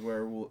 which is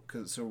where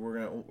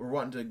we're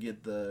wanting to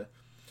get the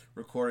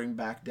recording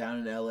back down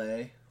in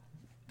LA,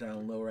 down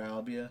in Lower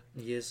Albia.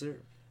 Yes, sir.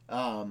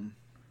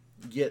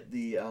 Get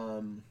the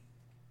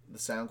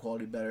sound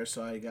quality better.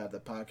 So I got the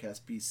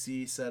podcast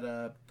PC set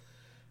up.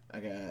 I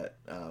got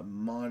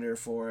monitors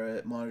for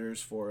it.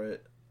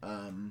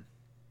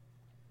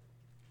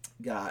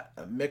 Got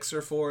a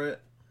mixer for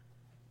it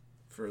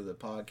for the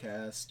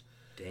podcast.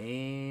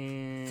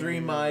 Damn.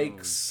 3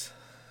 mics.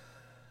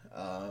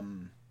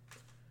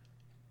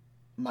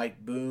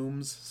 Mic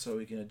booms so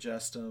we can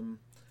adjust them.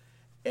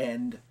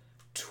 And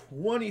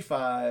 3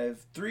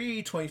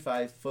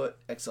 25-foot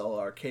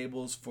XLR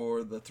cables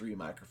for the 3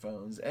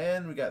 microphones.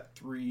 And we got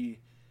 3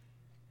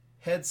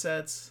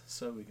 headsets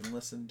so we can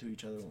listen to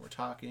each other when we're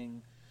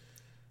talking.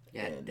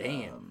 God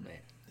damn, man.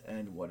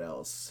 And what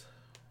else?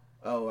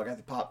 Oh, I got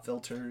the pop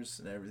filters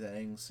and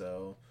everything,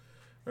 so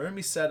we're gonna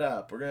be set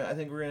up. I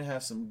think we're gonna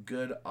have some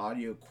good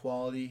audio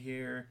quality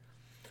here.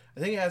 I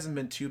think it hasn't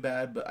been too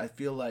bad, but I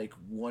feel like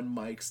 1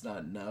 mic's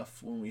not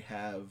enough when we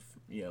have,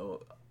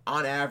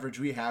 on average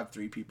we have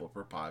 3 people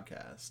per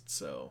podcast.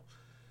 So,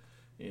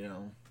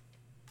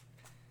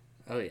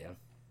 Oh yeah,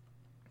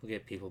 we'll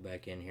get people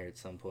back in here at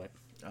some point.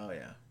 Oh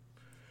yeah.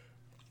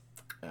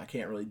 I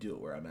can't really do it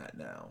where I'm at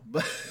now,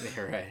 but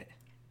You're right.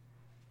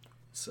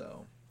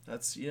 So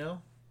that's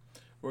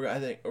I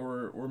think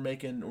we're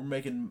making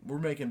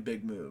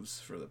big moves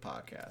for the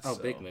podcast. Oh,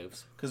 so. Big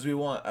moves. Because we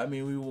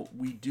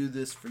do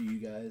this for you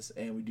guys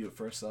and we do it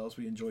for ourselves.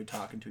 We enjoy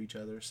talking to each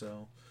other.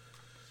 So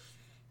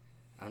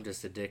I'm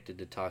just addicted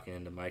to talking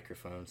into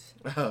microphones.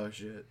 Oh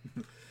shit!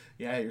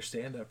 Yeah, your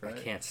stand up, right? I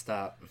can't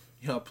stop.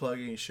 Plug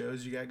any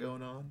shows you got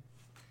going on?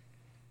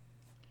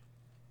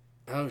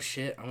 Oh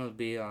shit! I'm gonna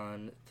be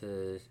on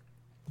the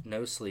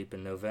No Sleep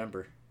in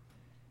November,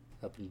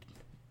 up in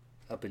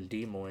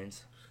Des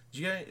Moines.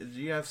 Do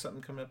you have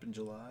something coming up in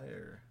July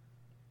or?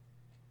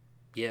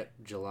 Yep,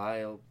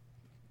 July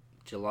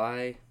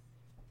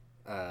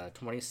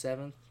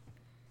 27th.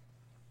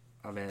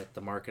 I'm at the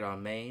Market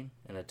on Main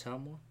in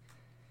Ottumwa,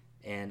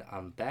 and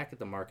I'm back at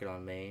the Market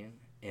on Main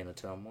in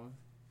Ottumwa,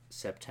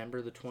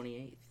 September the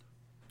 28th.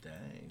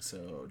 Dang!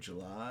 So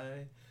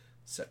July,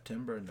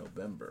 September, and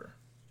November.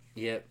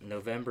 Yep,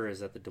 November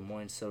is at the Des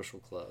Moines Social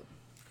Club,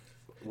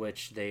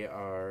 which they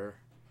are.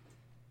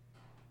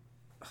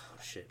 Oh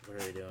shit! What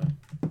are they doing?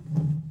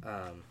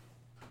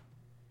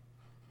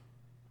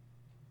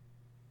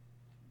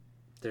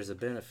 There's a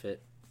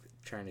benefit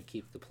trying to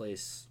keep the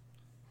place.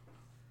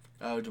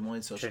 Oh, Des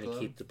Moines Social Club.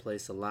 Trying to keep the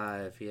place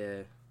alive,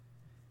 yeah.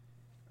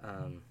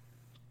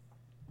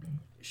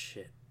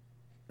 Shit.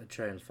 I'd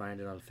try and find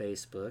it on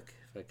Facebook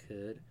if I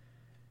could.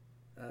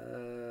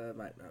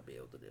 Might not be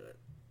able to do it.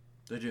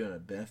 They're doing a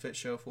benefit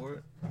show for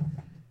it? Oh,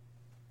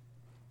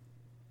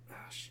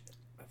 shit.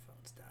 My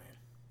phone's dying.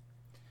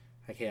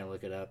 I can't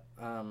look it up.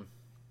 I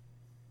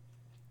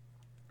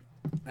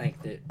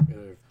think that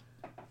we're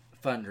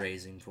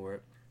fundraising for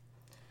it.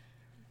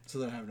 So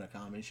they're having a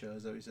comedy show,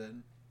 is that what you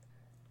said?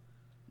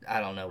 I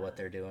don't know what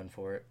they're doing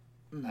for it.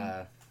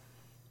 Mm-hmm.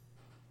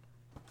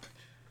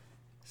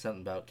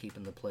 Something about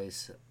keeping the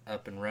place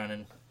up and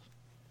running.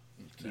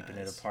 Keeping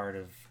it a part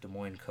of Des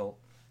Moines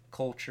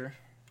culture.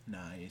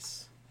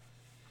 Nice.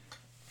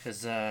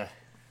 Because it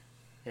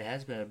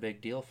has been a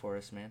big deal for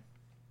us, man.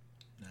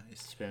 Nice.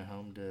 It's been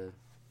home to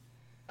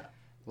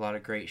a lot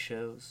of great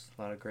shows,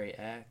 a lot of great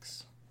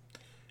acts.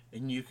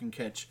 And you can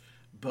catch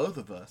both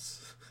of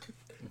us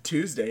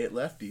Tuesday at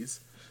Lefty's.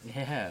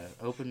 Yeah,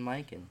 open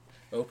mic.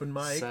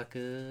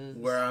 Suckers.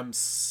 Where I'm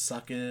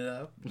sucking it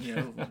up,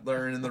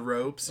 learning the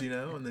ropes,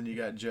 and then you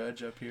got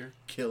Judge up here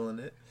killing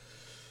it.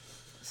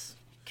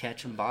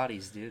 Catching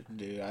bodies, dude.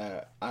 Dude,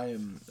 I'll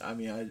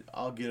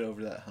get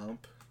over that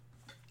hump.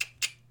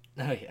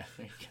 Oh yeah,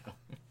 there you go.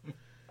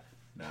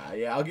 Nah,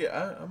 yeah,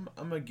 I'm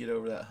gonna get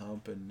over that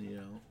hump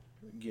and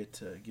get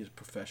to a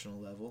professional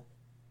level.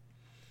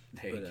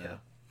 There you go.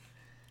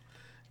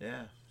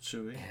 Yeah,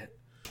 should we?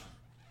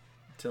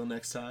 Till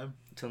next time.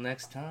 Till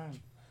next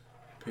time.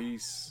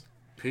 Peace.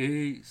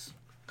 Peace.